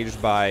you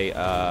enraged by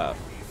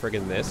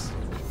friggin' this?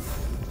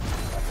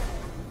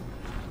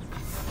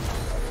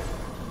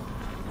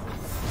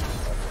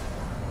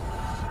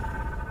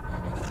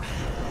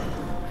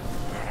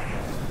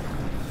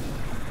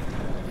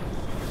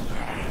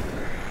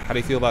 How do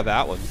you feel about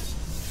that one?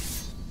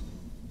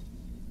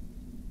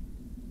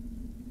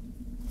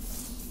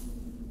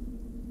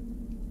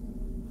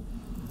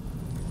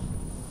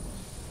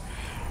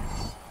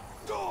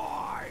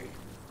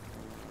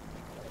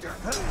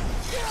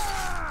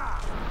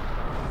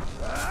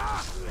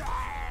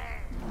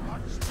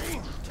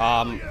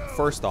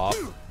 First off,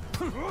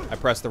 I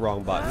pressed the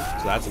wrong button,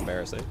 so that's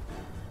embarrassing.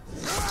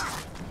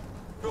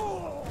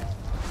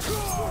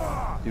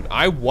 Dude,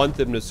 I want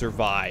them to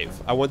survive.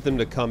 I want them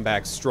to come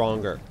back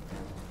stronger.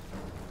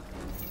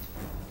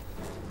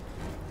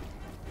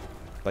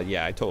 But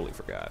yeah, I totally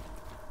forgot.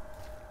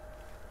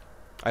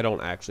 I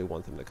don't actually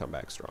want them to come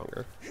back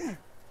stronger.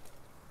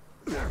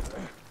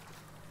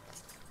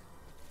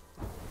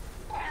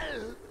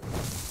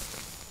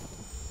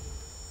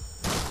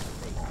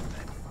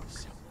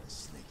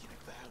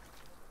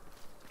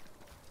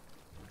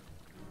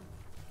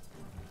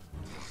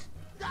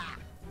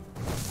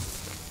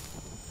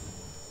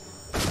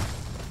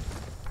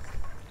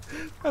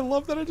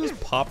 love that it just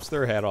pops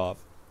their head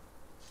off.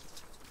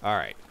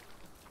 Alright.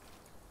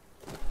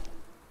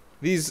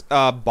 These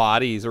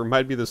bodies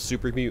remind me of the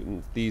super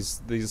mutant.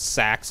 These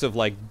sacks of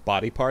like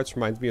body parts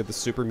reminds me of the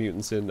super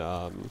mutants in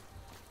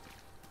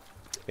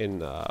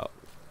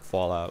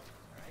Fallout.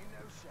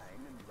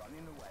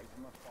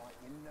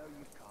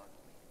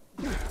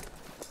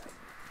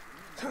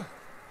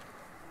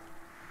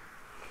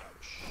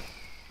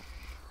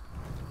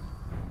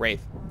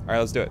 Wraith. Alright,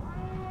 let's do it.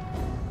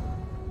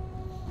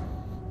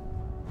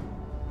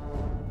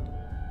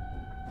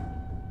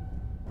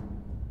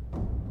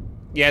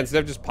 Yeah, instead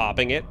of just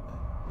popping it.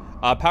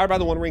 Powered by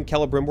the One Ring,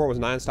 Celebrimbor was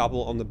not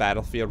unstoppable on the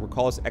battlefield.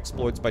 Recall his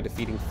exploits by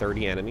defeating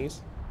 30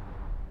 enemies.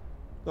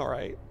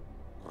 Alright.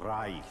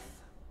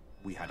 Wraith.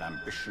 We had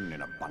ambition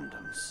in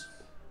abundance.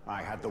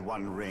 I had the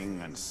One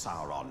Ring and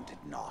Sauron did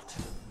not.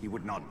 He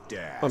would not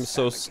dare. I'm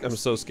so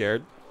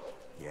scared.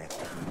 Yet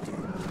he did.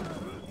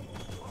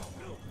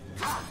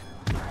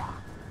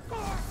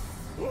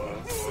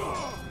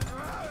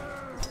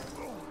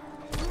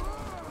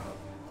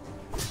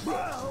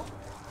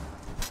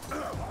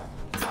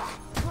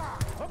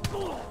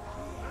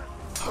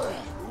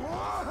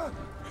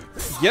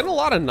 Getting a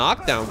lot of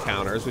knockdown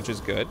counters, which is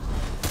good.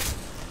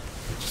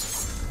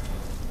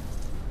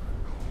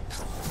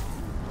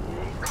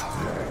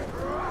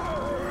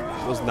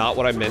 Was not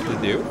what I meant to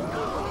do.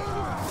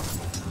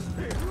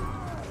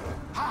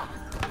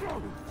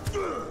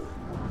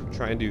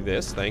 Try and do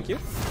this, thank you.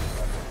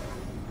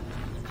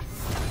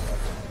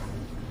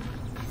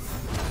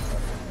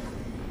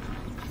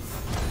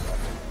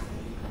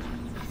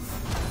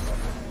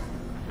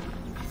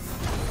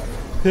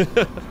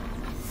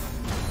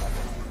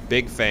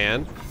 Big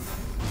fan.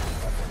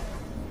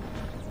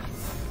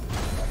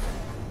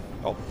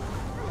 Oh.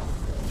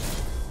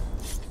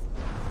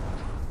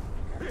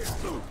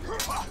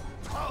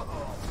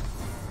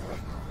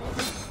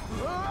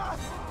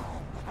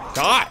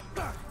 God!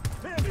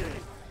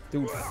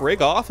 Dude, frig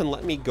off and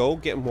let me go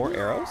get more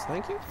arrows.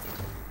 Thank you.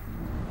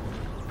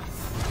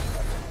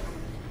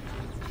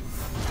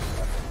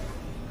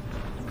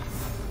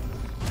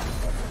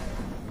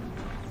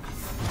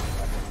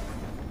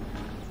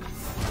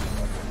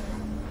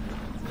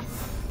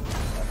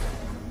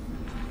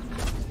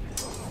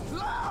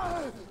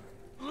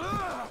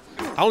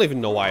 I don't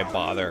even know why I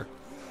bother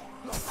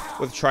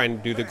with trying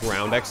to do the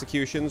ground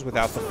executions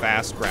without the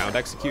fast ground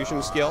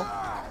execution skill.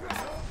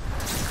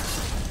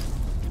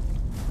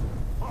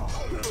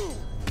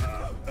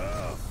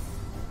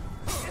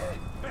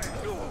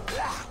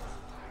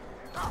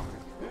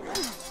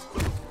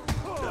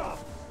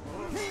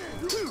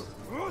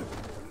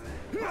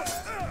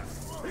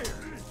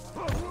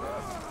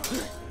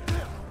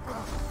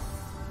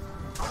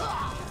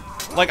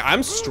 Like,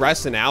 I'm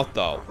stressing out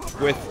though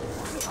with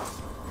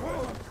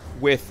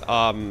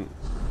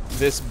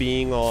this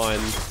being on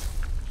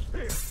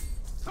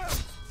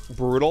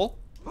brutal.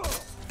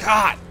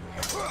 God.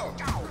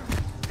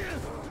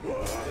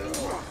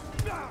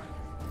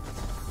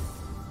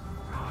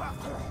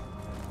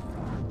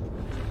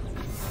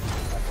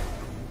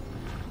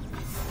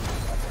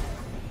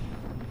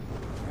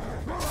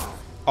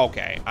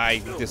 Okay, I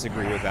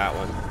disagree with that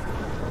one.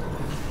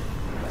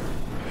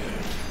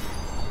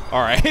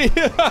 All right.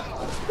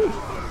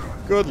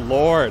 Good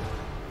Lord.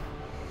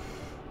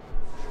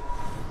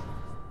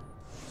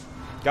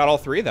 Got all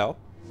three, though.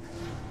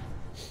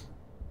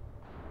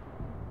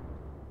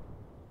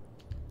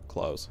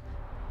 Close.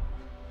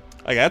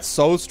 Like, that's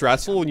so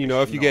stressful when you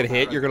know if you get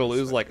hit, you're gonna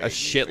lose, like, a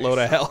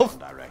shitload of health.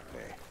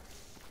 Directly.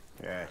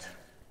 Yet,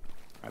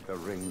 had the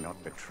ring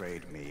not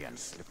betrayed me and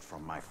slipped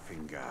from my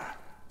finger.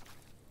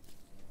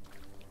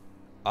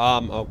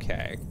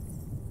 Okay.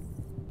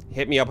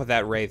 Hit me up with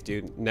that Wraith,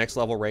 dude. Next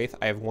level Wraith.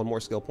 I have one more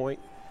skill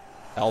point.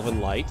 Elven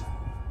Light.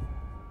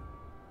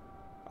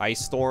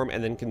 Ice Storm,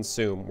 and then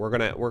Consume. We're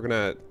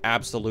gonna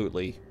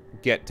absolutely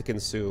get to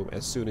Consume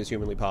as soon as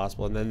humanly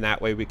possible, and then that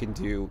way we can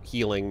do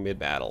healing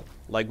mid-battle.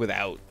 Like,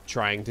 without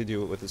trying to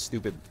do it with a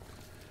stupid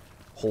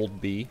hold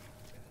B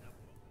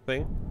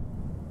thing.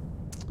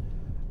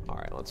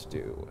 Alright, let's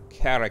do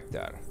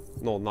character.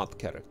 No, not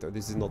character.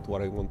 This is not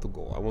where I want to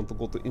go. I want to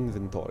go to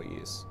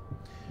inventories.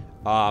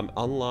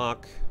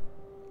 Unlock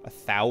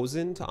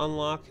 1,000 to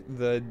unlock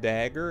the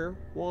dagger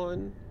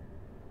one.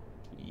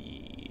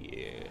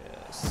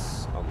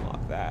 Yes.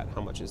 Unlock that.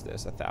 How much is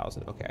this?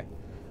 1,000. Okay.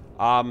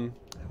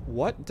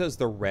 What does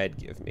the red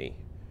give me?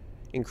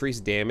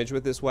 Increased damage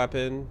with this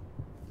weapon.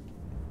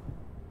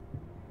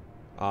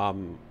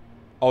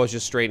 Oh, it's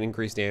just straight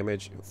increased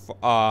damage.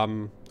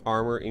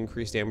 Armor,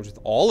 increased damage with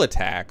all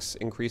attacks.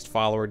 Increased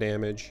follower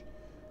damage.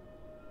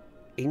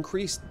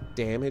 Increased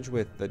damage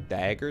with the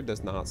dagger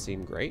does not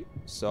seem great.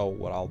 So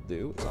what I'll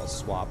do is I'll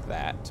swap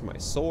that to my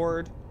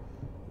sword.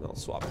 And I'll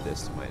swap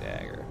this to my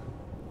dagger.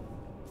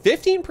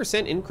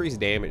 15% increased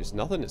damage.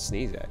 Nothing to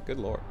sneeze at. Good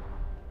Lord.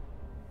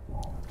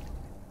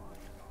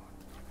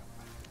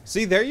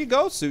 See, there you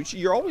go, Suchi.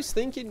 You're always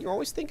thinking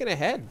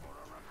ahead.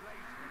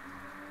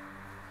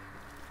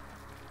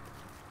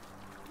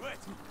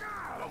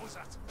 What was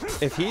that?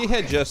 If he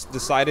had just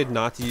decided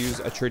not to use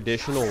a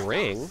traditional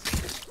ring,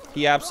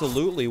 he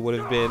absolutely would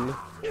have been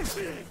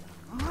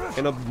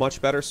in a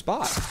much better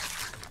spot.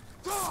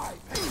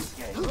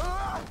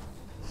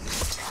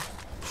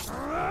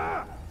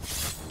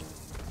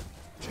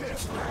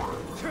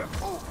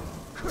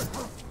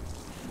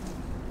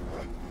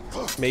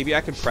 Maybe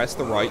I could press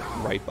the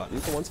right button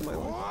for once in my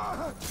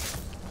life.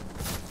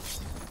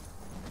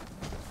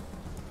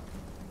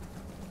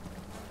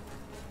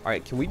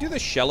 Alright, can we do the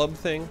Shelob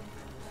thing?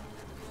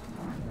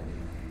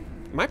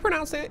 Am I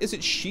pronouncing it? Is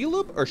it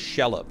Shelob or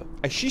Shelob?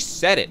 She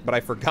said it, but I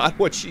forgot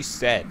what she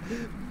said.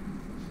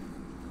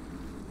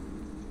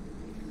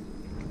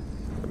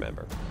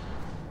 Remember.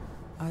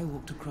 I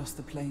walked across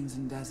the plains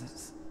and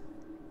deserts,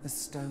 the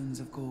stones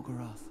of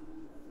Gorgoroth,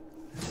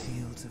 the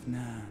fields of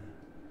Narn.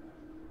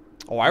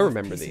 Oh, I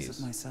remember pieces these.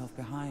 Of myself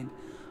behind,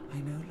 I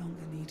no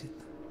longer needed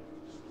them.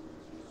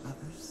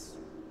 Others,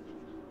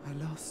 I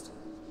lost.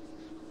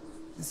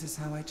 This is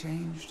how I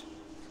changed.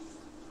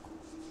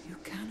 You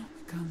cannot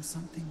become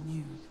something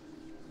new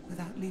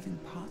without leaving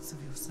parts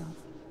of yourself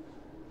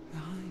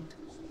behind.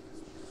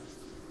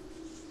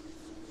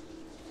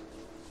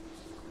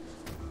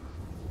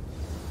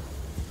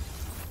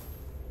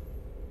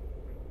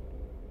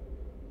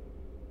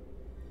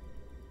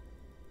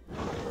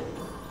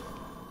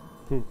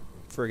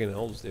 Friggin'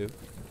 elves, dude.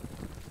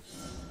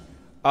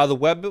 The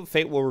Web of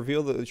Fate will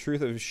reveal the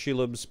truth of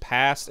Shelob's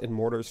past and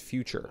Mordor's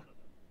future.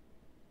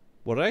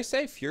 What did I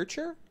say?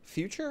 Future?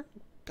 Future?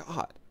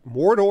 God.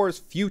 Mordor's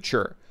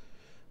future.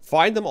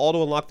 Find them all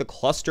to unlock the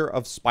Cluster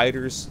of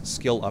Spiders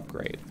skill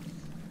upgrade.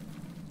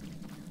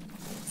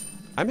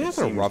 I'm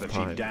having a rough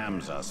time. She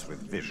damns us with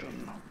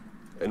vision.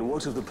 And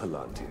what of the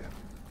Palantir?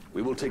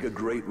 We will take a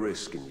great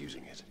risk in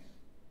using it.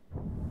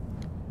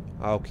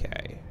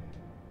 Okay.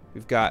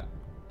 We've got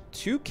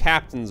 2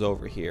 captains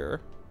over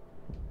here.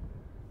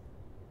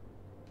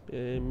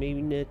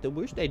 Maybe not the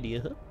worst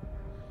idea, huh?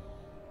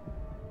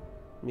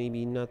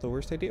 Maybe not the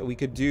worst idea. We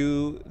could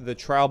do the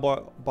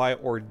trial by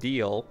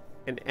ordeal.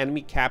 An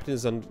enemy captain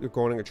is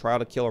undergoing a trial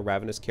to kill a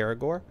ravenous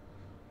Caragor.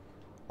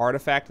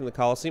 Artifact in the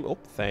Colosseum. Oh,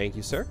 thank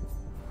you, sir.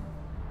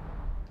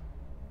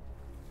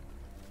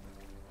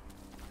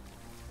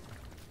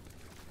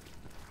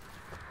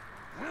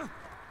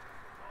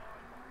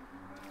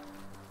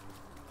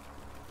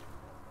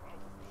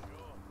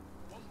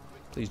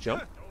 Please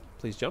jump.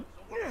 Please jump.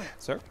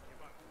 Sir.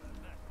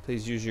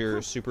 Please use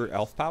your super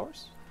elf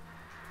powers.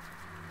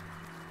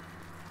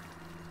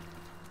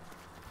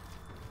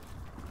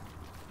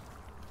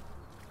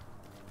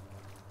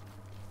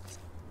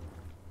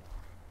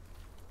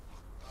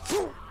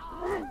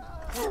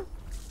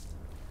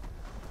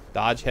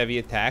 Dodge heavy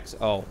attacks.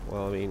 Oh,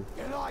 well, I mean.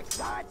 You like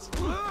that?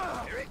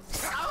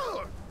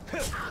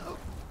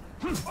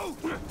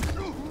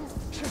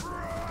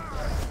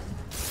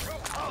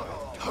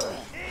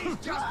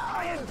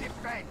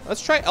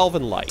 Let's try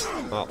Elven Light.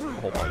 Oh,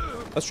 hold on.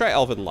 Let's try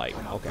Elven Light.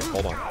 Okay,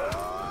 hold on.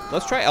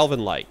 Let's try Elven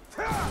Light.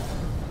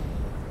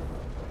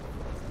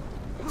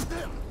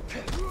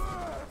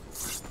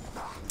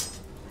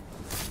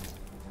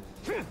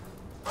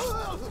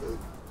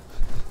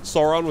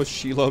 Sauron was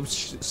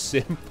Shelob's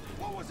simp.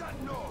 What was that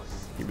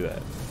noise? Give me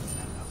that.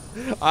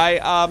 I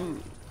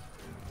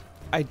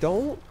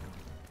don't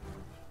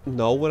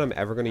know when I'm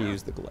ever gonna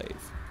use the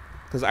glaive.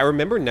 Because I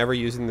remember never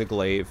using the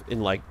glaive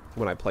in, like,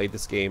 when I played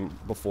this game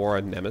before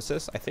on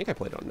Nemesis. I think I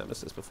played on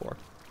Nemesis before.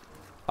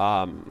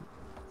 I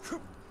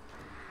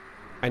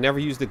never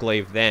used the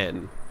glaive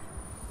then.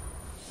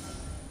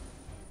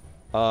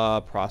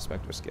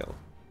 Prospector skill.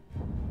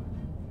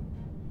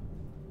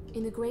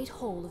 In the Great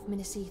Hall of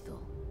Minas Ithil,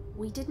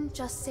 we didn't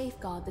just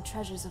safeguard the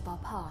treasures of our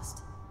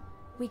past.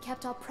 We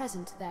kept our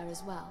present there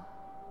as well.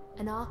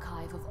 An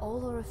archive of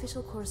all our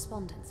official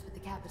correspondence with the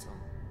capital.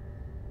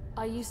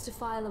 I used to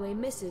file away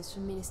missives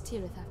from Minas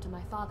Tirith after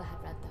my father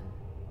had read them.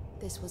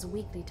 This was a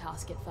weekly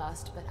task at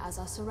first, but as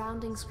our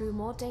surroundings grew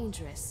more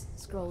dangerous,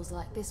 scrolls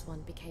like this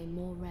one became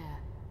more rare.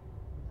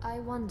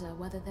 I wonder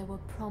whether there were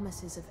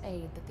promises of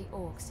aid that the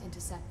orcs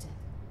intercepted.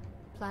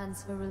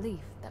 Plans for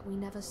relief that we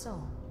never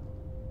saw.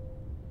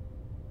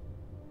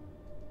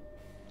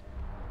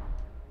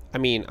 I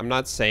mean, I'm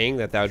not saying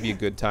that that would be a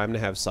good time to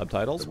have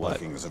subtitles, The but...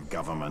 workings of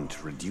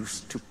government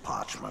reduced to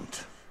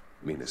parchment.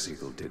 Minas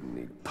Ithil didn't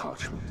need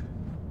parchment.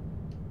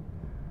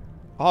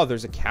 Oh,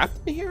 there's a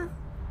captain here?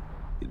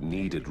 It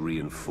needed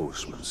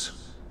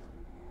reinforcements.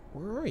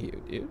 Where are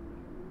you, dude?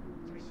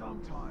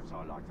 Sometimes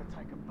I like to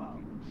take a bow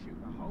and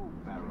shoot a whole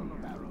barrel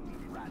of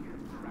random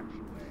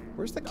fraction.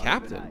 Where's the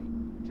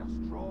captain?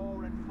 Just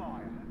draw and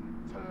fire.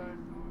 Turn,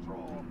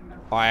 draw, and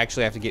Oh, I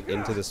actually have to get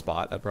into the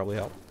spot. That'd probably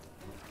help.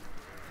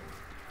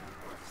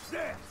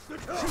 there.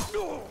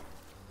 No.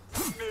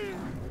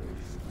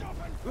 Stop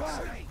and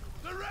fight.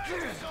 The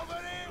Ravens over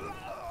here.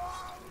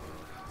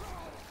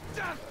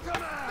 Just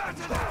come out.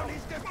 Batter down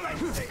his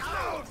defenses.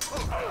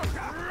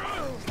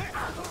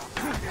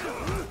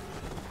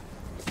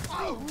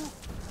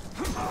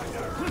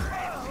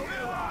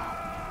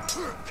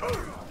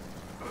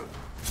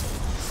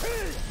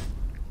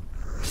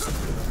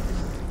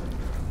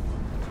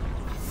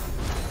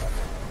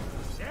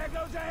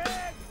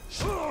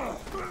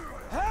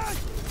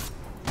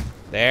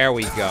 There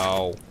we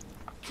go.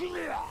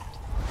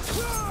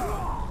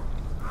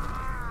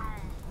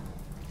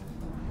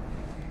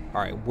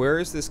 Alright, where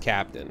is this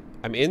captain?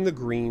 I'm in the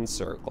green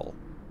circle.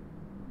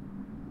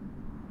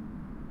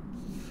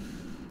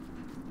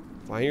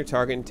 Find your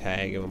target and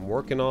tag him. I'm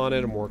working on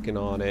it. I'm working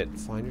on it.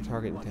 Find your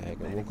target and tag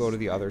him. We'll go to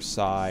the other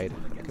side.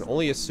 I can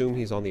only assume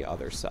he's on the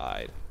other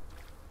side.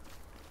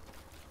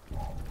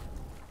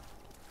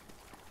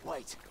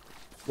 Wait.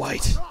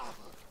 Wait.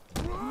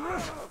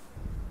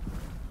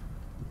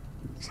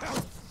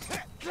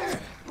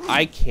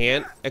 I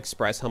can't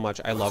express how much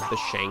I love the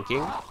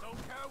shanking.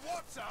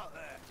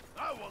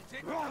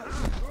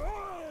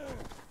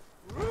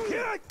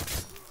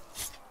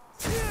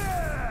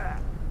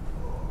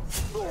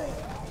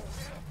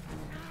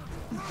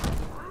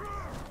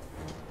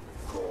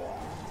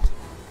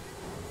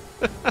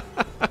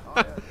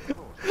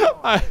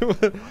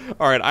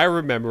 All right, I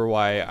remember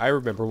why I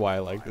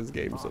like this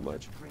game so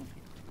much.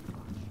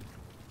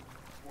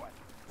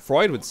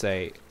 Freud would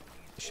say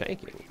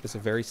shanking is a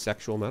very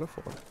sexual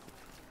metaphor.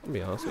 I'll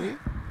be honest with you.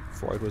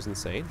 Freud was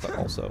insane, but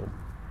also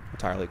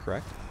entirely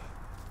correct.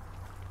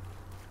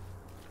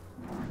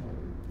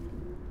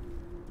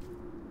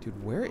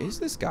 Dude, where is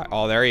this guy?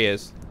 Oh, there he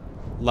is.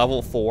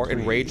 Level 4,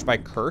 enraged by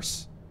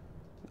curse.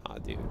 Nah,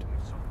 dude.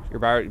 You're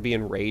about to be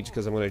enraged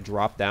because I'm going to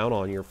drop down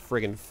on your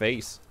friggin'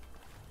 face.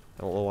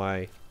 I don't know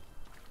why.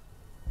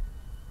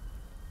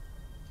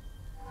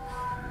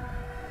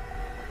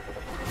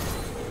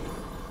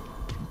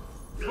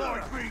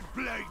 Fight me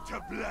blade to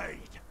blade.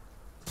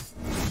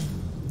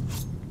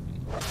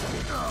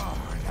 Oh,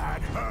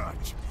 that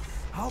hurt.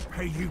 I'll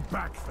pay you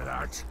back for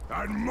that,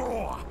 and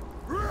more.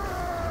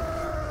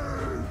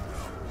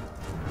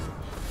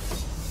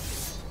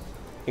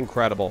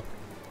 Incredible.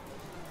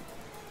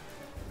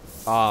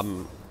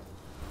 I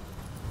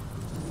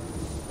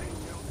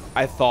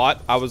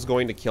thought I was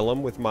going to kill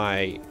him with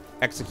my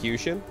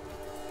execution.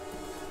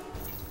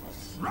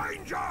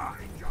 Ranger!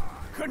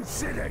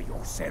 Consider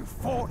yourself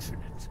fortunate.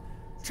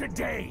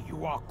 Today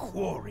you are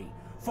quarry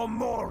for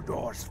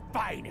Mordor's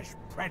finest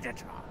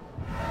predator.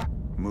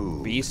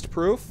 Move. Beast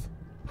proof?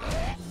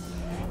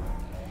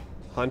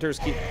 Hunters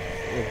keep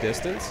a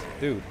distance?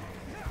 Dude,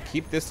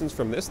 keep distance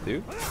from this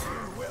dude.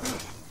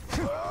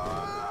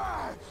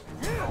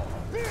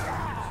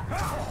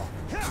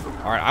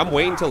 Alright, I'm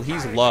waiting until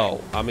he's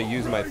low. I'm gonna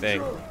use my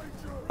thing.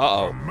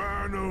 Uh-oh.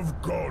 Man of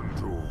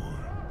Gondor.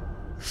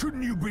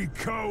 Shouldn't you be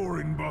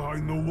cowering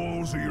behind the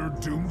walls of your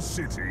doomed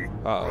city?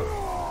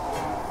 Uh-oh.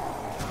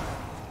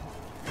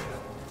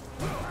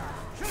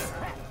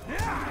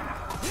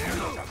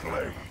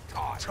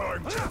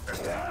 Time to...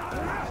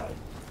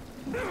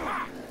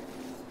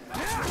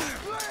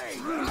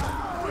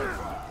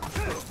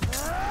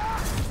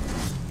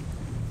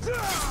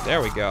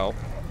 There we go.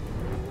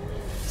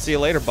 See you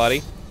later,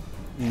 buddy.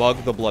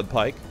 Mug the blood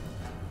pike.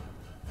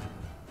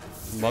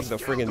 Mug the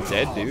friggin'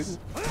 dead dude.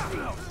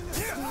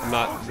 I'm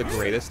not the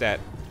greatest at...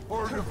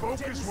 Hard to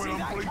focus when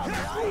I'm bleeding.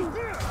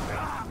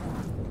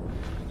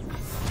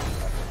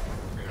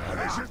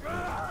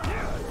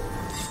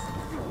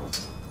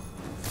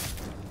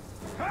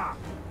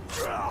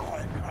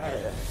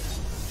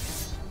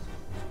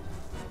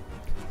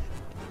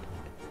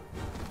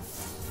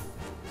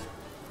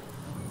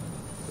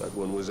 That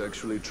one was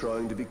actually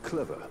trying to be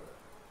clever.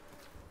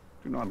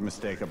 Do not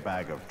mistake a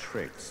bag of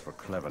tricks for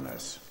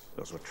cleverness.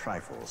 Those were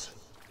trifles.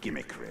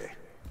 Gimmickry.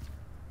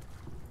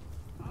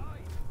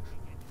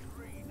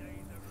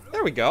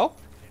 There we go.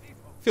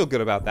 Feel good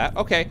about that.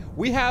 Okay,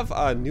 we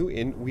have new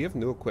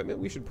equipment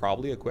we should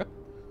probably equip.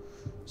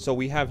 So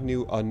we have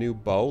a new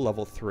bow,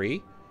 level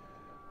 3.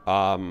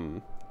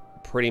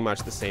 Pretty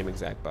much the same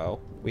exact bow.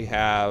 We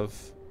have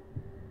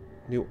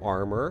new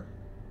armor.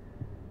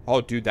 Oh,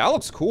 dude, that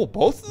looks cool.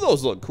 Both of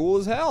those look cool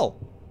as hell.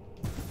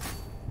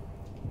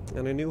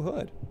 And a new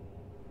hood.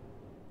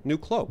 New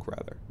cloak,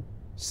 rather.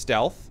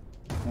 Stealth.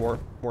 More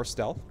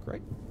stealth.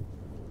 Great.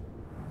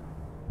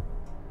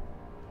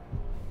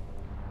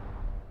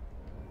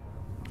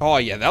 Oh,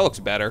 yeah, that looks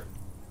better.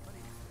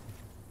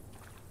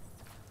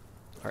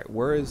 Alright,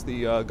 where is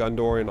the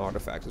Gondorian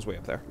artifact? It's way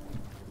up there.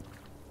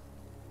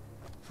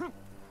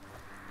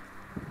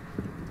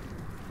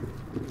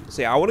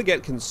 See, I want to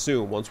get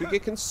Consume. Once we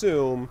get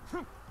Consume,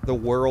 the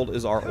world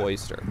is our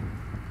oyster.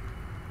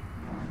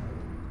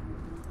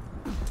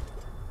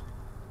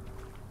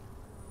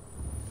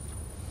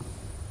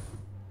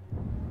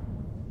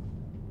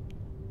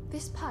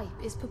 This pipe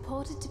is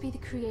purported to be the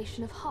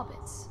creation of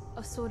hobbits,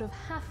 a sort of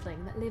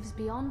halfling that lives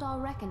beyond our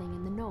reckoning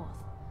in the north.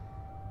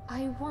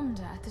 I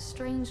wonder at the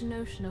strange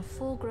notion of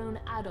full-grown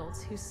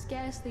adults who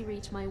scarcely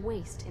reach my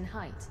waist in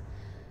height.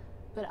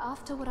 But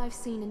after what I've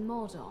seen in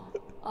Mordor,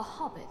 a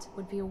hobbit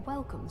would be a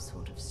welcome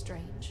sort of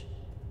strange.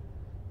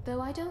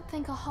 Though I don't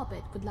think a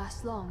hobbit would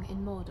last long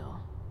in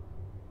Mordor.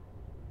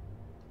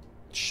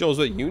 Shows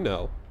what you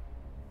know.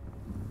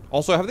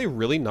 Also, have they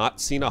really not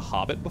seen a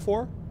hobbit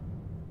before?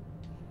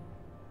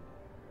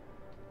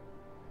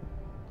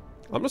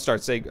 I'm gonna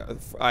start saying,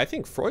 I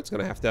think Freud's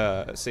gonna have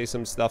to say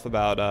some stuff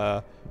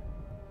about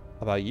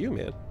you,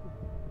 man.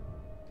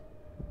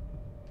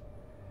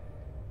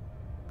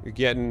 You're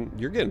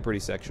getting pretty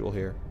sexual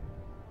here.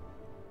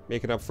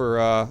 Making up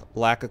for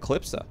lack of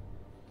Calypso.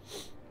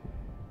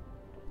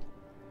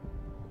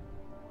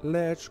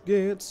 Let's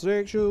get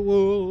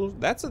sexual.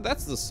 That's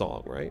the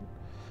song, right?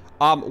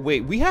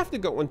 Wait, we have to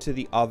go into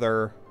the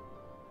other.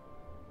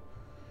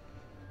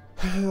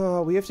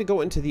 We have to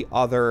go into the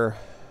other.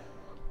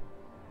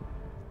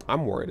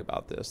 I'm worried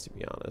about this, to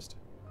be honest.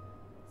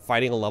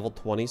 Fighting a level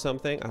 20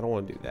 something? I don't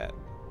want to do that.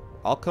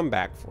 I'll come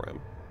back for him.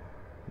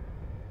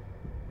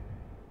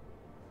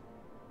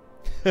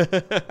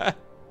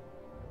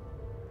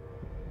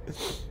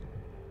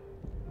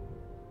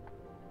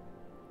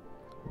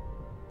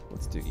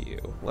 Let's do you.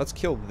 Let's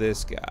kill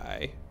this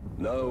guy.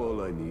 Now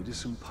all I need is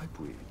some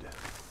pipeweed.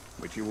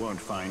 Which you won't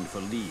find for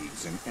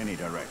leagues in any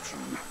direction.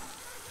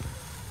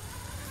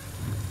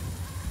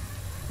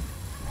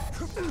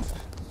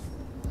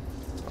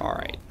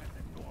 Alright.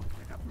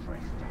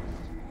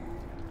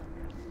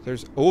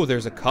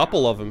 There's a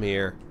couple of them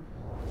here.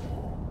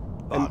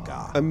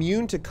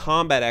 Immune to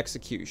combat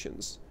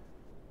executions.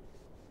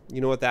 You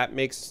know what that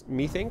makes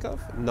me think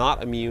of?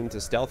 Not immune to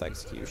stealth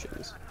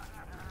executions.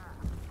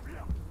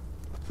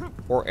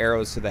 Or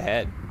arrows to the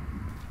head.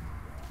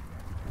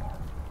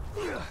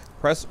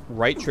 Press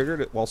right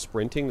trigger while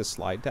sprinting to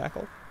slide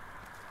tackle.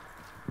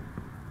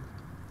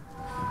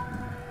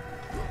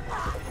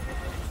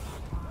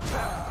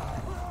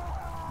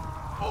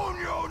 On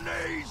your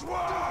knees,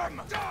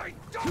 worm! Die!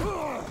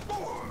 Die!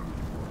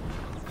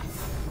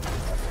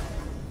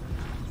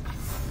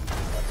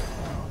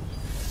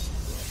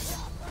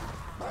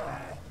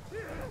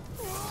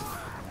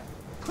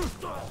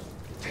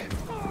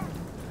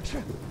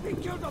 He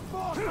killed the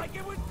boss like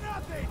it was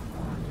nothing!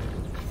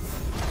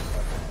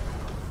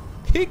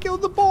 He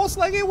killed the boss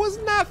like it was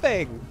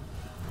nothing!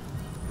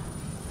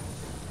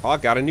 Oh, I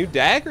got a new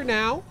dagger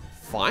now.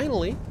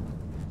 Finally.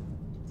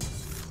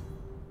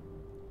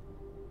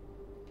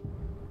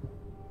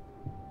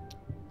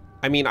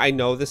 I mean, I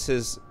know this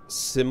is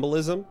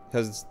symbolism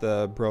because it's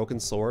the broken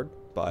sword,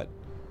 but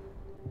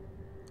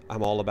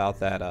I'm all about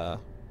that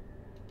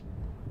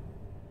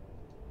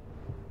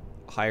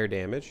higher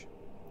damage.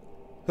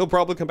 He'll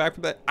probably come back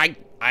from that.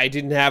 I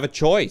didn't have a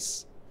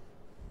choice.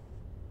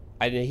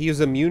 He was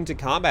immune to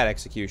combat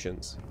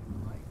executions.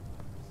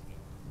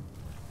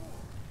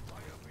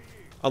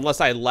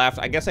 Unless I left.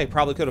 I guess I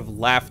probably could have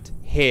left,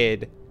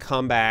 hid,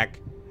 come back,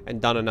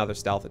 and done another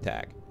stealth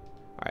attack.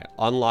 Alright,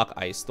 unlock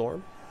Ice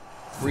Storm.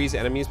 Freeze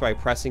enemies by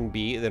pressing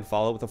B, and then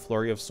follow with a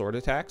flurry of sword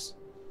attacks.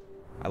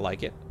 I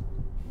like it.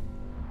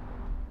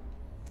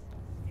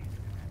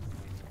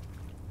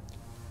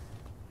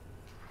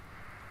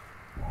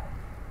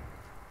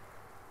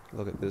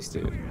 Look at this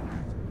dude.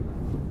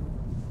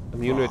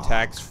 Immune to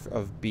attacks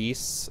of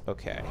beasts.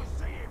 Okay.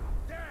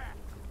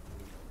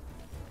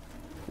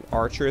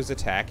 Archer is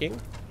attacking.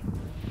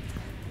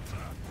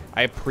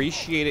 I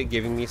appreciate it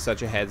giving me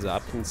such a heads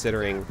up,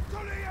 considering...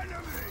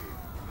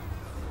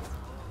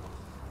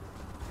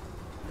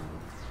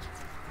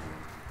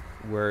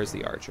 Where is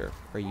the archer?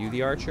 Are you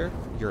the archer?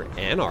 You're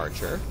an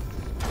archer.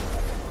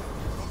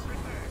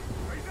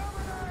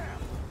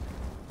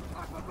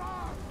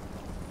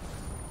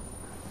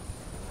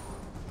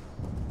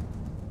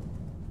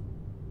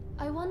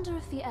 I wonder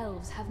if the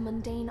elves have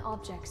mundane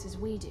objects as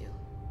we do,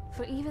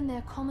 for even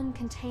their common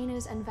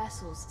containers and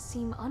vessels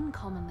seem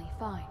uncommonly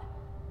fine.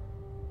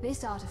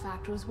 This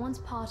artifact was once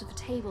part of a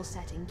table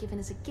setting given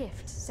as a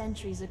gift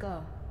centuries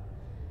ago.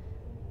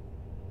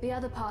 The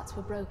other parts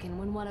were broken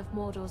when one of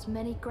Mordor's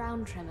many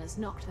ground tremors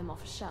knocked them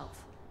off a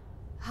shelf.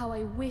 How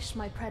I wish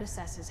my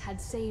predecessors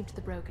had saved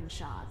the broken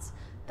shards.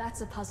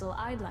 That's a puzzle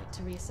I'd like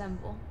to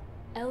reassemble.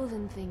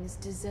 Elven things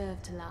deserve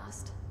to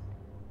last.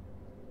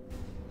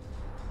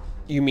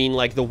 You mean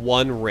like the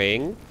One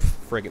Ring?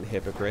 Friggin'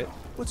 hypocrite.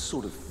 What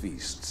sort of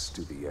feasts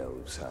do the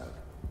elves have?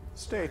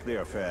 Stately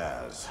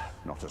affairs,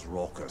 not as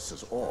raucous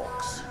as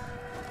orcs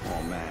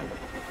or men.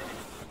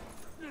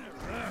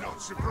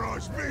 Not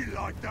surprise me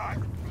like that!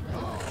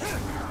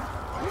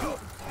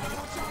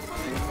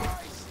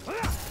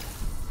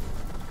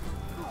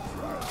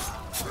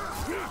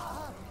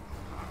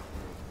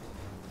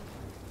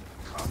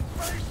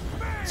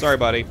 Sorry,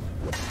 buddy.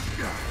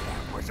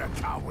 That was a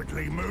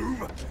cowardly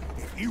move.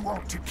 If you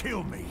want to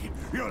kill me,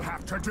 you'll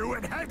have to do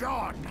it head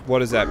on. What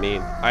does that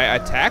mean? I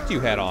attacked you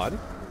head on.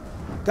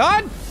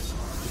 God!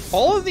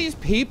 All of these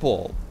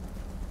people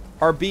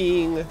are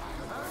being...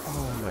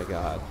 Oh my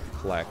god.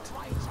 Collect.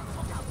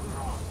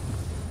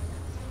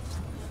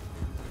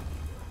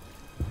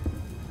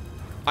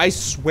 I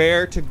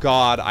swear to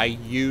God, I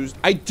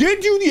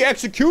did do the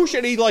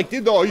execution. He like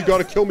did the, oh, you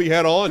gotta kill me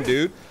head on,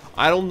 dude.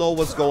 I don't know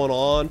what's going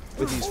on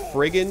with these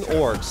friggin'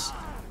 orcs,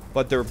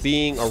 but they're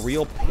being a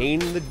real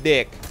pain in the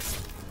dick.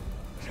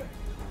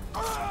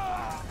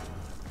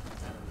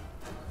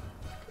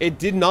 It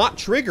did not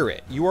trigger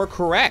it. You are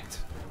correct.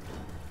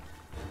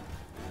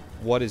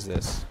 What is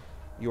this?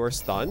 You are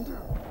stunned?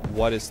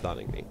 What is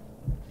stunning me?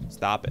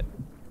 Stop it.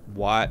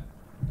 What?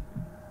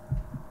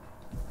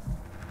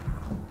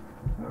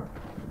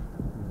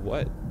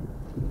 What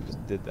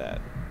just did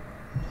that?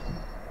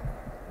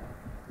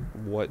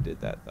 what did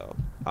that though.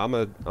 I'm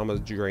gonna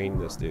drain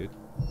this dude.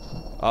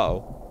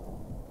 Uh-oh.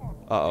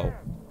 Uh-oh.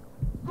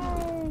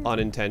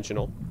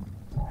 Unintentional.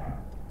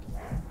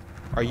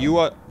 Are you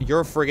a... You're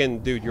a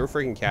friggin... Dude, you're a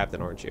friggin'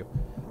 captain, aren't you?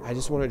 I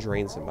just want to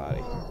drain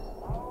somebody.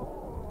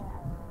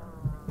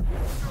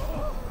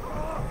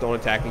 Don't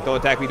attack me. Don't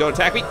attack me. Don't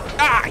attack me.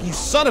 Ah, you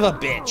son of a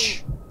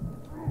bitch.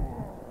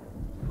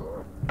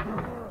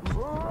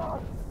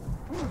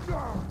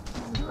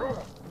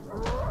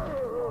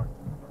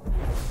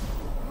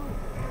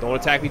 Don't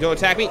attack me. Don't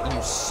attack me.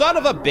 You son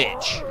of a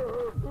bitch.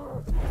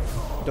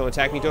 Don't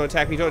attack me. Don't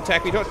attack me. Don't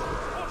attack me. Don't...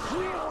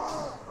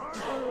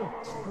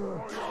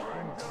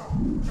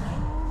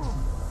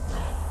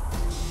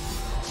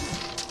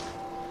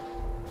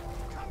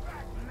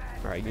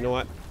 Alright, you know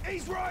what?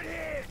 He's right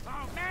here!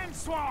 Oh, man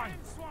swine!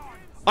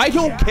 I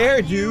don't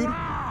care, dude!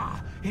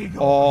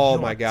 Oh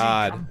my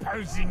god.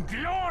 Composing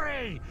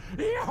glory!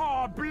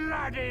 You're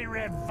bloody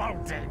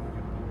revolting!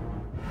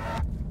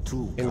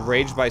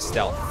 Enraged by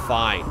stealth.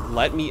 Fine.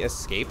 Let me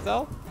escape,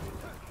 though?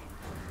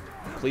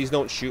 Please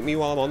don't shoot me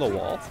while I'm on the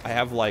wall. I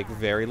have, like,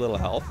 very little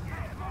health.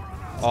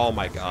 Oh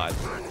my god.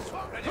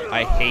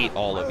 I hate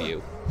all of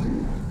you.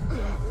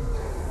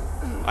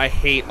 I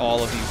hate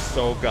all of you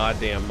so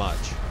goddamn much.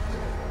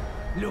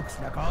 Looks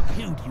like I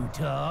killed you,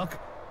 Tark.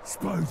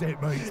 Suppose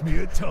that makes me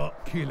a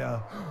Tark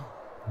killer.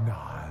 No.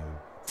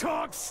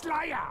 Tark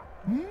Slayer!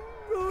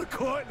 I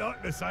quite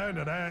like the sound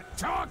of that.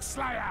 Tark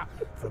Slayer!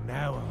 From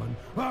now on,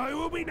 I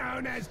will be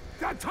known as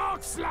the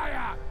Tark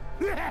Slayer!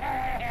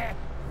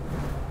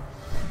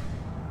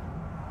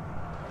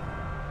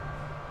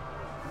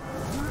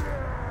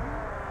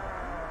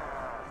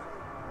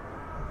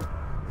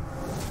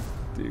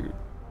 Dude.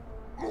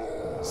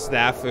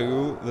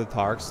 Snafu, the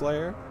Tark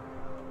Slayer?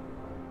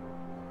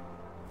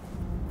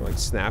 Like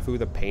Snafu,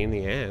 the pain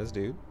in the ass,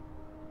 dude.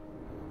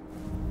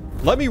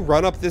 Let me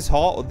run up this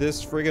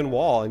this friggin'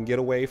 wall and get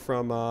away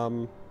from,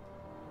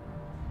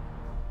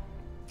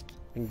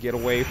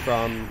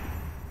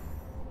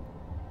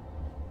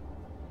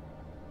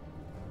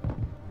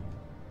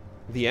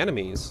 the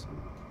enemies,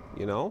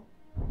 you know?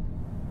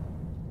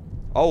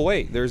 Oh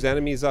wait, there's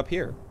enemies up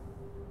here.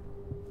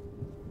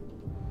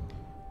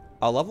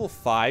 A level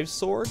 5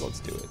 sword? Let's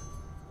do it.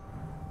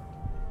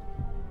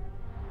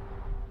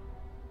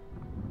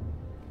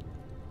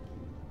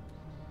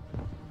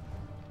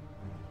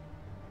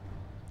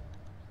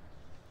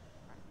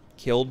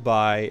 Killed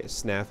by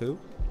Snafu.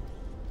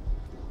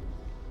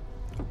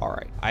 All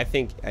right, I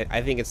think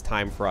it's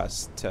time for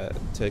us to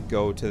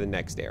go to the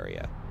next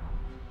area.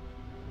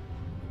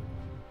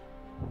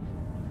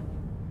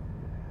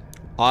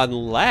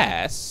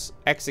 Unless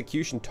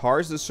execution.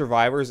 Tars the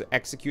survivor is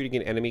executing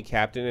an enemy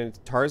captain,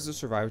 and Tars the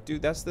survivor.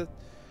 Dude, that's the.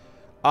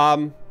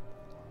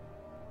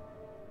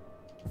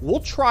 We'll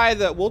try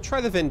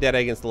the vendetta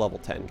against the level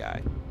 10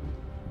 guy.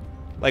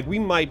 Like, we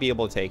might be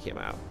able to take him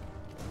out.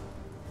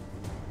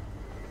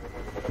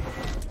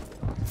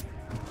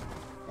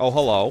 Oh,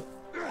 hello.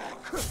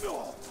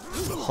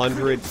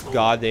 100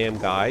 goddamn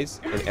guys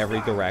in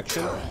every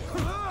direction.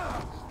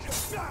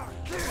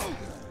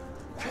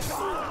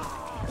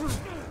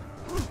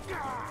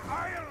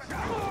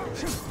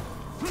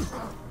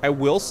 I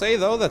will say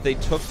though that they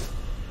took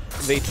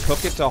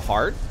it to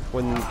heart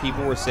when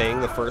people were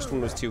saying the first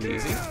one was too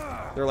easy.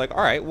 They're like,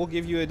 all right, we'll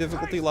give you a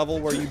difficulty level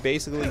where you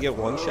basically get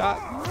one shot,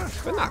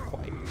 but not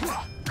quite.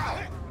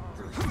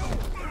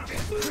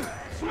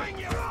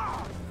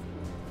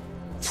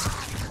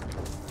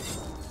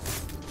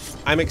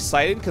 I'm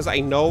excited because I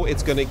know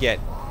it's going to get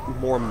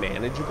more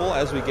manageable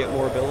as we get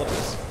more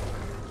abilities.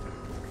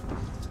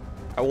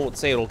 I won't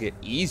say it'll get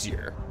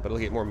easier, but it'll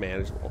get more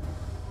manageable.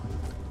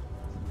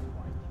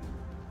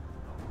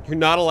 You're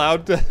not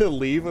allowed to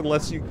leave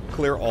unless you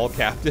clear all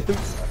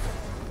captains.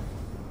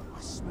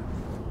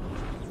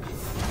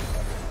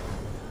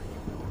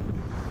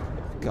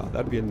 God,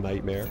 that'd be a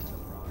nightmare.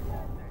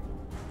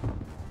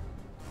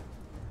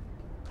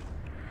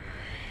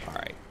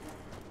 Alright.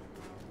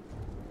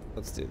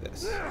 Let's do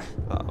this.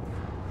 Uh-oh.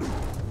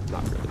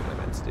 Not really what I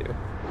meant to do.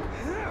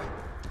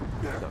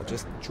 No,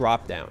 just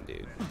drop down,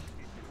 dude.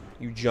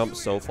 You jump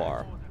so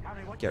far.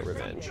 Get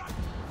revenge.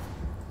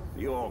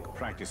 The orc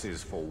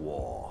practices for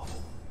war.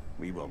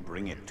 We will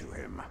bring it to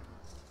him.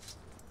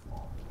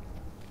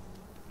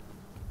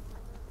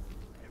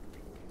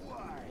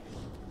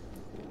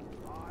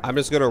 I'm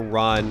just gonna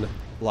run,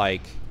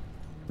 like...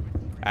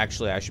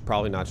 Actually, I should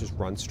probably not just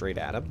run straight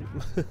at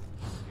him. I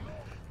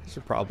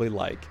should probably,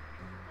 like...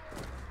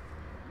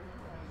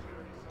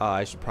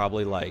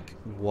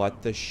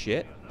 what the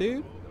shit,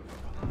 dude?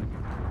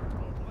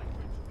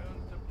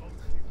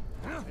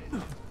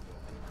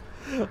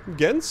 I'm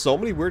getting so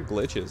many weird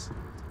glitches.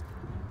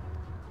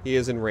 He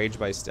is enraged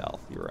by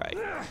stealth, you're right.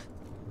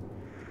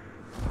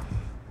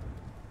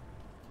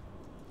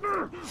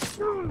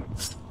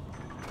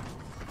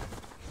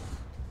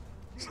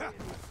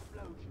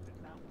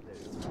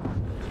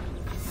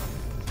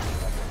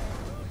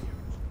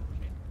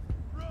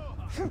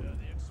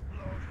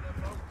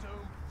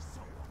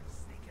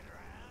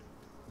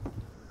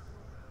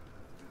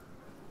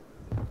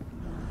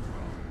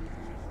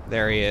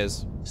 There he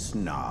is.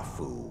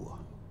 Snafu.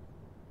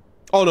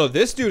 Oh no,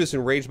 this dude is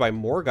enraged by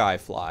Morgai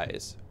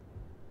flies.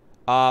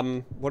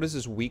 What is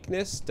his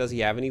weakness? Does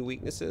he have any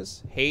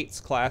weaknesses? Hates,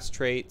 class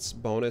traits,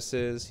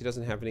 bonuses. He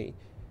doesn't have any.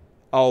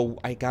 Oh,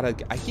 I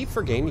keep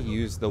forgetting to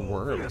use the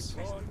worms.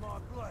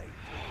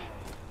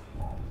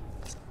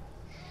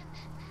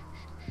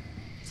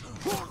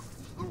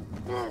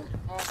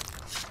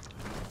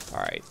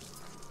 Alright,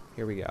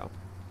 here we go.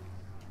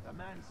 The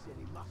man said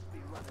he must be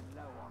running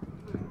low on.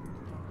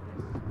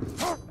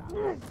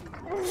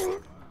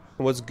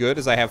 And what's good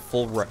is I have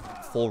full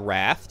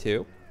wrath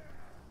too.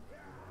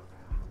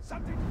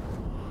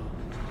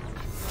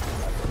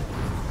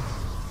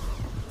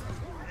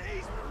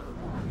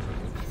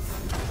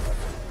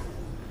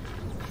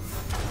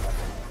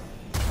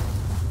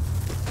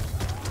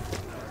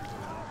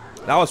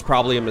 That was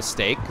probably a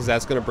mistake, because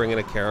that's going to bring in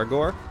a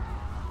Karagor.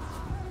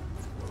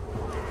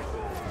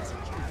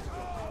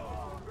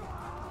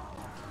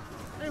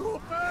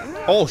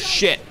 Oh,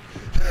 shit.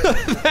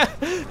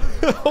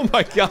 Oh,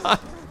 my God.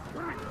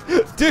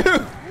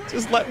 Dude,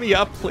 just let me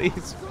up,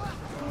 please.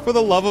 For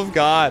the love of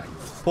God.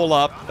 Pull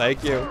up.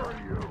 Thank you.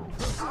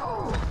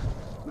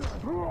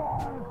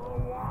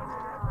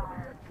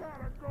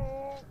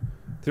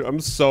 Dude, I'm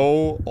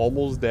so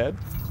almost dead.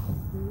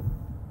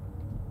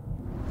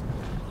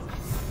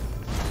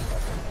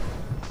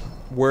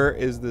 Where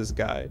is this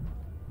guy?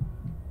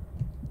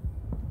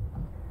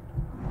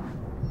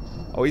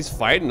 Oh, he's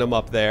fighting him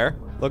up there.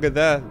 Look at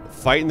that.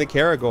 Fighting the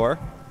Karagor.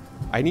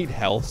 I need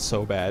health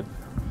so bad.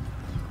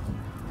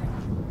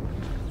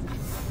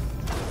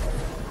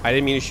 I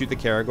didn't mean to shoot the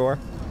Karagor.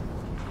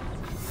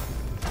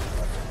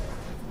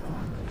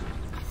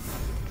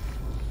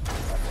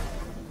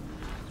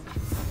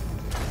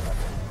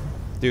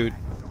 Dude,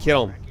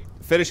 kill him.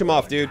 Finish him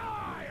off, dude.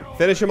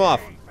 Finish him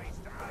off.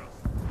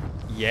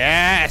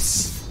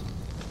 Yes!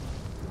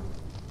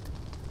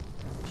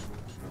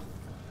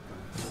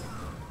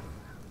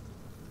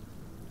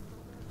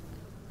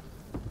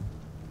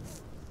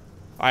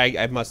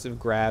 I must have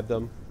grabbed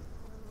them.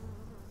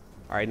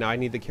 Alright, now I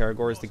need the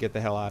Karagors to get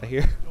the hell out of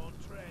here.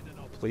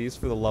 Please,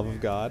 for the love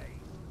of God.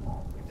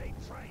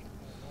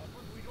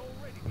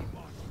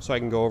 So I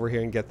can go over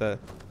here and get the...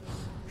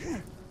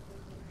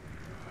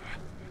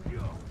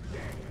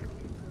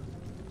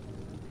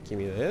 Give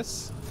me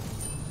this.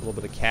 A little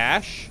bit of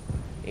cash.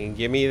 And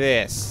give me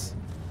this.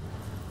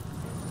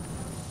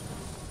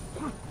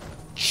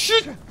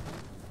 Shit!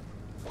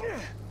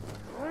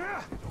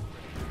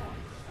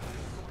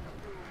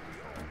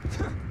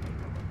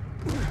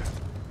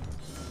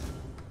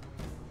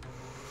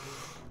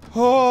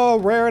 Oh,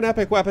 rare and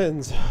epic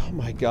weapons. Oh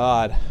my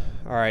god.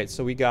 Alright,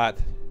 so we got...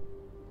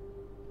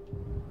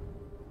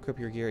 Equip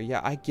your gear.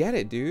 Yeah, I get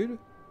it, dude.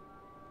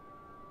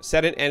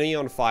 Set an enemy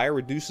on fire.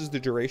 Reduces the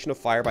duration of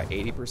fire by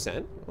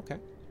 80%. Okay.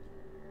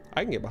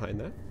 I can get behind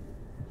that.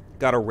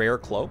 Got a rare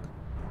cloak.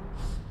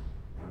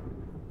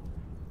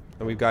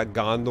 And we've got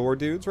Gondor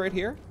dudes right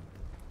here.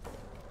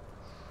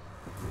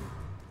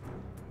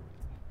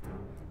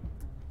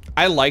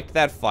 I liked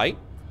that fight.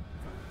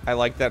 I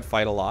liked that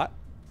fight a lot.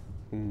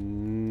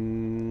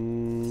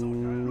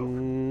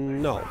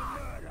 No.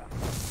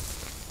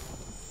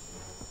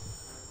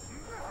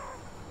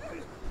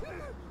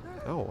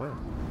 Oh, wow.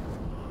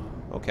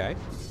 Okay.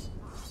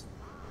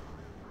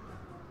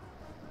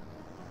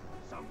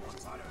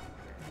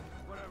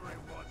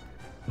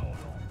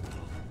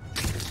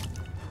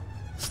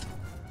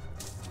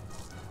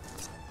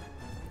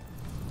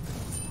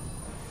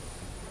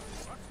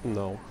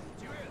 No.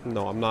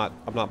 No, I'm not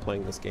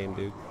playing this game,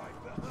 dude.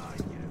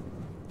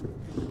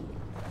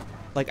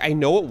 Like, I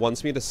know it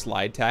wants me to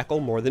slide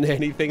tackle more than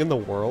anything in the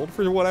world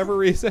for whatever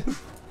reason.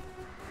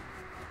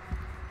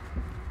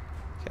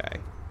 Okay.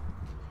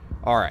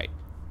 Alright.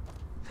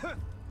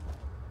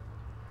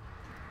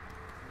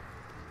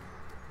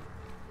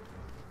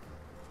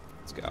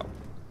 Let's go.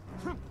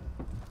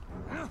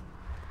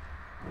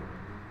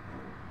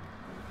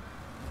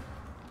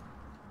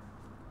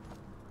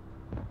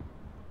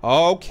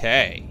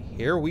 Okay,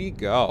 here we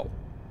go.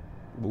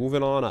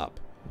 Moving on up.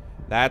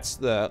 That's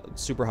the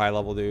super high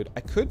level dude.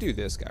 I could do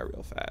this guy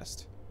real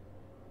fast.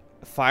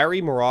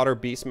 Fiery Marauder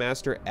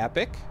Beastmaster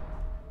Epic.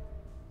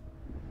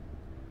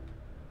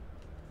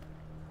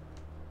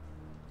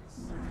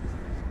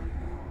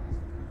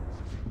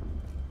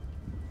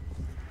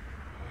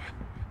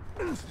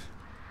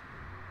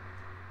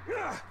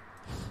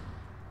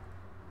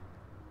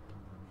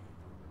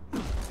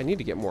 I need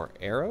to get more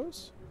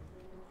arrows.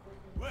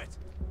 Wait,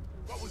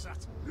 what was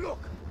that? Look,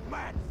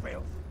 mad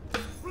filth.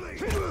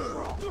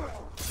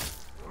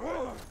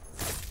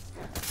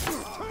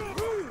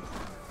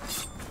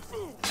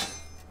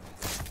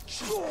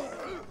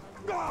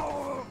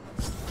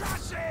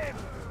 Crush him!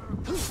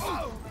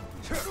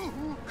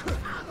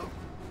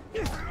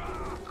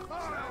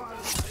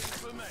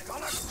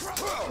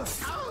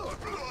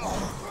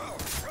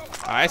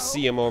 I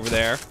see him over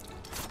there.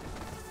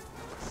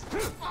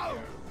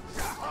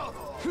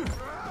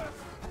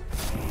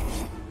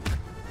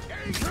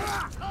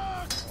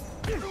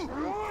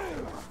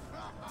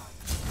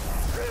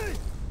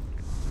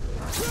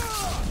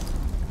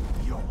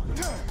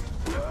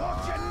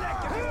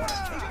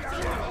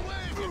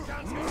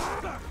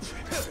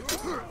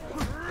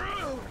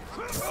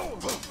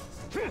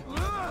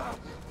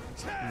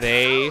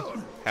 they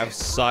have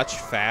such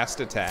fast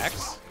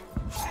attacks.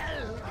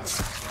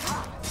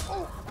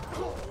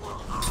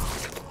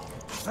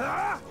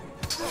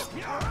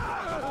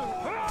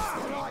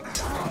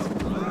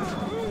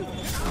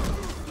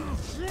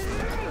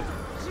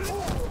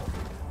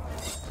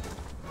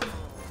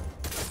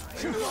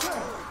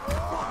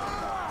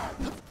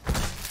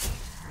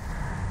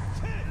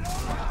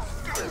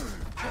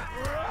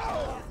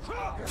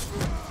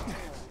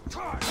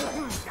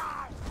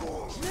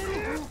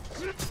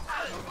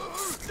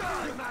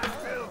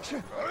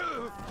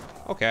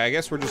 Okay, I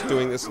guess we're just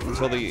doing this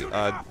until the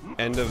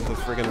end of the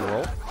friggin'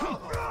 world.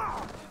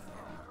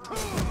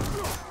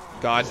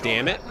 God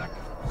damn it.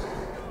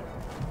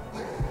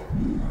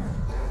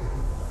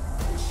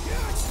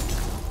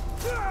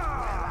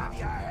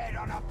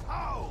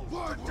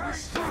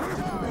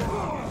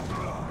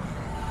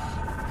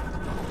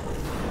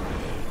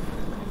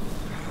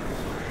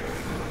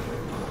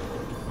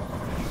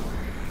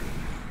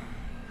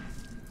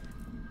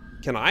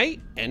 Can I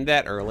end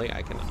that early?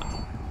 I cannot.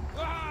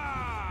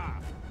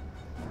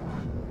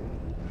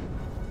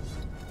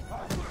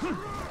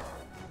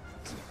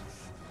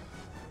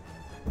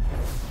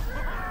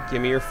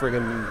 Give me your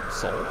friggin'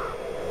 soul.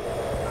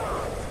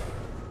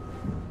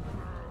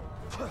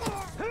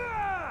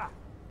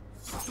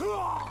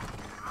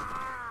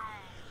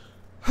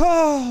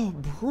 Oh,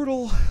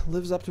 Brutal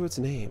lives up to its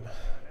name.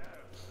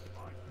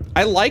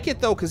 I like it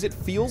though, because it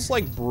feels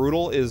like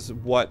Brutal is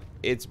what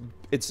it's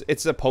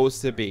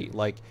supposed to be.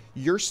 Like,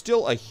 you're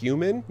still a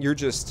human, you're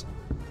just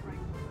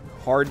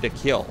hard to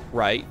kill,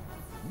 right?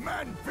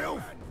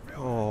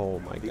 Oh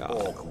my god.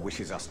 The Orc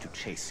wishes us to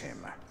chase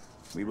him.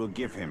 We will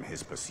give him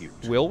his pursuit.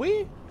 Will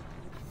we?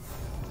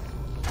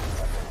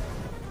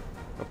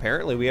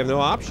 Apparently we have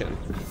no option.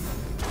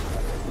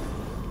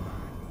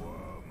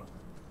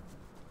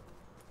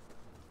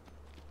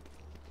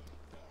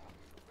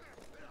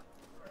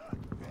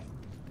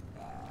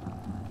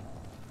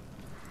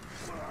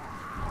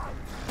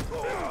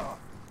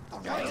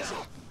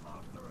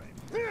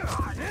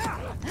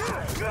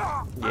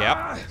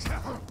 Yep.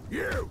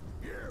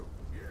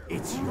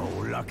 It's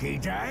your lucky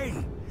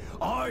day.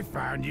 I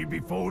found you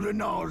before the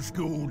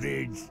Nazgul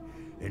did,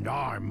 and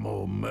I'm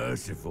more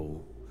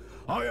merciful.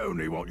 I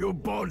only want your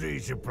body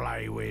to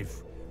play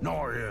with,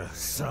 not your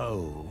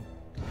soul.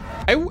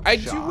 I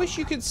do wish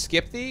you could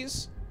skip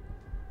these.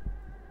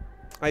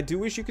 I do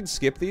wish you could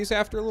skip these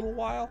after a little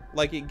while.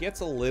 Like, it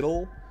gets a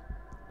little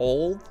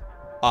old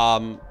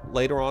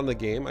later on in the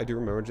game. I do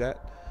remember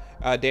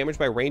that. Damage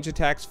by range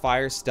attacks,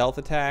 fire, stealth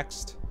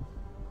attacks.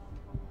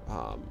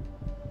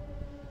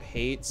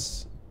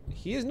 Hates.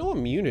 He has no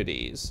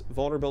immunities.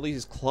 Vulnerabilities.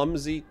 He's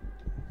clumsy,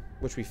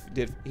 which we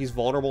did. He's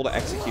vulnerable to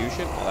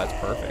execution. Oh, that's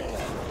perfect.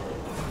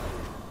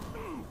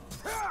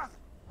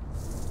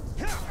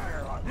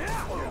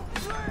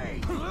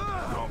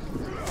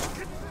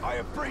 I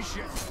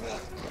appreciate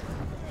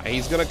it.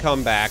 He's gonna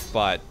come back,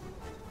 but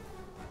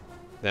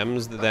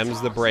them's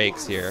the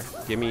breaks here.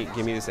 Give me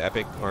this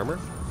epic armor.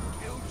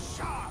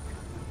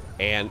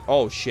 And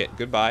oh shit,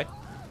 goodbye.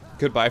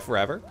 Goodbye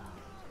forever.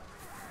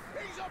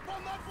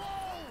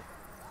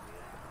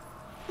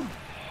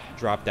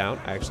 Drop down.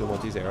 I actually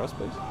want these arrows,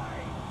 please.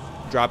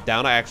 Drop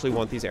down. I actually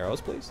want these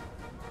arrows, please.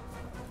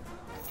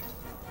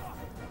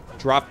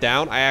 Drop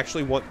down. I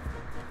actually want...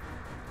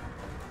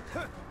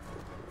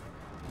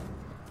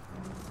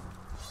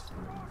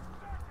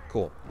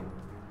 Cool.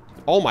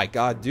 Oh my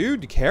god,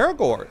 dude.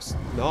 Caragors.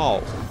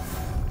 No.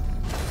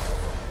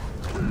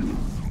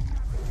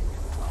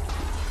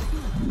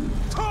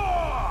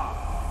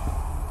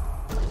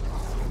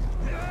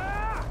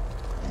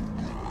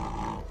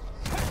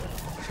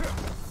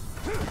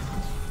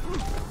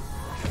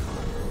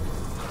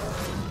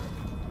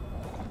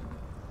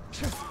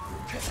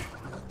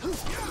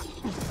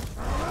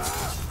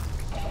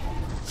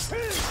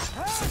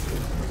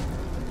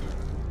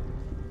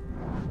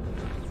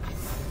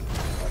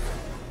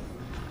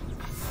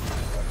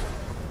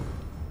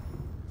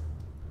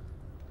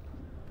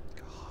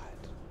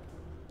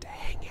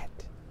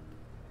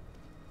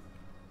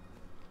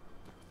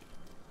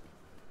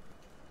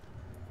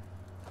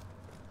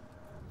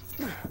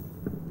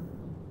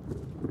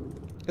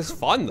 It's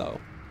fun though.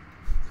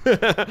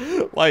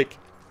 Like,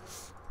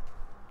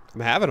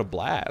 I'm having a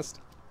blast.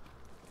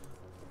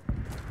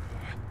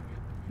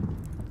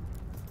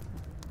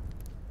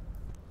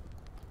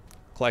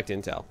 Collect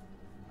intel.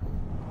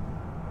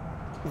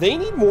 They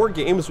need more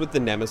games with the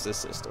Nemesis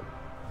system.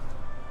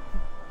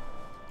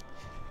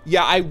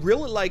 Yeah, I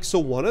really like, so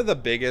one of the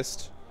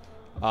biggest,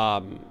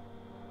 let me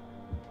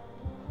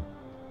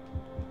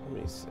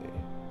see.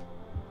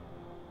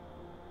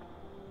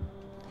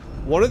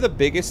 One of the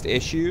biggest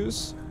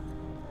issues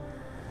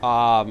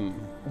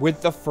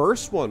with the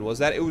first one was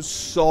that it was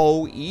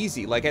so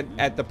easy. Like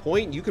at the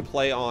point you could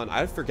play on,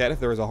 I forget if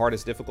there was a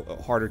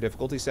harder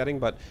difficulty setting,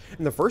 but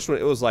in the first one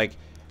it was like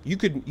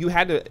you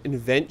had to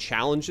invent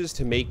challenges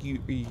to make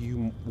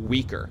you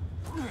weaker.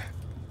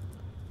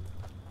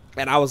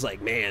 And I was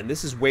like, man,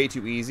 this is way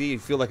too easy. You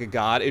feel like a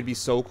god. It'd be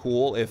so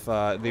cool if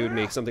they would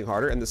make something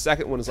harder. And the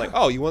second one is like,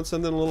 oh, you want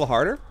something a little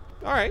harder?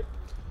 All right.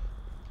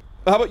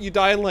 How about you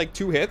die in like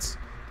 2 hits?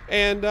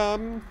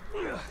 And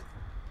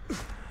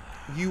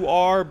you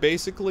are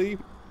basically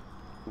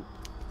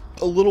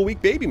a little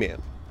weak baby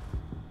man.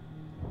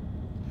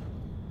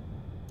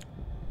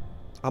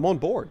 I'm on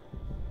board.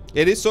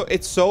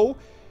 It's so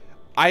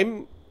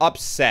I'm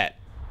upset.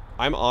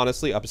 I'm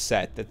honestly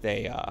upset that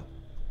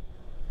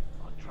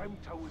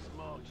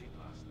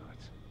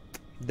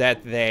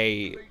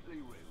they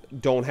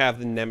don't have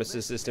the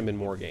Nemesis system in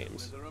more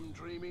games.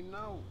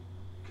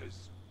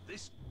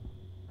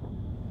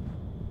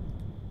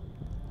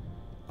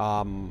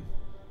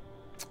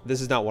 This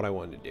is not what I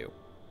wanted to do.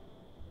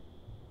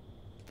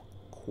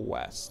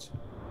 Quest.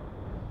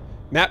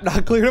 Map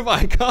not cleared of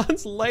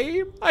icons?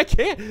 Lame. I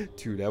can't.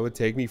 Dude, that would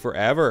take me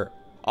forever.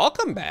 I'll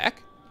come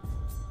back.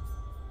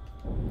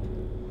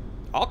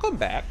 I'll come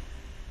back.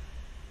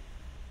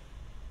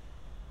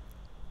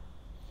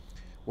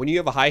 When you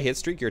have a high hit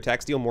streak, your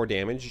attacks deal more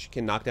damage. You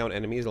can knock down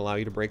enemies and allow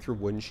you to break through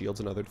wooden shields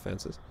and other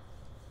defenses.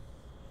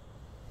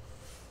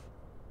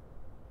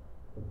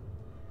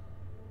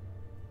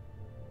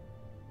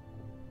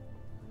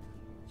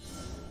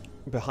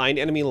 Behind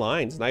enemy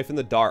lines, knife in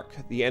the dark.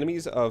 The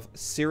enemies of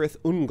Cirith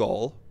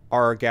Ungol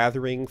are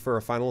gathering for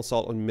a final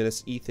assault on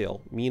Minas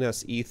Ithil.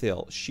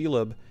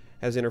 Shelob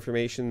has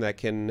information that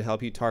can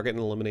help you target and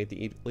eliminate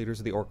the leaders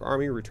of the Orc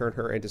army, return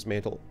her, and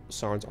dismantle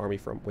Sauron's army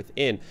from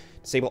within.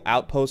 Disable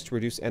outposts to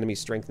reduce enemy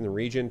strength in the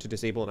region. To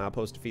disable an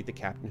outpost, defeat the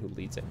captain who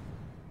leads it.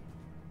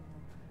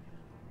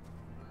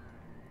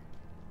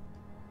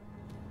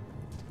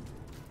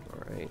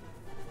 Alright.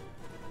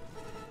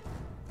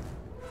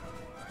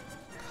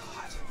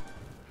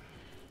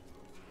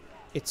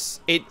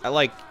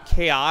 Like,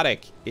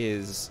 chaotic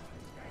is...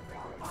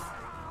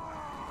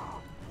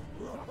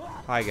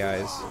 Hi,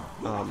 guys.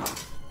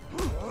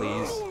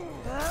 Please.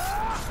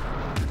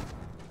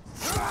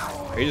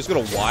 Are you just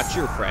gonna watch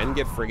your friend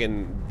get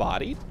friggin'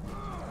 bodied?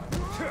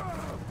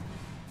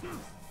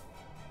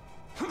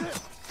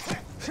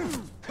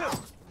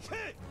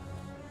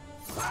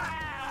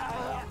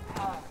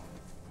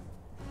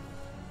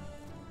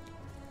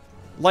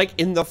 Like,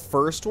 in the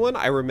first one,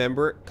 I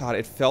remember, God,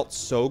 it felt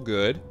so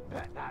good.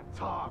 That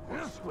tar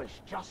will swish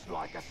just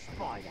like a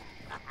spider.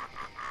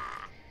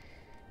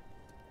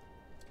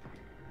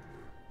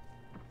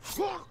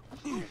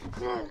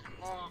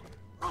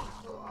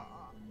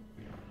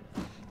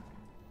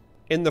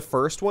 In the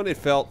first one, it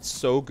felt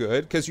so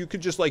good because you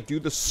could just like do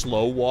the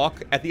slow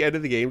walk at the end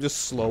of the game,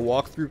 just slow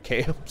walk through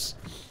camps,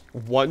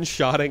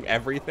 one-shotting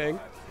everything.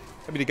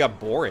 I mean, it got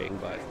boring,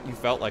 but you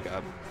felt like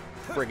a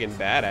friggin'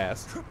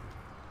 badass.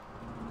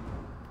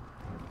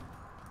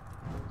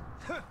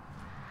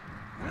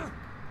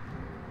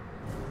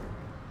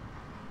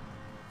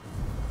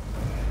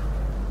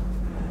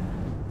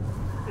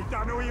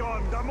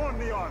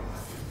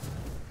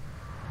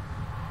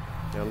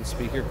 Now let's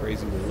speak your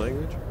crazy moon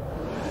language.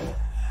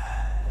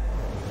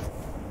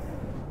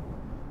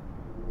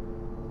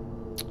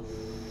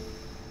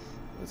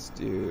 Let's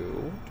do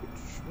you.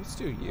 Let's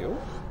do you.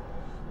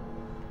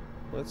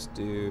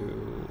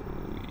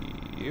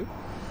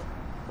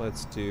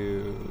 Let's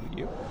do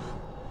you.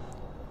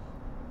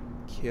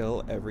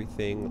 Kill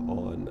everything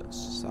on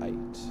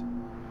sight.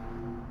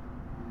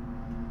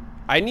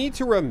 I need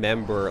to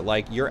remember,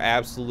 like, you're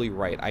absolutely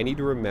right. I need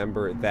to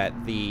remember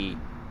that the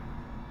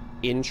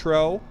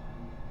intro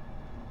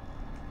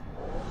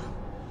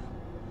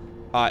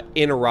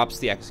interrupts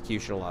the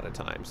execution a lot of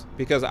times.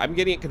 Because I'm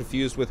getting it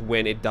confused with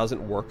when it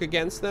doesn't work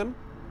against them.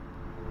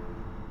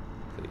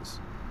 Please.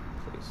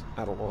 Please.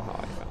 I don't know how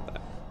I found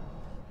that.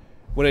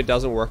 When it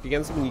doesn't work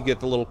against them, you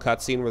get the little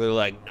cutscene where they're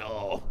like,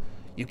 no,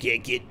 you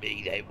can't get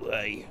me that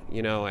way.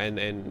 You know,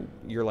 and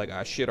you're like,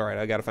 ah, shit, alright,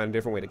 I gotta find a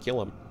different way to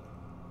kill him.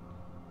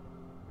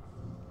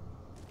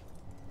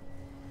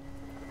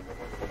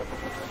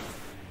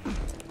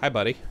 Hi,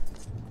 buddy.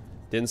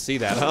 Didn't see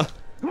that, huh?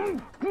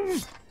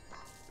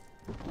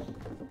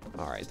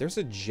 Alright, there's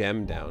a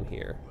gem down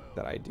here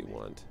that I do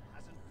want.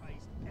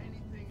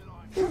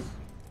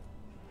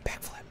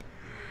 Backflip.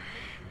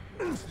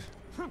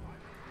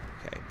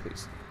 Okay,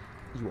 please.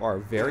 You are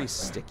very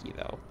sticky,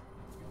 though.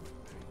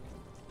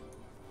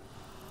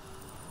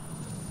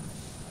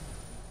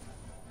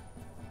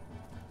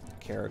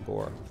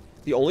 Karagor.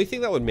 The only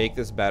thing that would make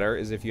this better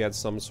is if you had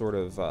some sort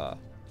of, That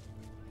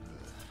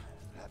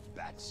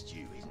bad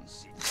stew isn't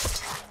sick.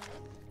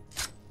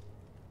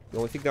 The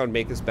only thing that would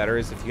make this better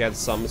is if you had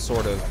some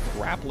sort of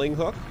grappling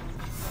hook.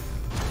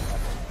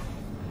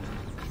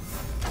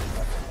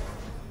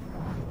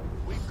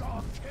 We've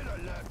got a killer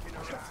lurking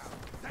around.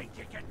 Think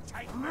you can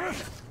take me?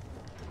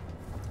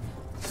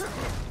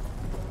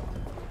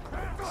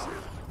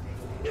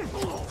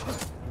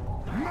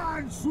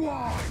 Man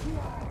swine!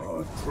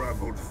 I've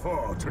traveled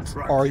far to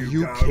track Are you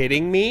you down.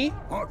 kidding me?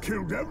 I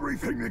killed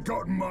everything that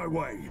got in my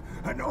way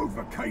and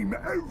overcame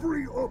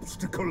every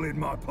obstacle in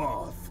my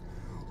path.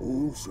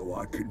 All so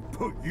I can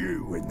put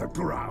you in the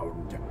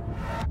ground.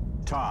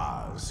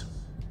 Tars.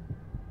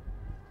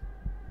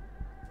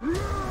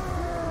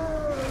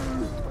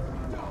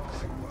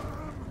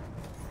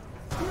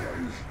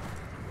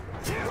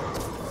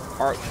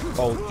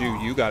 Oh,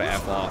 dude, you gotta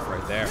F off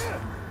right there.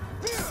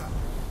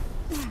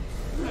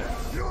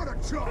 You're the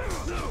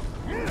child.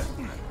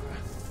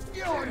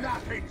 You're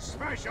nothing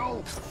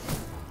special.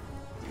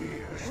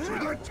 Here's to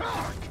the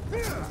talk.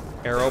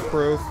 Arrow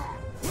proof.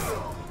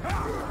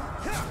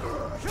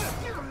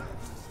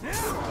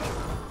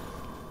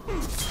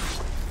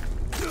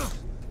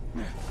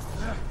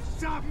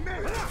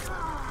 Submit.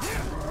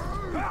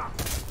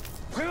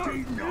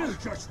 Didn't I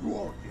just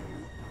warn you?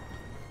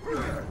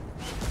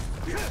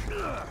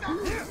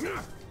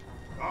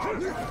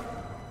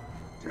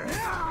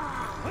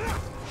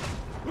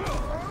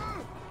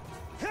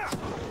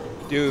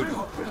 Dude,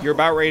 you're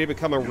about ready to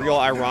become a real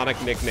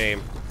ironic nickname.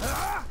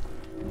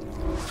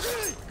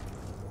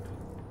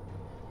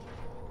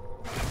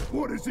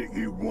 What is it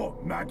you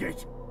want,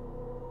 maggot?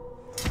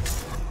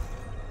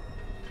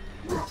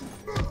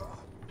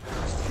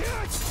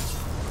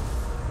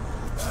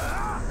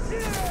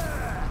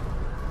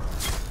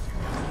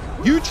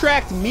 You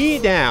tracked me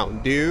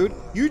down, dude.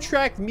 You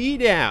tracked me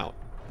down.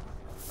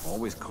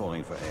 Always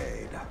calling for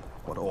aid.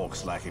 What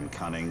orcs lack in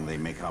cunning, they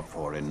make up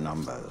for in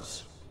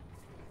numbers.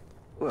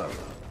 Well,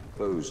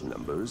 those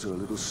numbers are a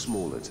little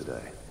smaller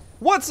today.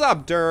 What's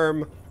up,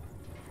 Derm?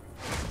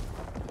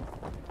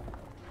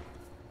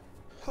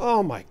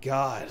 Oh my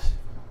god.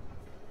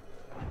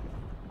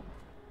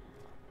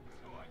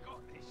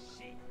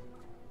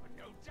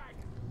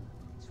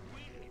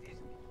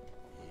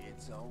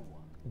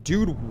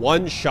 Dude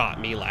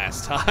one-shot me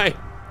last time.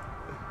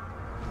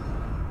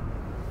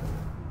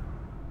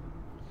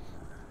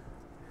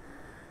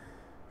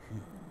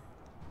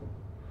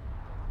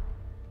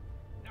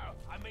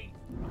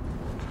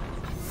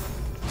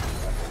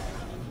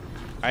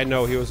 I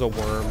know he was a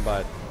worm,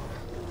 but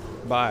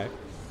bye.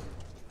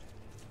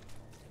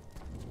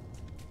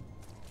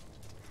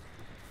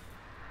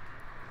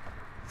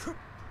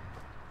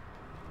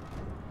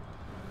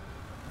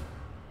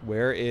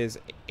 Where is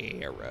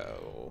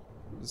Arrow?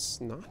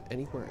 It's not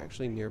anywhere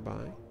actually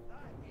nearby.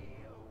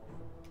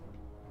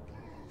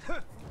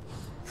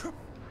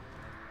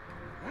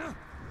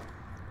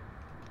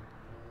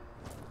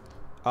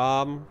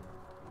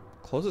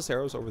 Closest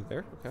arrow's over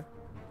there. Okay.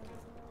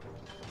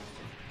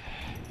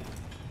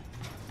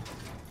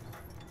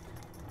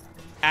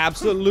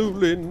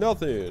 Absolutely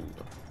nothing.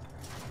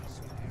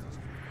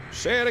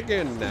 Say it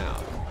again now.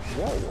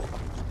 Whoa.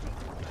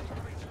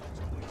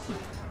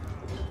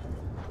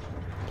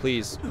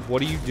 Please,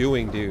 what are you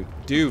doing, dude?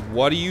 Dude,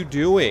 what are you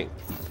doing?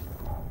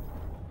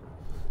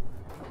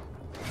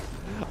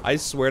 I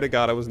swear to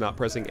God I was not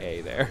pressing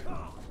A there.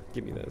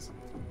 Give me this.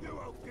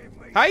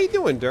 How you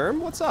doing, Derm?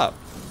 What's up?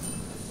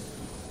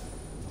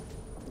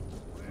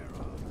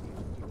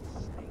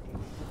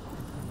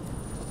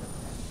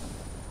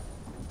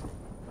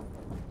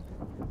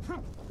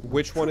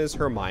 Which one is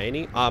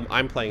Hermione?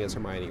 I'm playing as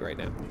Hermione right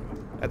now.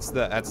 That's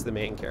the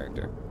main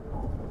character.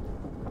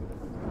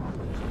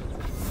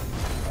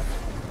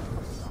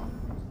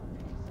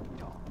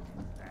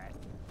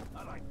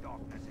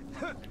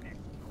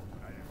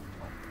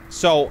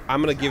 So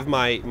I'm gonna give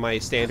my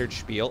standard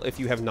spiel. If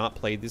you have not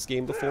played this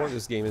game before,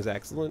 this game is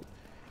excellent,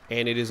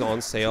 and it is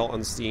on sale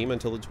on Steam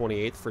until the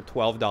 28th for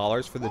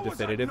 $12 for the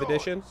definitive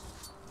edition.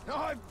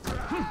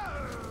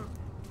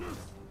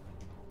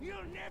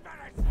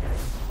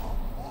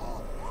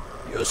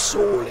 Your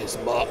soul is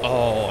my.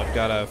 Oh, I've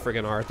got a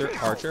friggin' Archer.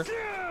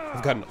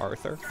 I've got an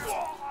Arthur.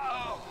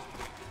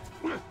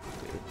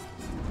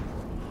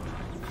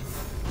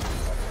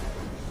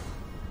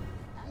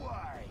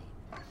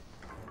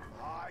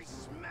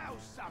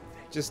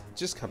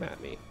 Just come at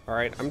me. All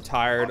right, I'm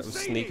tired of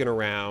sneaking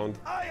around.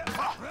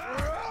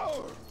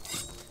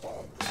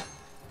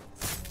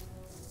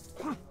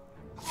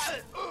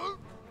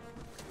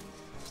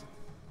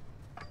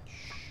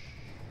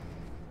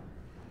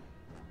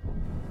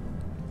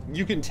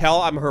 You can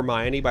tell I'm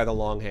Hermione by the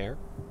long hair.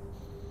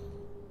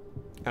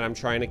 And I'm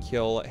trying to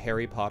kill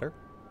Harry Potter.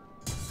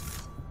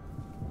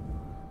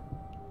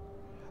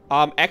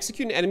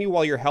 Execute an enemy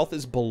while your health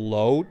is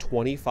below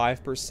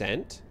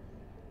 25%.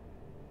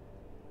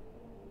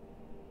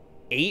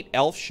 8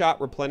 elf shot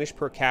replenished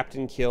per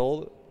captain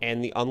killed,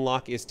 and the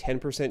unlock is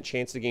 10%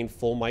 chance to gain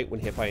full might when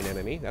hit by an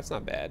enemy. That's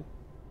not bad.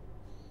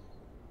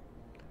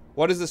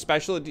 What is the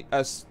special?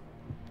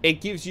 It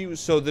gives you,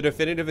 so the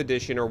definitive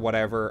edition or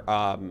whatever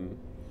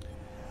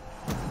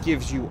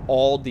gives you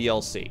all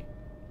DLC.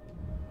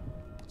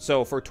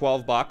 So for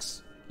 12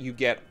 bucks, you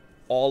get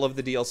all of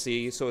the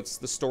DLC. So it's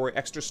the story,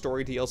 extra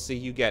story DLC.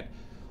 You get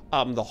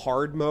the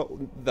hard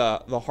mode,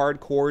 the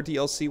hardcore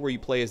DLC where you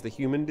play as the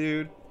human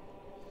dude.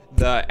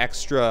 The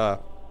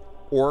extra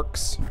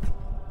orcs,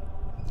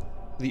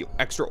 the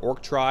extra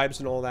orc tribes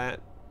and all that.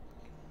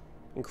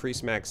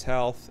 Increase max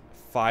health,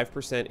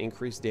 5%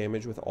 increased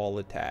damage with all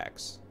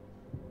attacks.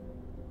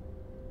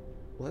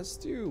 Let's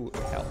do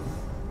health.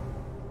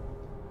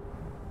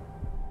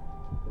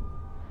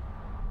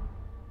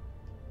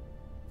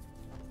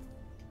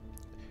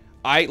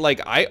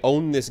 I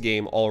own this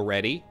game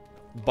already,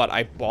 but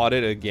I bought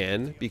it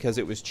again because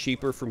it was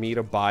cheaper for me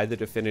to buy the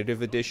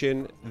definitive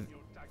edition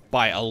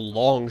by a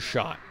long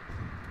shot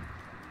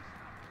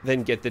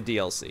than get the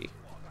DLC.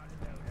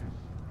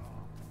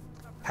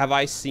 Have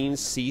I seen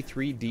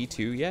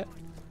C3D2 yet?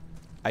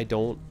 I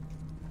don't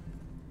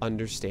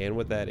understand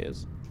what that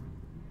is.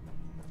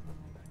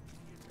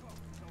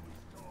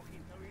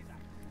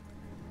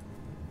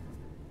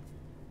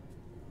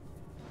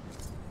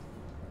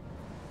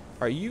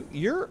 Are you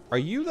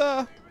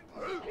the...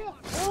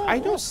 I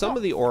know some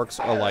of the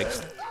orcs are like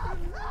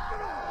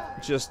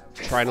just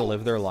trying to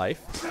live their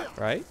life,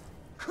 right?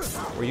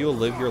 Were you a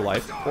live your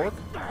life orc?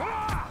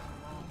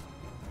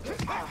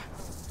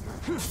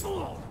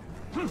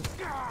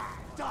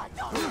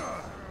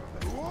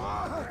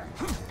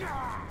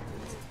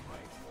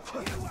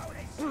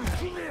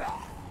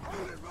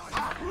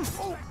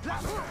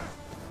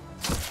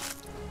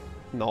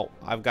 No,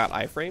 I've got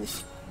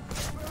iframes.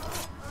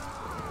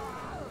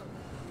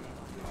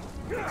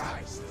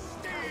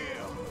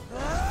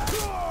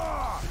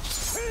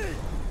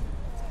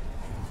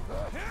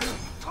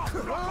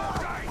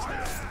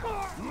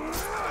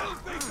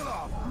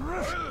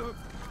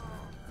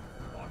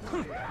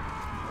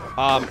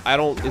 I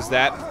don't, is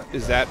that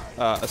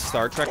a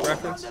Star Trek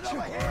reference?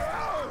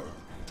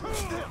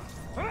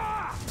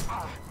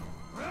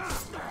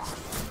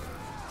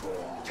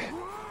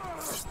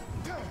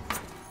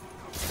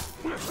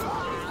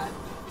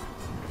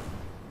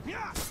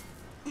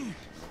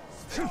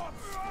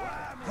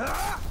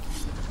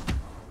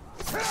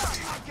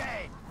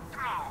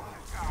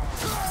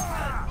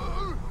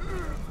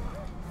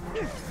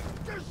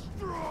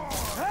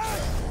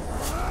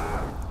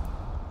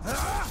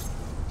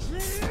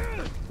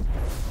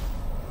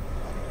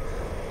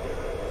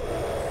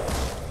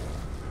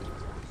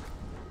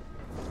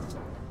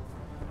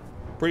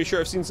 Pretty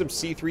sure I've seen some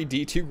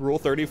C3D2 Rule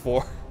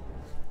 34.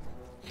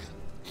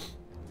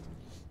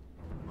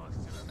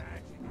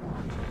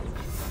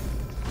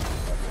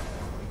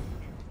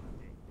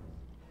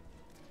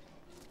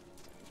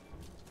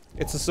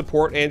 It's a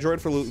support android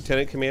for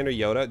Lieutenant Commander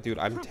Yoda. Dude,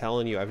 I'm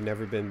telling you, I've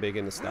never been big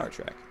into Star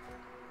Trek.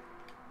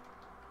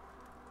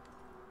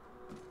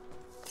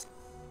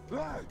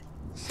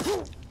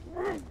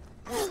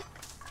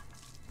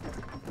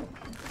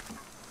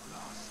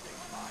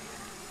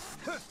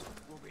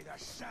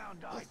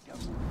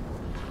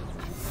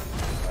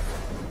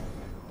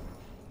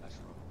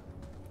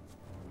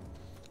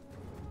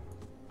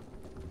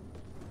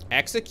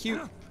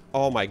 Execute.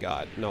 Oh my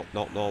god. No.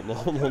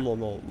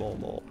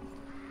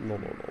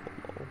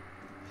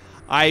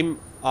 I'm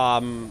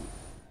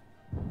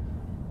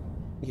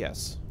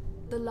yes.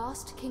 The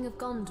last king of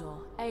Gondor,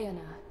 Eomer,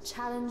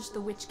 challenged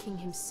the Witch King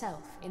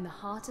himself in the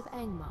heart of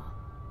Angmar.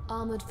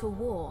 Armored for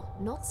war,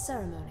 not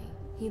ceremony,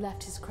 he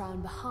left his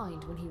crown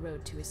behind when he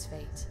rode to his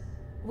fate.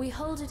 We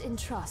hold it in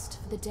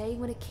trust for the day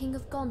when a king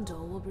of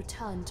Gondor will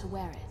return to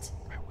wear it.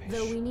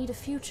 Though we need a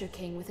future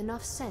king with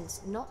enough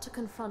sense not to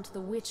confront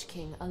the Witch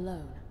King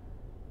alone.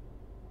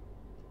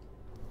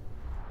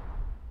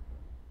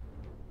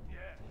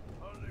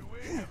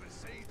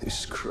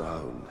 This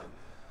crown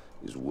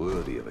is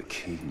worthy of a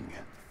king.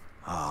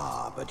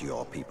 Ah, but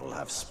your people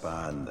have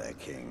spurned their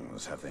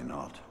kings, have they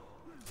not?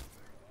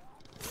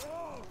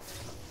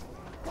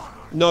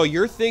 No,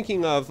 you're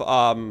thinking of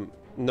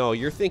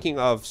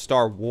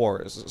Star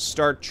Wars.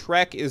 Star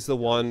Trek is the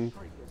one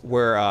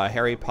where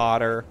Harry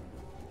Potter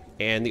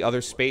and the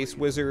other space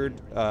wizard,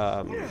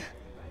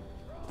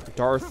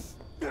 Darth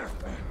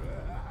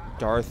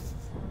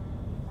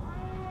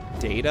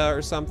Data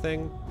or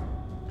something,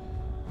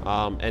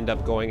 end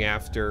up going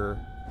after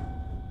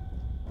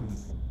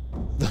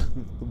the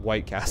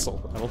White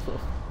Castle. I don't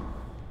know.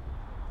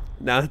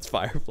 Now it's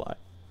Firefly.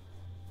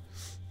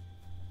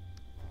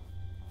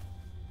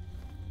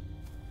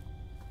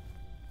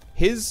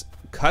 His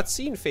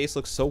cutscene face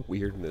looks so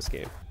weird in this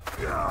game.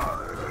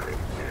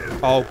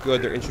 Oh,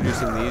 good. They're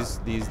introducing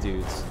these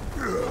dudes.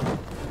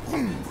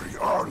 Hey,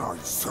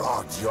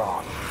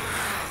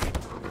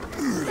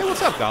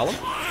 what's up, Gollum?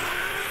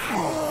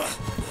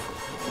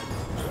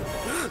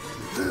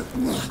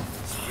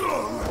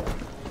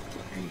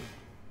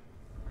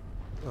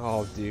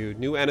 Oh, dude.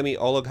 New enemy,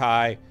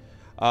 Ologhai.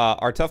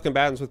 Are tough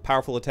combatants with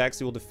powerful attacks.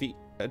 They will defeat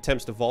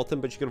attempts to vault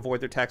them, but you can avoid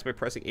their attacks by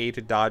pressing A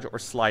to dodge or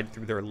slide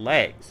through their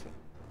legs.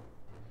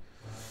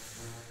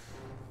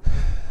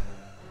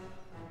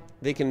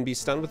 They can be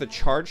stunned with a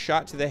charge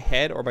shot to the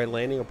head or by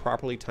landing a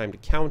properly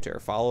timed counter.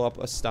 Follow up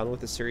a stun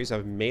with a series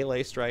of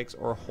melee strikes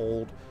or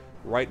hold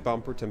right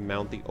bumper to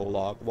mount the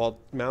Olog. While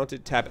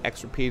mounted, tap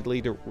X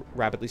repeatedly to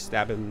rapidly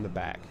stab him in the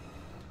back.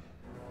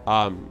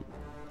 I'm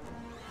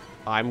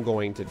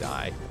going to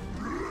die.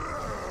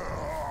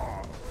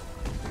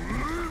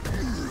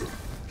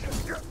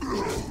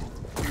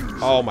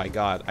 Oh my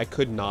god, I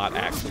could not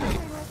actually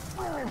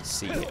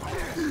see him.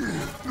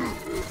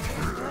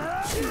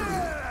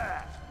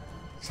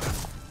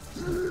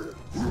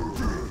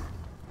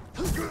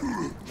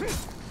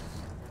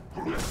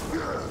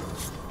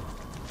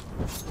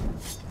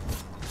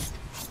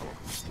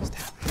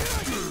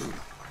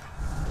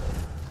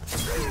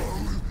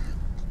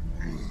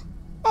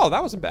 Oh,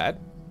 that wasn't bad.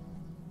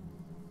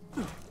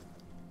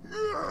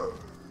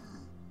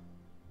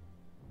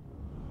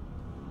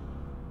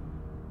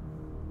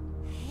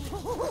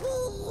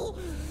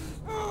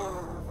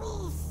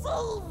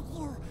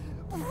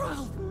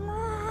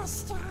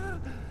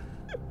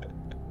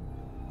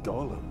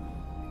 Gollum.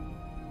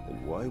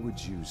 And why would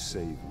you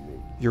save me?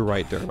 You're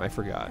right, Durham. I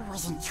forgot. I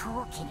wasn't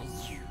talking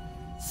to you,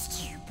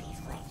 stupid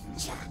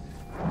ranger.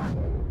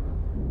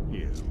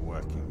 He is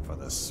working for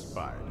the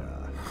spider.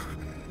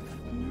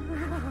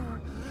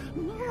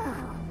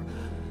 No.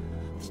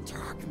 The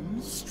Dark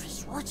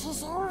Mistress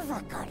watches over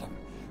Gollum.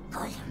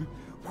 Gollum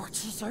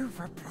watches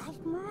over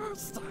Bright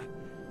Master.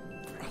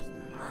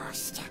 Bright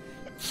Master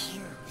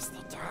kills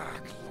the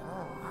Dark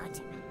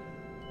Lord.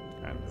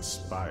 And the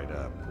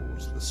spider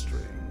pulls the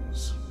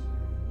strings.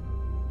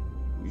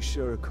 We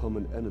share a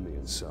common enemy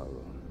in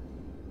Sauron.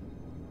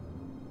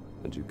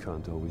 And you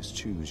can't always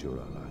choose your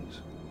allies.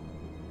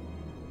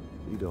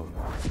 Lead on.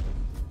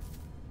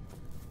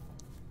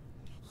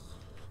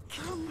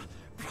 Come,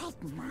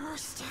 Bright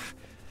Master.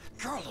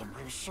 Gollum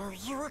will show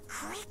you a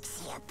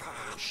Crixia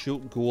path.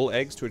 Shoot ghoul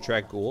eggs to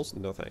attract ghouls?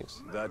 No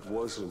thanks. That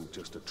wasn't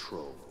just a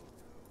troll.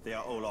 They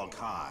are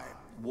Olog-Hai,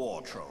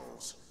 war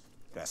trolls.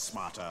 They're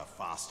smarter,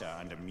 faster,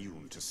 and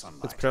immune to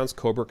sunlight. It's pronounced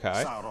Cobra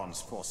Kai.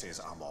 Sauron's forces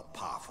are more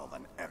powerful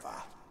than ever.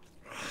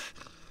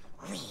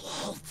 We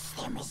hate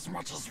them as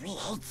much as we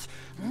hate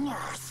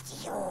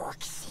nasty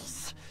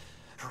orcs.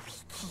 We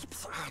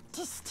keeps our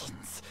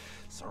distance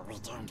so we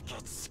don't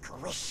get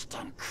squished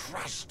and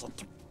crushed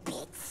into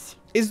bits.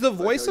 Is the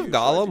voice of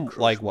Gollum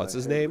like what's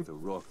his name?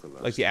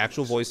 Like the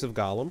actual voice of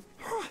Gollum?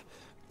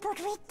 But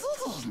we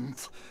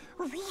didn't.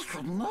 We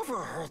could never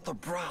hurt the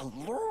Bright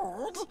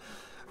Lord.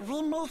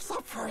 We make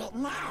up for it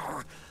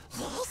now.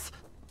 Yes?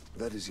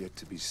 That is yet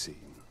to be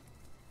seen.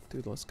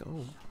 Dude, let's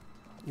go.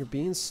 You're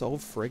being so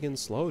friggin'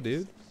 slow,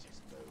 dude.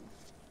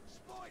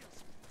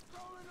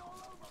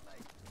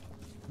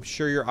 I'm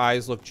sure your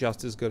eyes look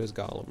just as good as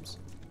Gollum's.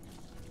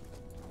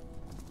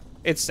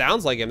 It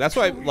sounds like him. That's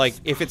why, like,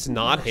 if it's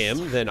not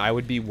him, then I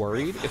would be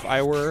worried if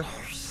I were...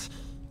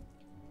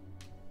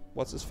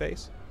 What's his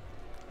face?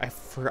 I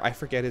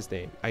forget his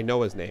name. I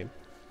know his name.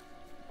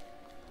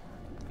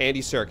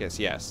 Andy Serkis,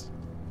 yes.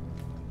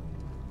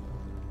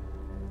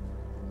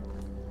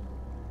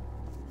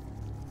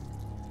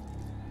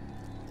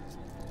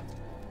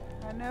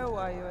 I know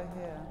why you are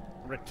here.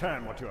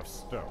 Return what you have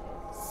stolen.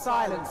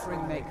 Silence,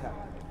 Ringmaker.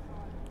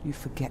 You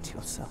forget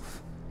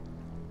yourself.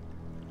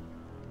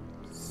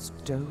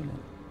 Stolen.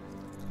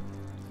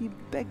 He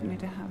begged me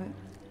to have it.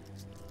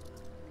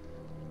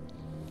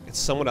 It's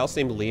someone else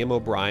named Liam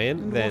O'Brien,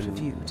 And then what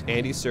of you, Tom?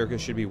 Andy Serkis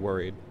should be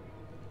worried.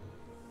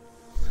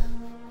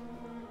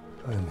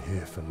 I am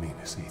here for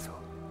Minas Ithil.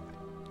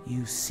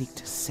 You seek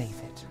to save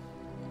it.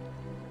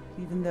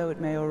 Even though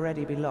it may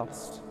already be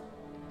lost.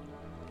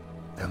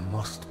 There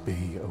must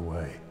be a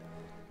way.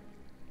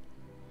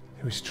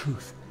 There is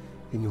truth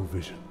in your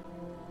vision.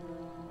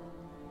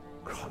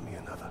 Grant me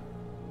another.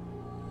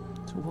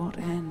 To what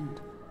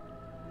end?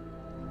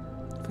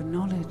 For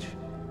knowledge?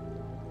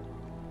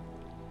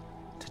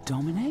 To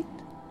dominate?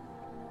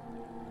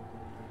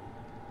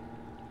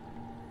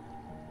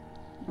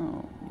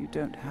 Oh, you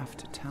don't have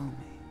to tell me.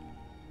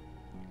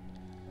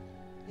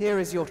 Here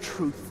is your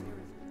truth.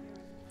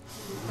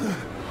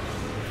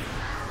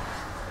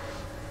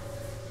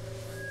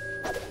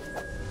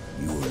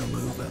 You want to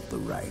move up the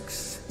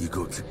ranks, you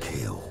got to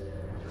kill.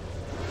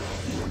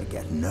 You want to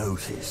get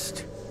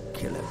noticed,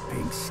 kill a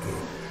pink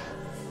skin.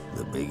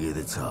 The bigger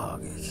the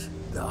target,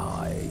 the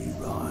higher you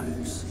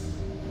rise.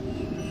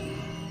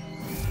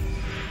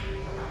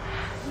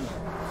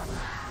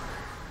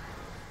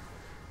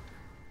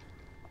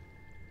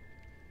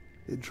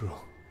 Idril.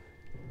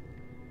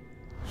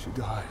 She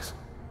dies.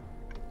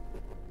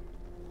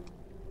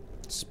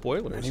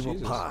 Spoilers, Many will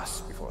Jesus.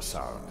 pass before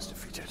Sauron is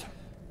defeated.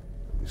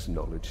 This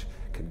knowledge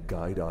can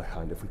guide our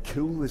hand. If we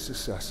kill this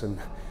assassin,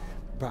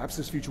 perhaps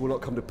this future will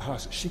not come to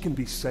pass. She can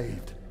be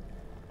saved.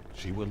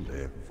 She will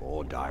live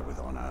or die with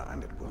honor,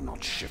 and it will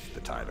not shift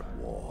the tide of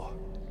war.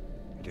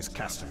 It is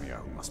Castamere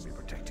who must be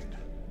protected.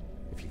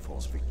 If he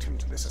falls victim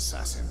to this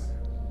assassin,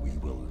 we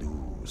will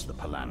lose the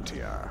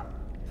Palantir.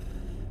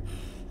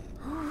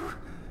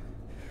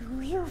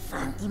 You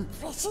found him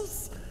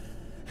precious?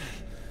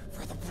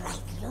 For the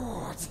Bright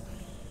Lord.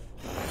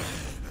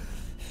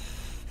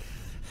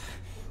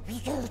 We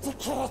go to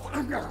Kirith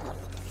Ungol.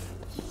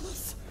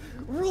 Yes,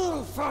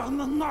 we'll find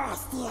the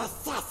nasty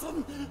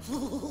assassin.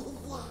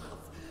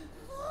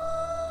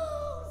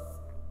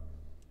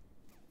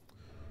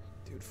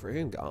 Dude,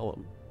 friggin'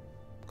 Gollum.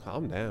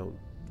 Calm down.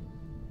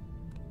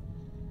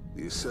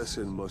 The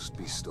assassin must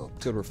be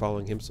stopped. Good, we're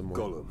following him some more.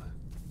 Gollum,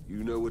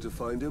 you know where to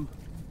find him?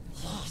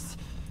 Yes,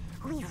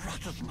 we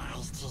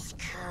recognized his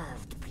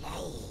curved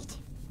blade.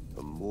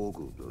 A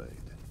Morgul blade.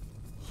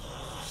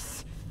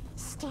 Yes,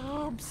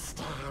 stab,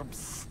 stab,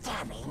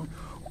 stabbing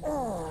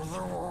all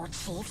the War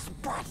Chief's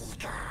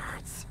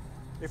bodyguards.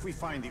 If we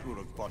find the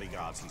Uruk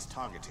bodyguards he's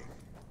targeting,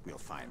 we'll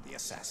find the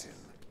assassin.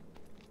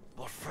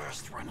 The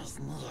first one is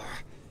near.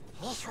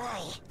 This way.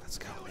 Let's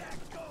go.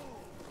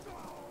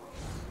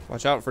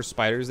 Watch out for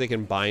spiders. They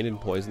can bind and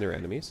poison their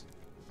enemies.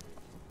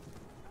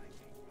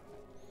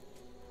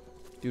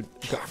 Dude,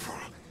 careful.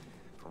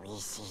 We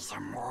see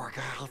some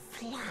Morgai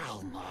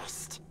fly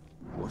nest.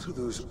 What are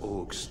those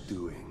orcs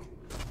doing?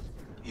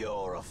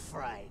 You're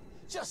afraid.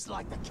 Just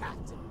like the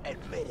captain.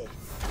 Admit it.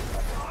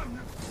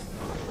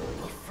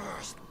 The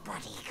first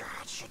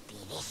bodyguard should be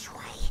this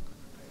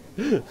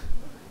way.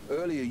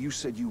 Earlier you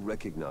said you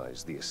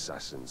recognized the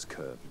assassin's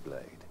curved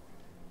blade.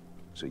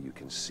 So you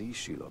can see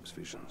Shelob's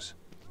visions.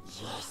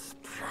 Yes,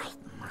 bright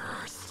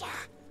master.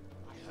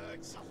 I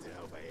heard something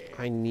over here.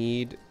 I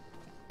need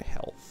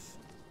health,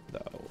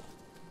 though.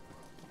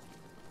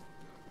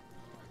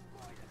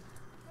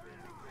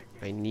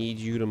 I need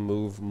you to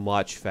move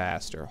much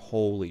faster.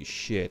 Holy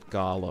shit,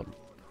 Gollum.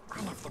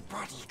 One of the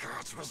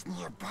bodyguards was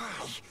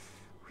nearby.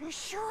 We're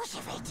sure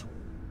of it.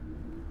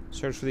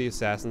 Search for the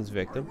assassin's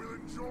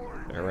victim.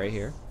 They're right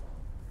here.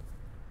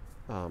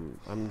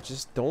 I'm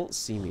just don't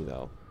see me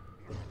though.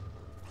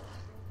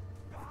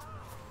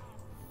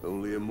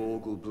 Only a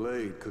Morgul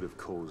blade could have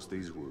caused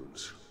these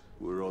wounds.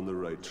 We're on the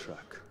right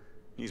track.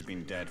 He's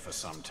been dead for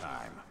some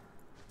time.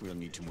 We'll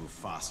need to move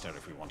faster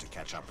if we want to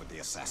catch up with the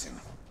assassin.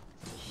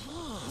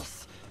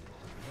 Yes.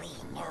 We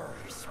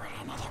knows where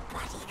another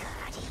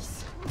bodyguard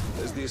is.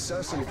 As the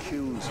assassin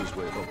kills his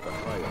way up the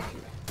hierarchy,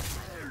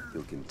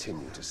 he'll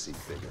continue to seek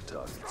bigger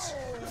targets.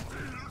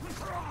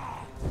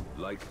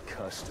 Like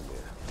Castamir.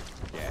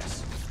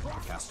 Yes.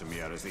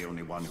 Castamir is the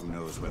only one who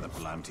knows where the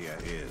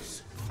Palantir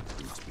is.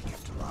 He must be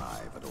kept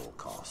alive at all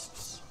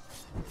costs.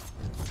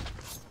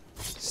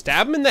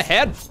 Stab him in the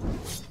head.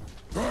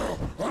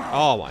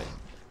 Oh my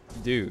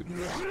dude.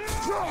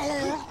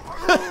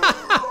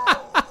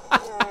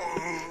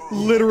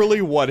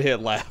 Literally one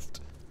hit left.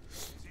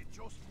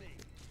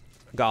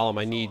 Gollum,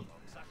 I need.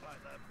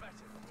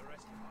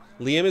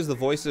 Liam is the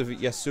voice of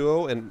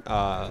Yasuo in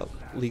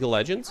League of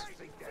Legends.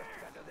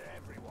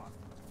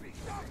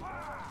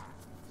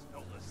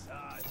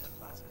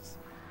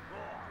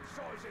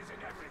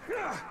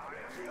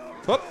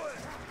 Whoop.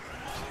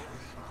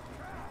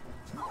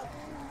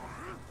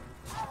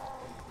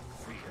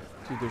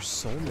 Dude, there's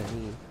so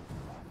many.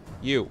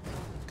 You,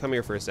 come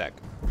here for a sec.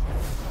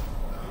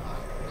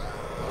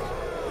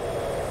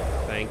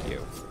 Thank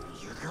you.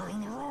 You're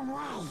going the wrong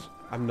way.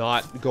 I'm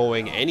not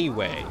going any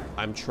way.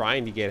 I'm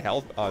trying to get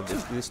health.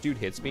 This dude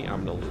hits me,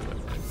 I'm gonna lose my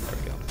friend. There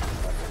we go.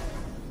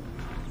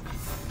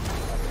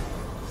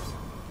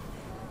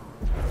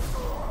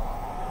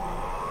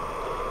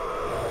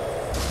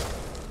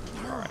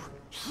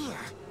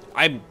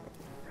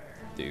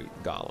 Dude,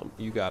 Gollum,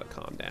 you gotta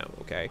calm down,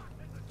 okay?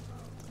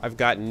 I've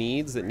got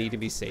needs that need to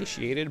be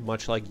satiated,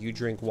 much like you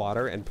drink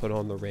water and put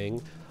on the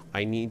ring.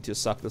 I need to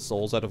suck the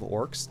souls out of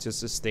orcs to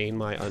sustain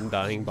my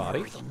undying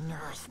body. The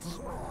nasty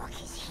orc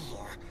is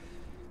here,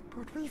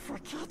 but we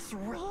forget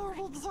where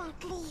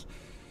exactly.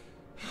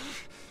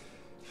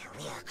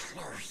 We are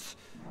close.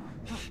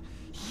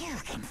 You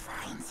can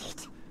find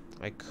it.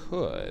 I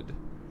could. But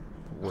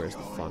where's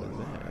the fun in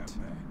that?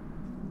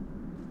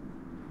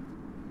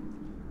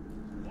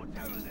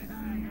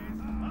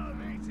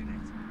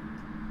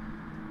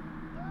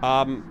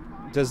 Who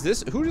does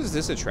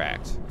this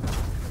attract?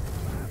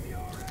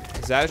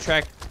 Does that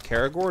attract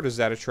Karagor? Does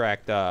that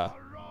attract,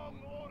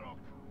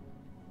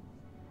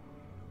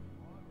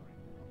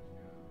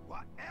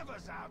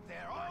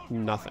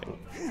 nothing.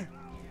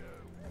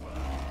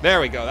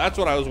 There we go. That's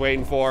what I was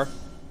waiting for.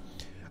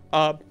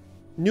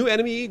 New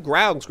enemy,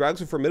 Graugs.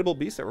 Graugs are formidable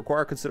beasts that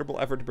require considerable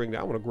effort to bring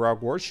down. When a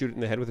Graug wars, shoot it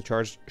in the head with a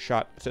charged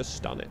shot to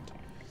stun it.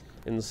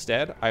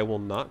 Instead, I will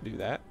not do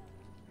that.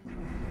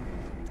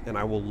 And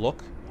I will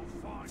look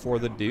for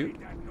the dude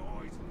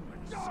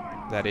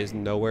that is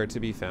nowhere to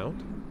be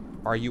found.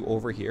 Are you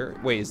over here?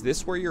 Wait, is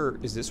this where you're,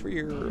 or is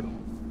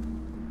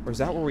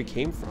that where we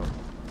came from?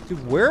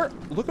 Dude, where,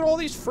 look at all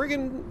these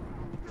friggin',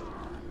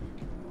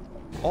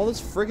 all this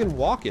friggin'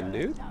 walking,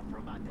 dude.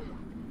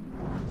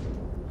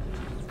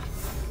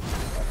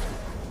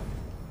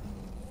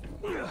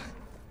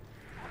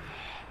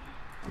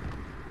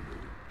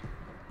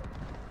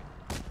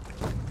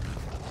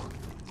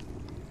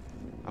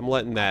 I'm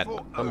letting that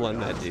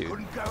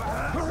dude.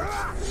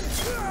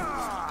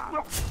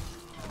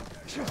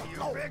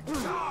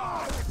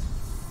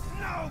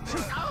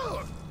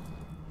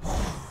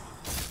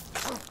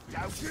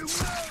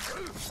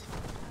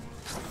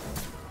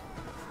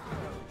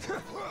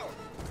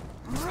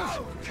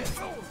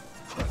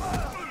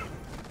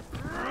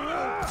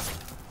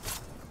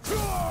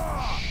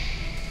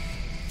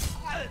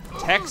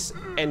 Tex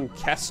and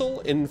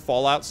Kessel in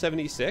Fallout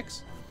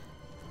 76.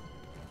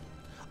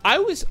 I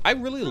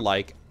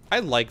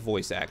like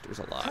voice actors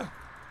a lot.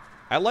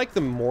 I like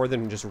them more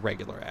than just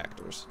regular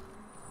actors.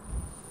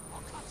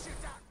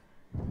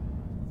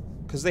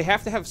 Because they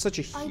have to have such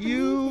a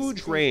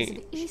huge range.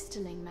 An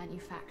Easterling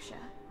manufacture.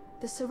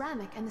 The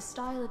ceramic and the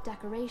style of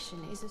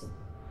decoration is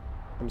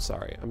I'm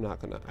sorry,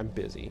 I'm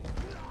busy.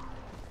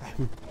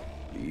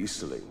 The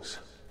Easterlings,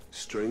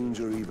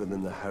 stranger even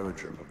than the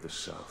Haradrim of the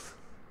south.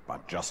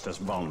 but just as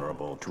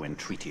vulnerable to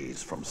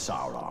entreaties from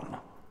Sauron.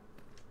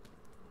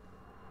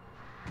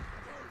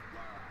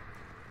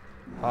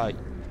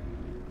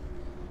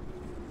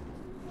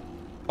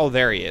 Oh,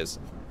 there he is.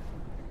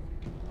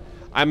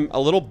 I'm a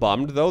little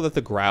bummed, though, that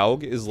the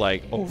Graug is,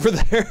 like, over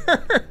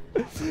there.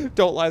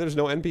 Don't lie, there's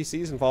no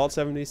NPCs in Fallout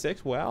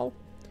 76. Well,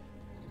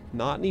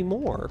 not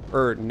anymore.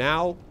 Or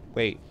now,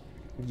 wait,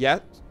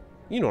 yet?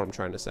 You know what I'm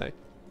trying to say.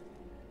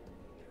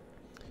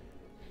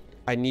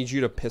 I need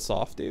you to piss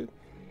off, dude.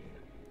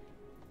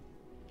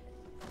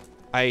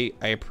 I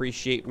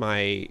appreciate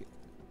my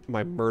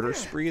murder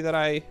spree that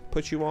I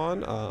put you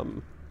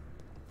on,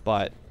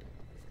 but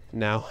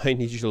now I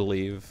need you to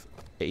leave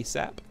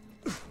ASAP.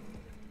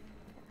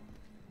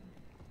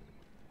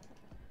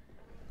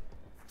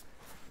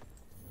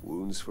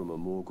 Wounds from a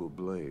Morgul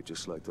blade,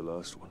 just like the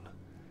last one.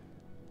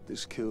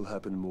 This kill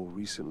happened more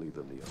recently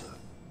than the other.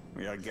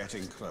 We are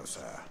getting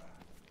closer.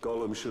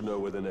 Gollum should know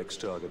where the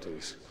next target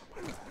is.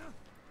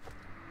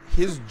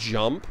 His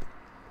jump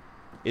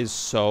is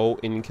so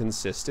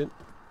inconsistent.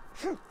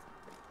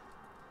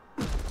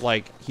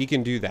 Like, he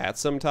can do that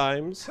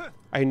sometimes.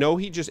 I know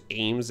he just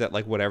aims at,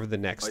 like, whatever the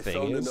next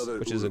thing is,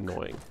 which is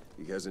annoying.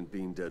 He hasn't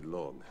been dead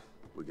long.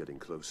 We're getting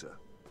closer.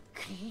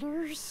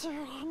 Closer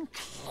and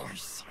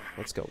closer.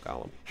 Let's go,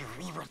 Gollum.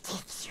 We will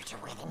take you to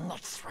where the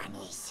next one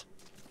is.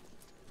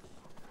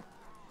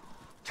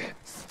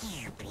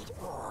 Stupid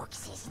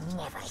orcs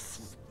never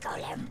see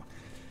Gollum.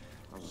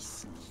 We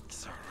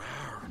sneaks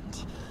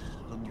around,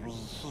 and we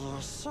hear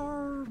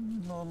so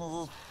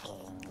many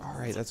things.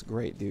 Alright, that's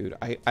great, dude.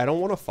 I don't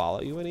want to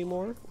follow you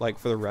anymore, like,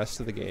 for the rest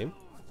of the game.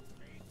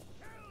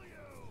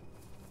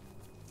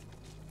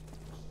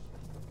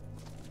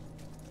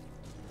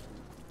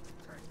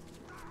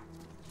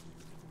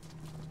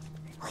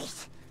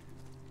 Wait,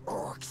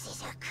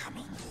 orcs are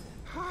coming.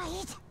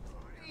 Hide.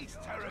 He's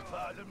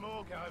terrified of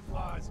Morgau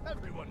flies.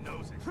 Everyone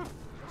knows it.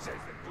 Says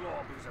the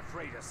glob who's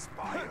afraid of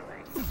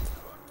spiraling.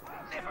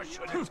 Never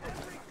should have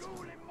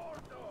told me.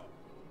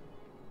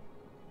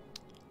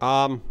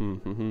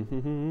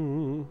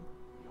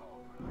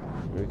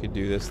 We could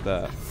do this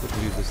the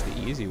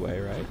easy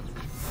way, right?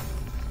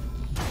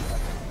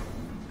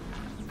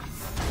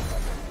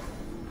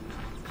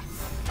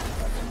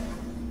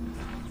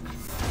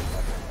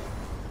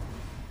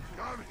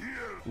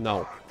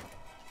 No.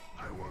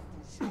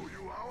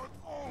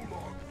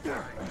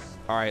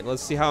 Alright,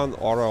 let's see how an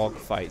Orc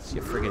fights,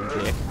 you friggin'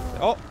 dick.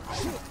 Oh!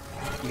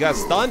 You got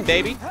stunned,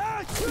 baby!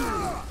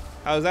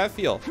 How does that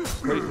feel?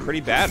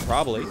 Pretty bad,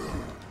 probably.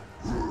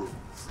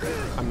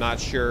 I'm not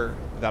sure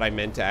that I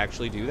meant to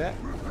actually do that,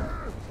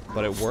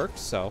 but it worked,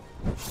 so.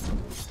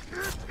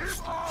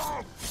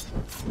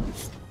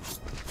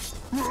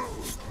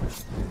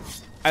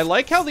 I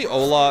like how the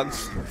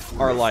Ologs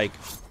are like,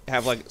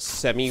 have like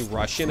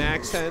semi-Russian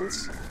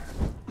accents,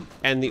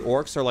 and the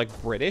orcs are like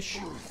British.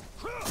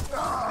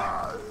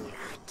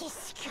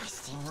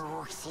 Disgusting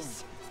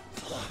orcs.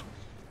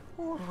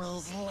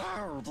 Always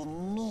loud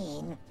and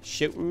mean.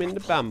 Shoot him in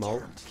the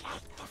bumhole.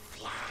 Like the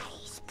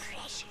flies,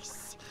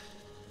 precious.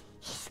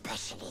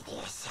 Especially the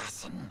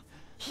assassin.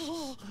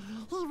 He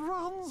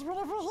runs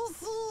whenever he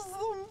sees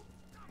them.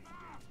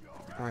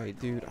 Alright,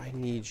 dude, I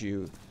need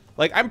you.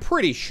 Like, I'm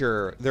pretty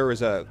sure there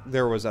was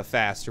a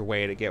faster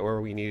way to get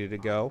where we needed to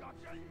go.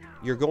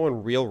 You're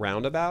going real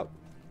roundabout.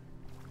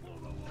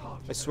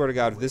 I swear to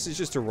God, if this is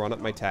just to run up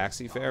my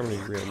taxi fare, I'm gonna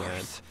be real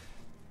mad.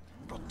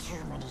 But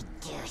too many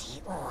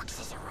dirty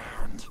orcs is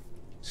around.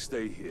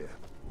 Stay here.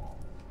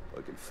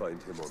 I can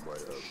find him on my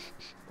own.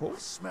 Oh.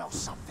 Smell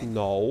something.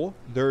 No,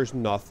 there's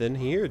nothing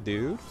here,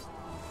 dude.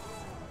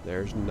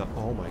 There's no.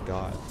 Oh my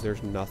God,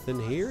 there's nothing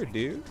here,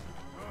 dude.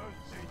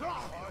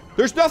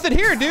 There's nothing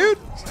here, dude.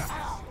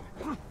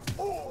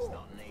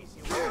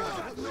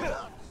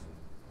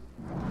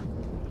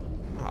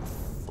 Ah,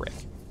 frick.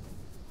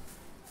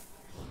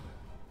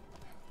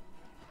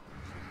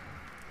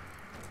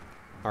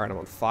 All right, I'm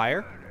on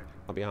fire.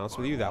 I'll be honest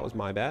with you, that was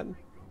my bad.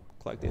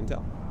 Collect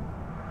intel.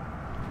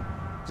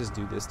 Just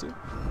do this, dude.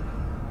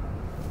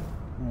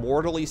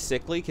 Mortally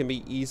sickly can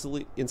be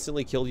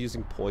instantly killed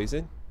using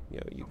poison. Yo,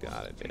 you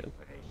got it, man.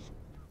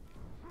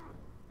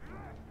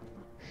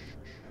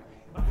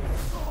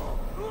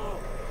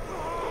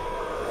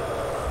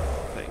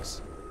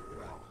 Thanks.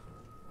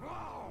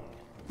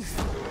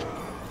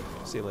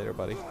 See you later,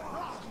 buddy.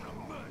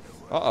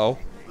 Uh-oh.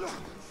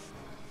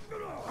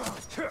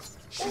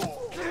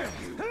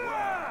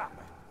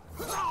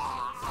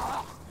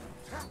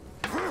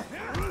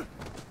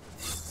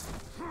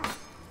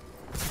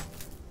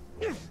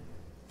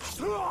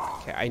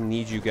 Okay, I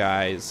need you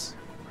guys.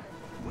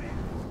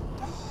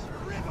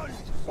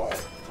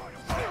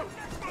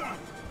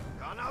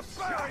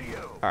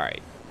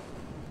 Alright.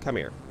 Come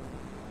here.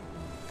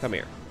 Come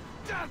here.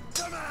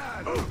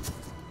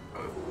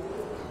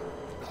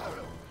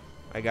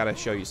 I gotta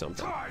show you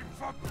something.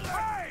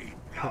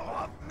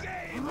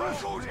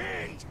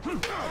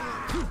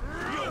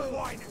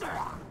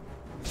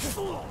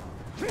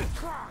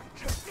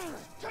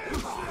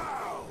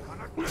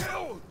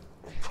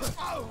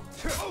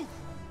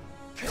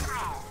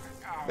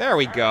 There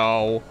we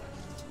go.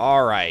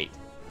 All right.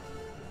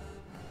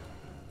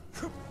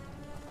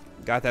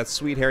 Got that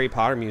sweet Harry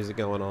Potter music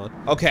going on.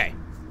 Okay.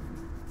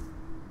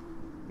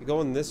 You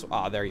going this?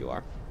 Ah, there you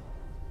are.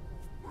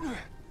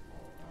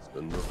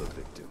 Another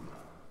victim.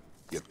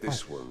 Yet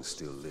this one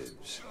still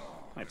lives.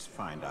 Let's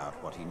find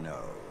out what he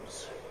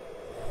knows.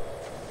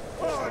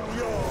 On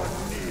your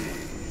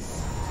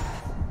knees.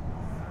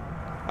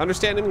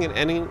 Understanding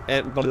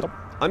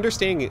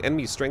an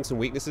enemy's strengths and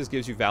weaknesses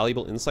gives you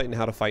valuable insight in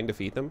how to fight and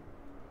defeat them.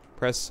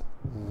 Press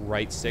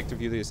right stick to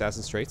view the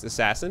assassin's traits.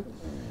 Assassin.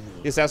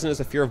 The assassin has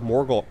a fear of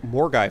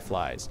Morgai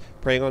flies.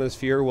 Preying on his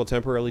fear will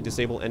temporarily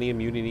disable any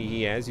immunity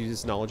he has. Use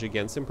his knowledge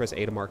against him. Press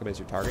A to mark him as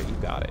your target. You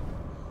got it.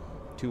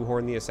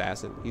 Two-Horn the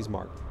assassin. He's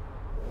marked.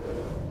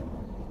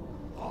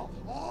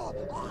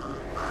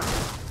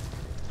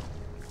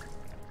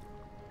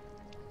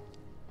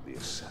 The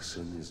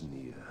assassin is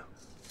near.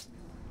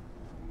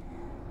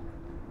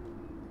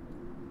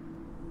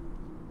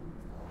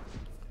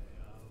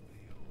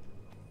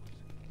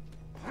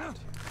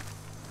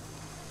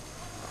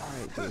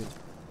 Alright, dude.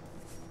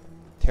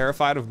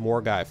 Terrified of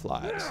Morgai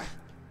flies.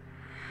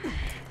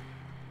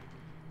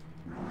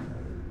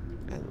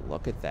 And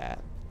look at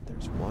that.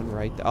 There's one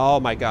right there. Oh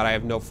my god, I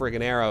have no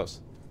friggin' arrows.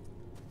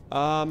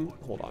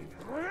 Hold on.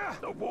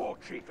 The war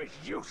chief is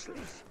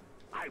useless.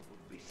 I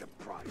would be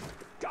surprised if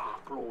the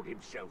Dark Lord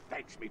himself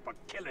thanks me for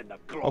killing the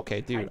Glob.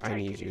 Okay, dude, I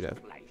need you to.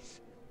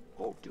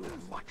 He'll do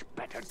a much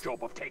better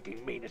job of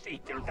taking Minas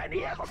Ithil than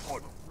he ever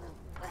could.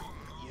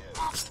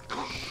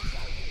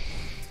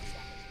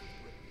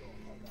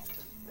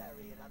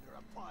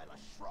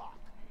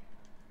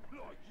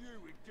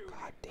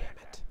 God damn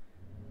it.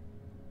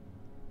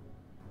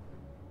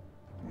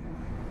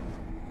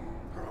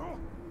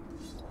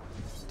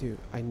 Dude,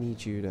 I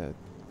need you to...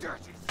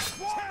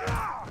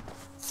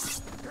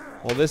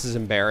 Well, this is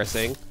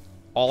embarrassing.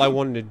 All I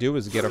wanted to do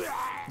was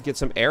get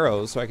some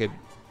arrows so I could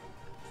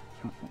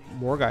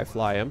Morgai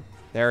fly him.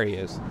 There he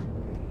is.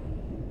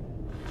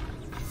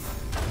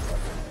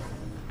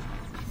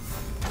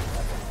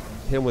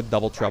 Hit him with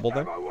double trouble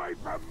there. Away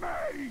from me!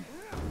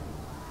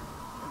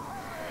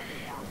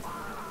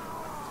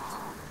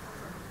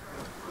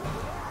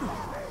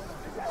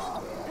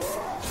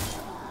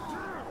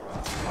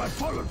 I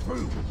followed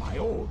through with my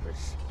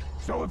orders,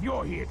 so if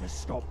you're here to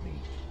stop me,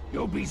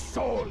 you'll be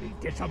sorely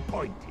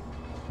disappointed.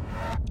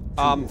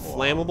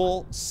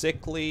 Flammable,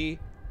 sickly,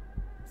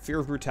 fear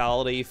of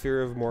brutality,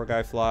 fear of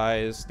Morgai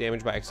flies,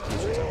 damage by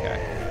executions. Okay.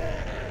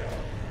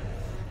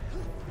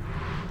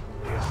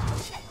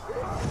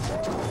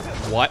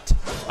 What?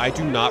 I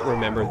do not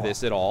remember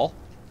this at all.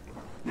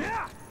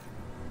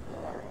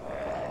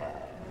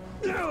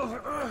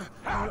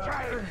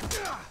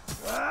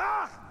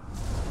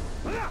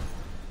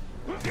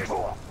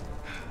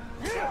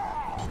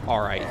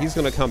 Alright, he's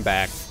gonna come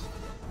back.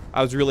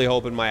 I was really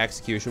hoping my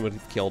execution would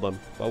have killed him,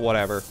 but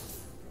whatever.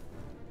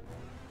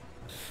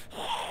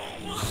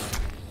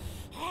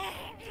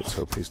 Let's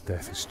hope his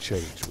death has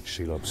changed what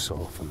Shelob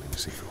saw from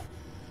Minas Ithil.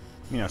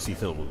 Minas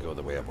Ithil will go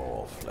the way of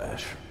all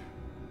flesh.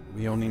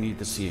 We only need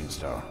the Seeing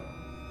Star.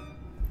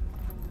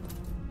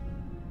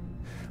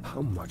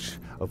 How much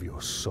of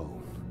your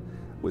soul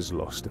was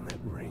lost in that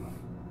ring?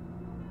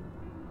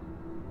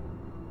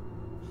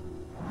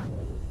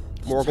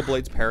 Morgul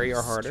Blade's parry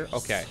are harder?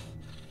 Okay.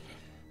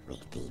 Would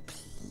be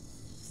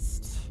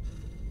pleased.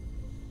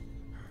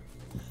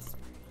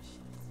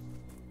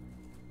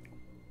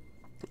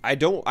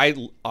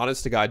 I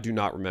honest to God, do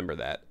not remember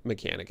that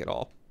mechanic at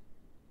all.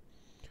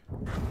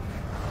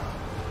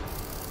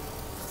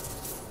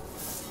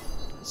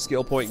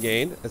 Skill point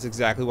gain. That's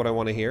exactly what I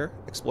want to hear.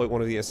 Exploit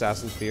one of the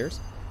assassin's fears.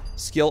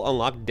 Skill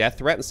unlock death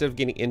threat. Instead of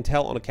getting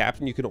intel on a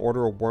captain, you can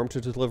order a worm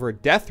to deliver a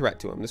death threat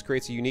to him. This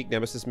creates a unique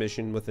nemesis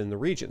mission within the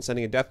region.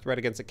 Sending a death threat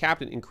against a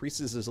captain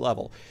increases his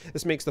level.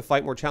 This makes the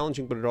fight more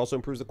challenging, but it also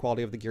improves the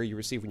quality of the gear you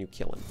receive when you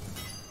kill him.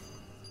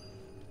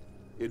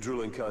 Your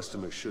drilling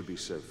customers should be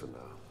safe for now.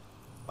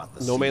 But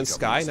the No Man's siege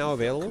of Sky Minas now Ithil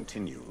available?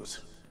 continues.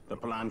 The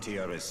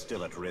Palantir is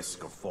still at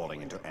risk of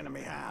falling into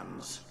enemy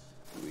hands.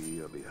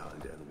 We are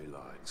behind enemy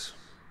lines.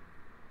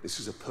 This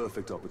is a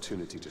perfect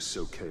opportunity to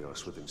sow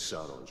chaos within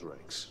Sauron's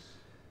ranks.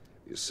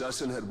 The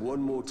assassin had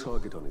one more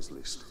target on his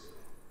list.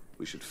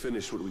 We should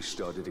finish what we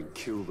started and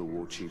kill the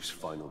war chief's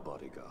final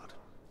bodyguard.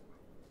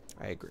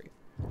 I agree.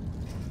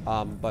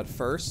 But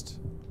first...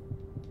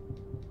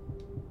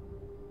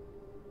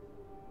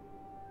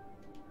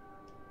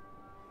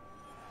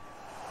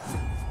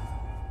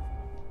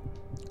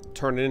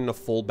 turn it into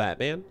full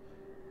Batman?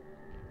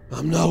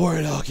 I'm not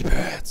wearing hockey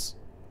pads.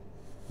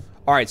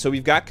 Alright, so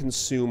we've got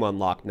Consume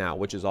unlocked now,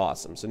 which is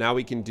awesome. So now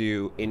we can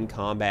do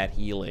in-combat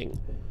healing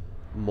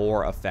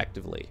more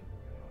effectively.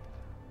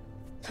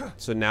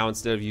 So now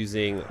instead of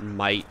using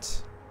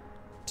Might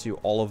to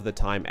all of the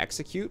time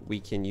execute, we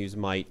can use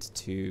Might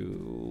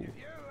to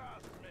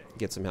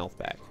get some health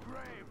back.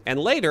 And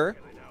later,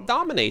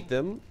 dominate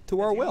them to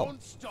our will.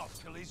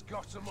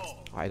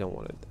 I don't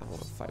want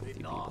to fight with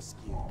you people.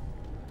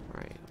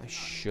 Alright, I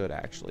should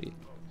actually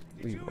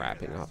be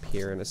wrapping up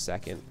here in a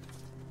second.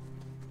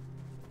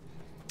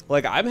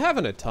 Like, I'm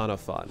having a ton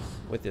of fun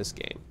with this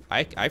game.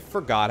 I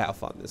forgot how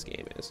fun this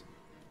game is.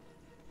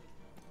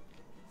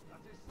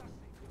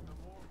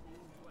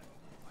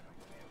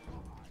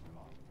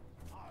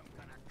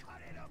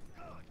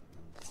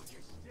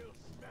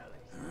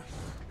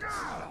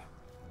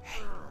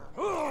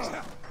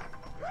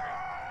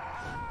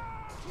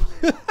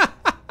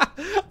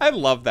 I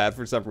love that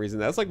for some reason.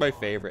 That's like my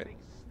favorite.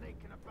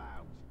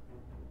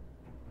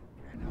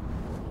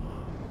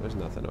 There's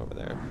nothing over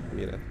there. We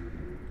need to...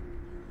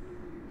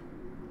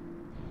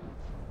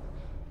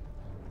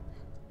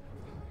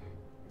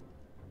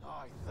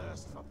 I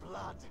thirst for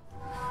blood.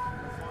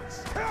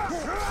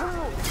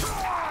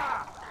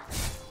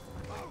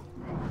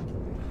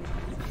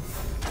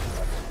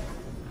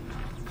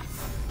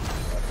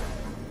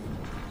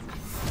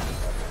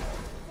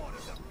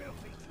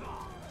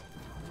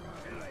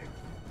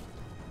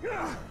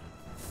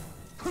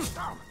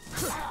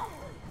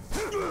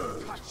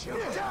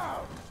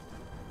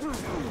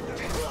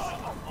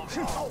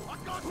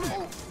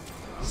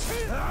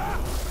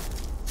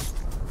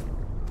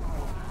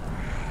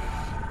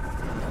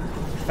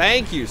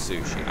 Thank you,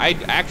 Sushi.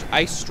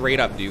 I straight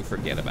up do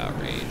forget about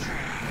rage.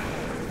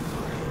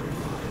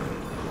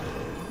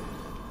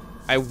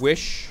 I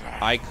wish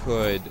I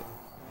could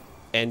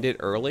end it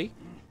early.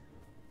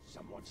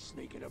 Someone's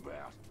sneaking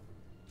about.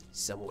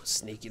 Someone's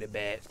sneaking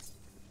about.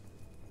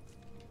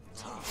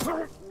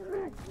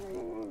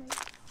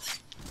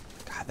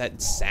 God, that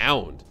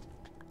sound.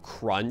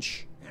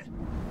 Crunch.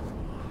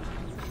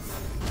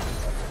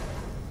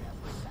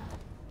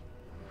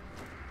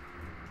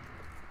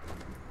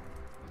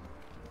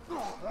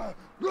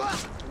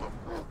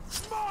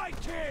 My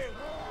kill!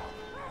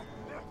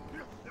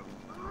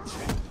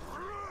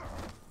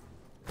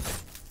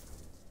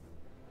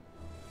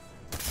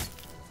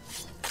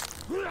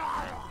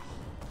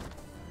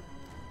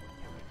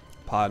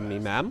 Pardon me,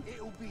 ma'am.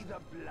 It'll be the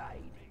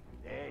blade,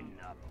 then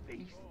the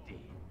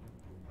beastie.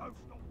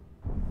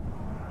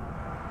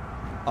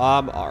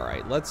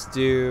 Alright, let's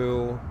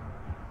do...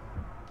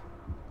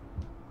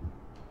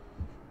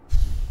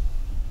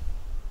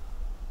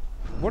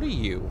 What are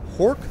you?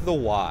 Hork the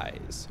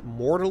Wise.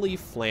 Mortally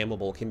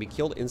flammable. Can be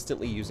killed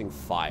instantly using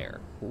fire.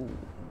 Ooh.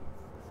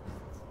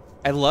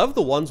 I love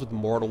the ones with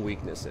mortal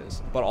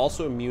weaknesses, but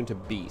also immune to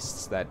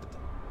beasts. That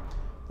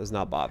does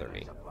not bother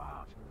me.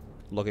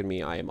 Look at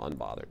me, I am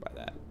unbothered by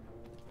that.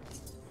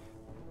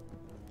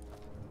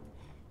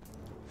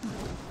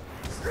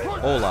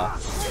 Hola.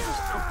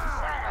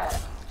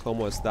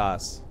 ¿Cómo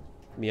estás?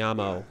 Mi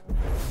amo.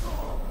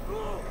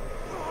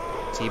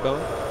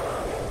 T-Bone?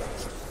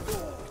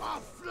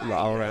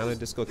 La Orana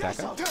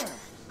Discoteca?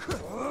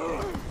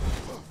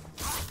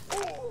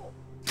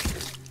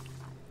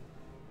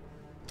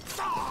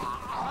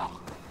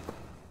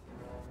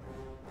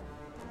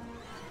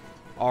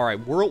 All right,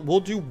 we'll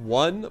do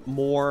one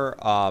more.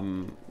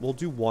 We'll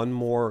do one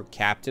more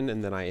captain,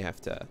 and then I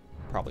have to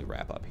probably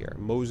wrap up here.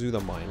 Mozu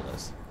the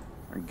Mindless.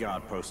 A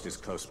guard post is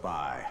close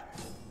by.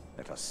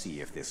 Let us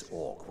see if this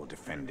orc will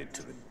defend it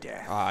to the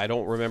death. I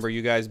don't remember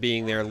you guys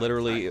being there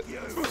literally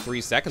 3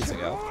 seconds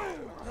ago.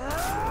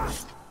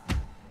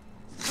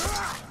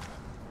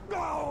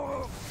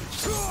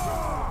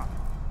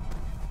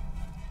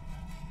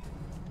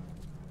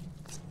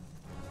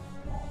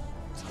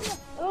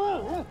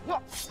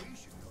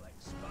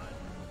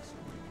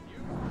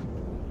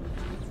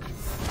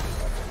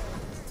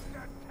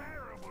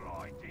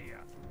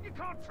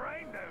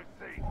 Train those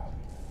things.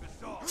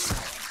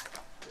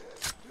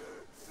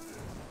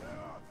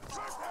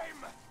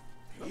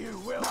 You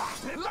will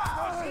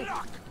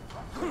luck.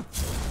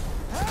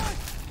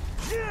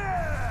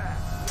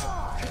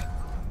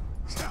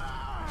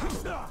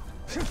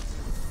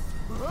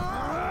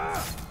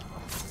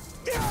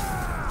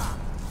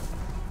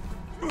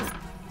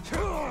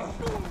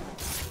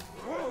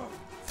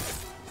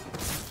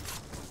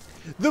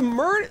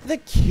 The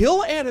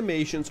kill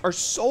animations are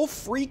so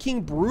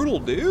freaking brutal,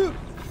 dude.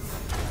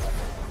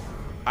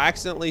 I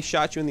accidentally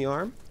shot you in the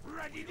arm.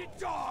 Ready to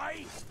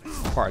die?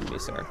 Pardon me,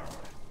 sir.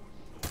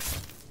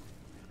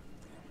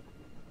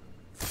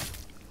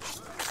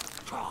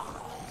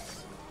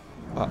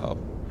 Uh-oh.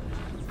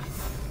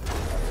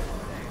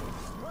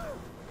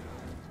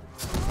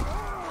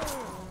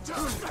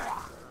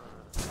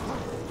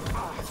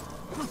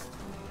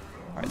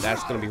 Alright,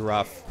 that's gonna be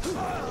rough.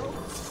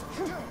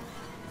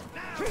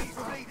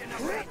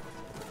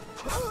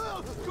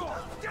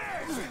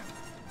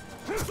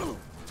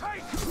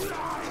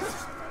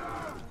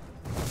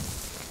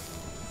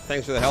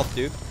 Thanks for the help,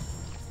 dude.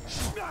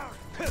 Stop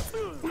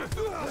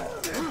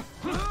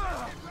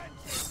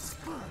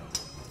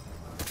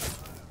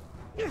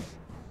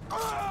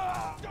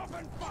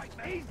and fight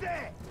me. He's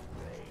there.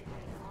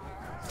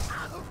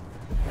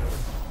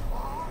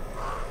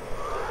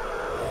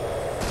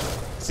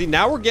 See,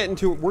 now we're getting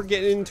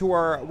into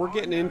our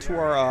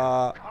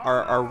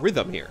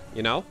rhythm here,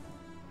 you know?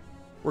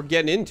 We're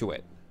getting into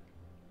it.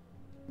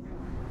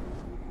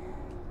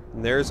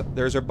 And there's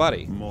our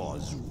buddy.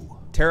 Mozu.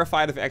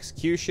 Terrified of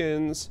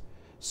executions,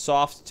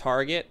 soft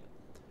target.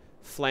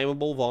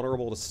 Flammable,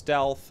 vulnerable to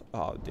stealth.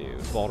 Oh, dude.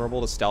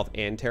 Vulnerable to stealth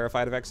and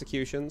terrified of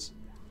executions.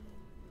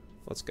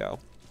 Let's go.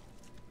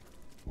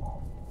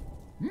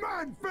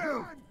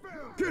 Manfield!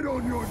 Get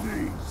on your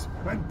knees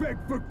and beg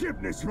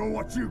forgiveness for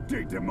what you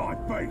did to my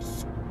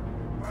face.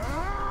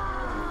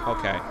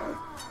 Okay.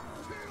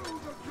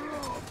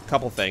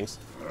 Couple things.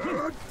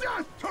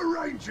 Death to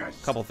Rangers!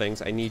 Couple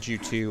things. I need you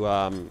to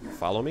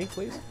follow me,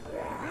 please.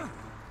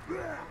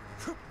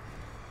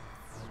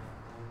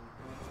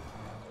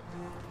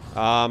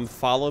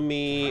 Follow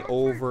me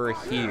over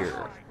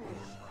here.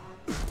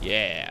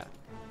 Yeah.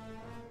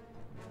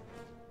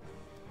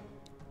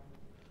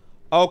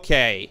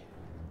 Okay.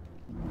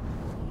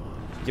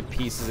 You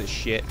pieces of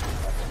shit.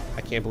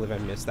 I can't believe I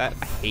missed that.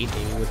 I hate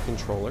aiming with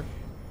controller,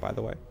 by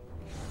the way.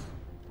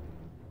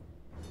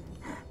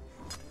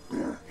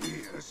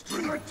 Here's to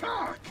the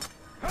attack!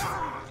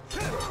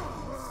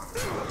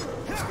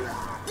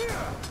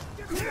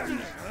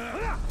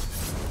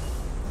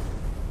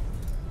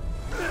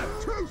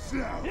 Too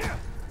slow!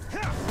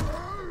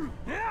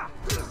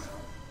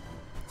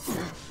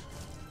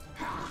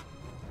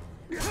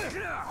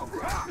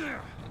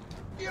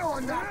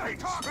 You're nothing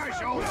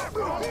special!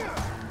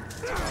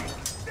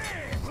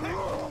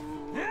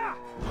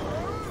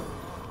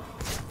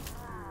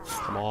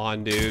 Come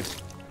on, dude.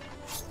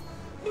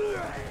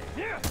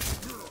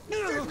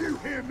 Did you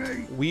hear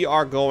me? We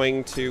are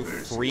going to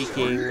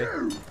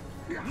freaking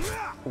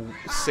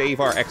save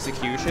our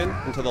execution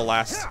until the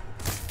last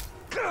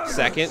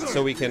second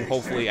so we can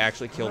hopefully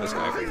actually kill this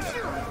guy.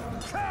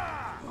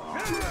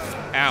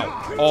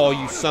 Ow. Oh,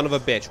 you son of a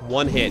bitch.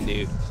 One hit,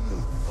 dude.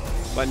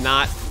 But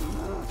not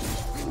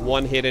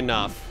one hit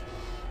enough.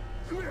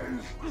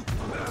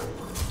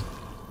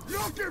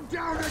 Knock him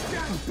down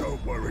again!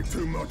 Don't worry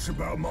too much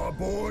about my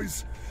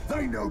boys.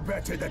 They know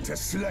better than to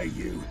slay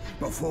you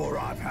before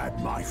I've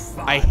had my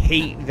fun. I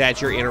hate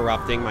that you're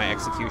interrupting my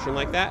execution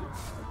like that.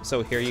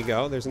 So here you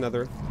go. There's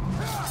another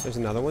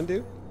one,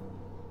 dude.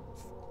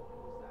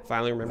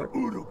 Finally remember.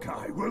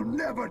 Uruk-hai will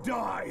never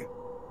die.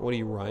 What are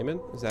you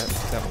rhyming? Is that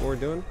what we're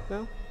doing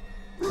now?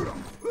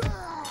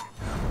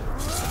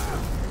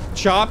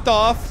 Chopped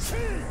off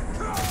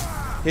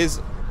his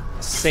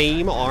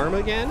same arm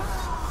again?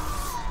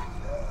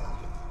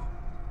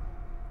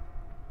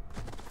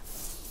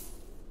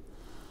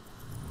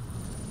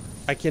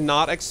 I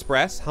cannot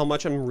express how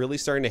much I'm really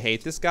starting to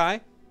hate this guy.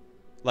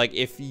 Like,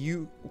 if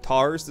you,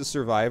 Tars the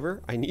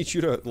Survivor, I need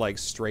you to, like,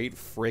 straight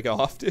frig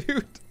off,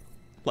 dude.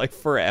 Like,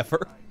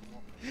 forever.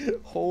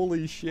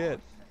 Holy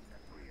shit.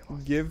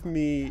 Give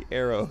me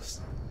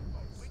arrows.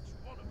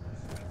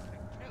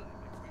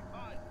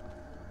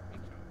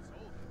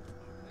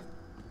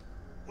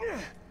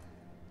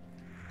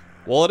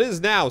 Well, it is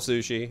now,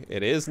 Sushi.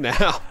 It is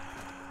now.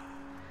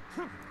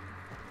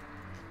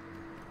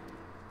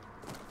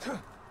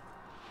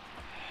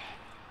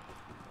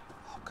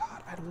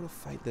 I don't want to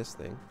fight this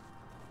thing.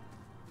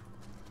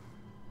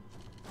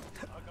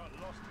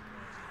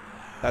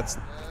 That's...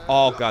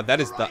 Oh, God. That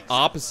is the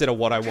opposite of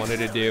what I wanted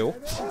to do.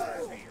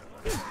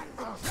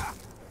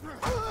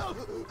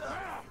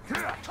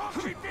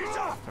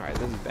 Alright,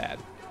 this is bad.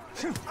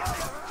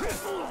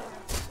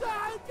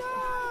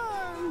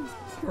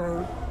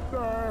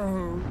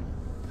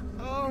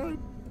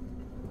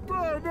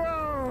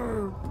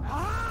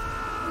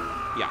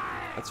 Yeah,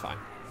 that's fine.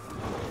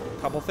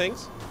 Couple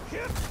things.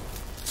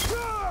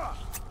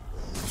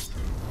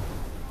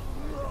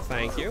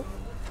 Thank you.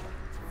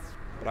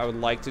 But I would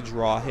like to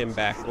draw him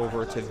back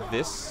over to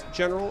this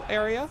general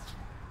area.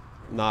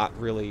 Not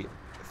really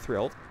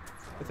thrilled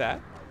with that.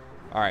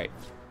 All right.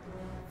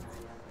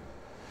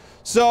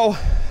 So,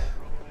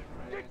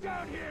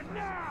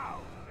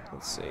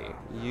 let's see.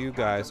 You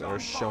guys are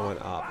showing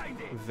up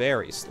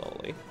very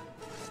slowly.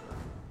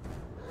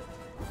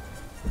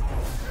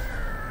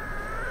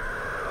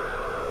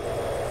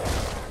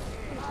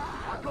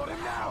 I got him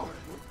now.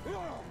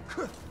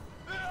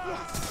 I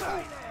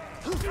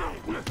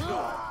don't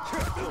know.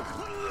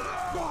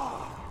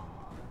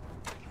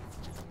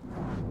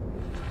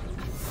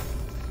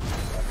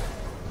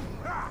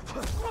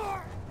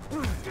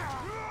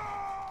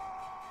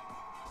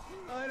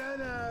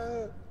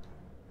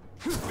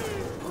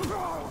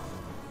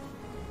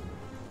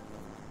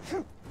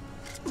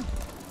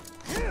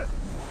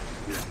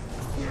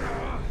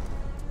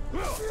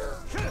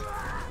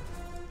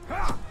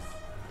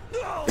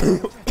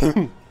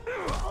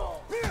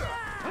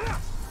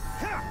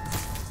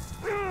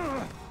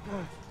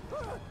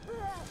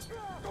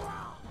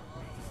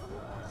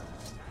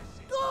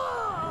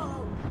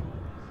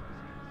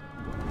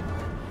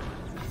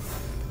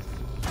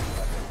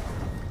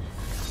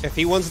 If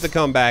he wants to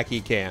come back,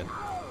 he can.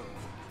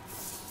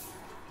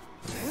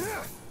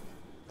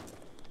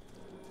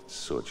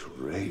 Such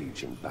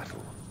rage in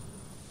battle.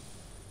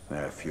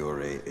 Their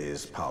fury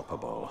is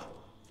palpable,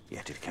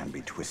 yet it can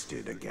be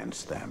twisted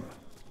against them.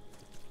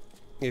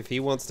 If he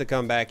wants to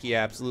come back, he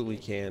absolutely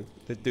can.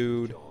 The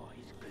dude.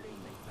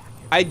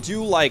 I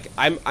do like...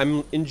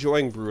 I'm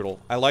enjoying Brutal.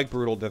 I like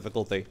Brutal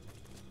difficulty.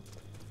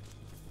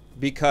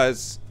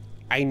 Because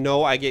I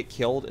know I get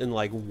killed in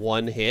like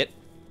one hit.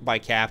 by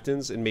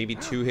captains and maybe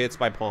 2 hits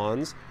by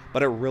pawns,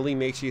 but it really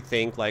makes you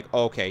think like,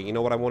 okay, you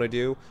know what I want to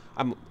do?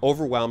 I'm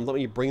overwhelmed. Let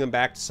me bring him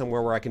back to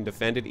somewhere where I can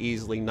defend it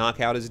easily, knock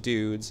out his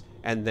dudes,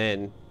 and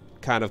then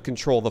kind of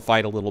control the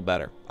fight a little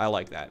better. I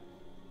like that.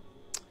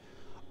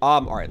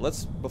 All right,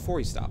 before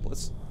we stop,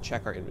 let's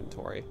check our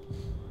inventory.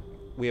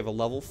 We have a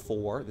level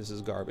 4. This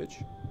is garbage.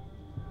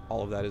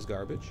 All of that is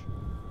garbage.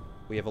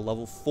 We have a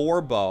level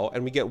 4 bow,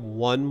 and we get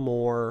 1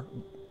 more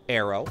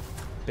arrow.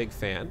 Big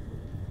fan.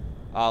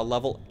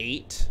 Level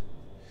 8.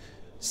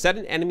 Set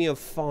an enemy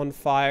on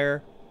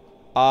fire.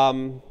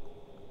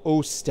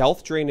 Oh,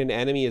 stealth drain an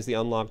enemy is the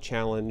unlock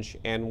challenge,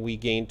 and we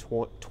gain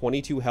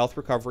 22 health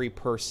recovery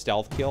per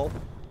stealth kill.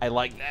 I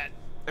like that.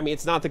 I mean,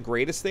 it's not the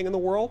greatest thing in the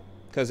world,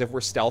 because if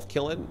we're stealth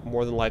killing,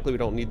 more than likely we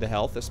don't need the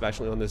health,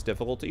 especially on this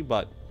difficulty,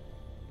 but,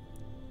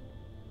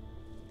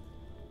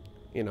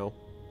 you know,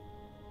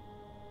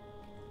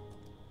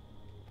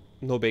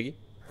 no biggie.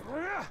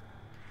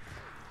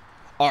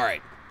 All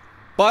right.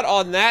 But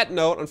on that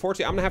note,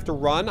 unfortunately, I'm gonna have to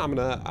run.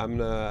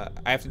 I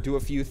have to do a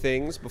few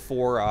things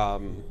before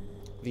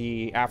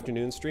the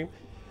afternoon stream.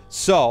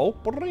 So,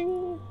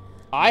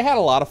 I had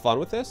a lot of fun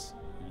with this.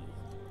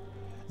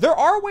 There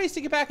are ways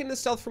to get back into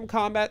stealth from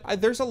combat.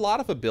 There's a lot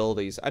of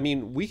abilities. I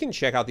mean, we can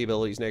check out the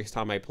abilities next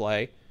time I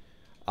play.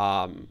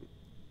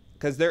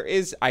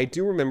 Because I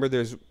do remember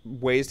there's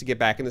ways to get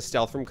back into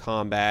stealth from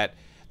combat.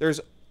 There's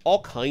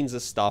all kinds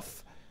of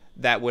stuff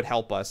that would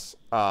help us.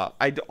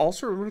 I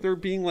also remember there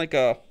being like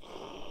I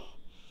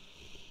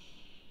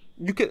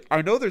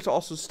know there's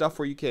also stuff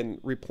where you can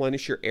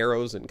replenish your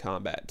arrows in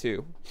combat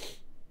too.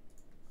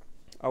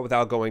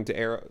 Without going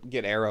to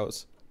get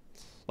arrows.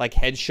 Like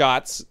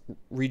headshots,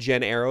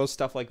 regen arrows,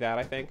 stuff like that,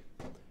 I think.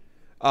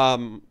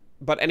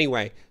 But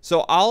anyway,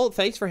 so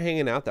thanks for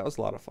hanging out. That was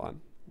a lot of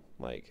fun.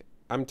 Like,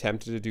 I'm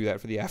tempted to do that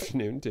for the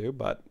afternoon too,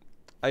 but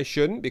I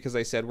shouldn't, because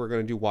I said we're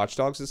going to do Watch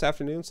Dogs this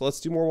afternoon. So let's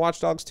do more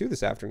Watch Dogs 2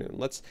 this afternoon.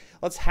 Let's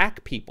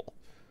hack people.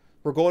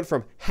 We're going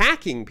from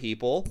hacking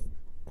people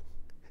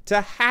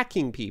to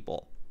hacking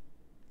people.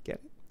 Get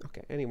it?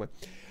 Okay, anyway.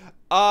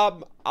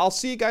 I'll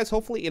see you guys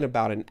hopefully in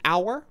about an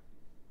hour.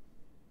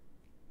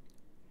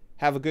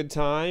 Have a good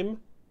time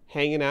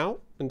hanging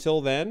out until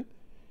then.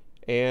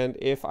 And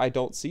if I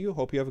don't see you,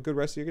 hope you have a good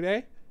rest of your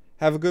day.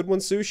 Have a good one,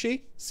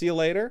 Sushi. See you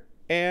later.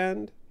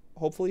 And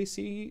hopefully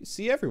see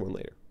everyone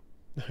later.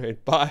 All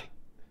right, bye.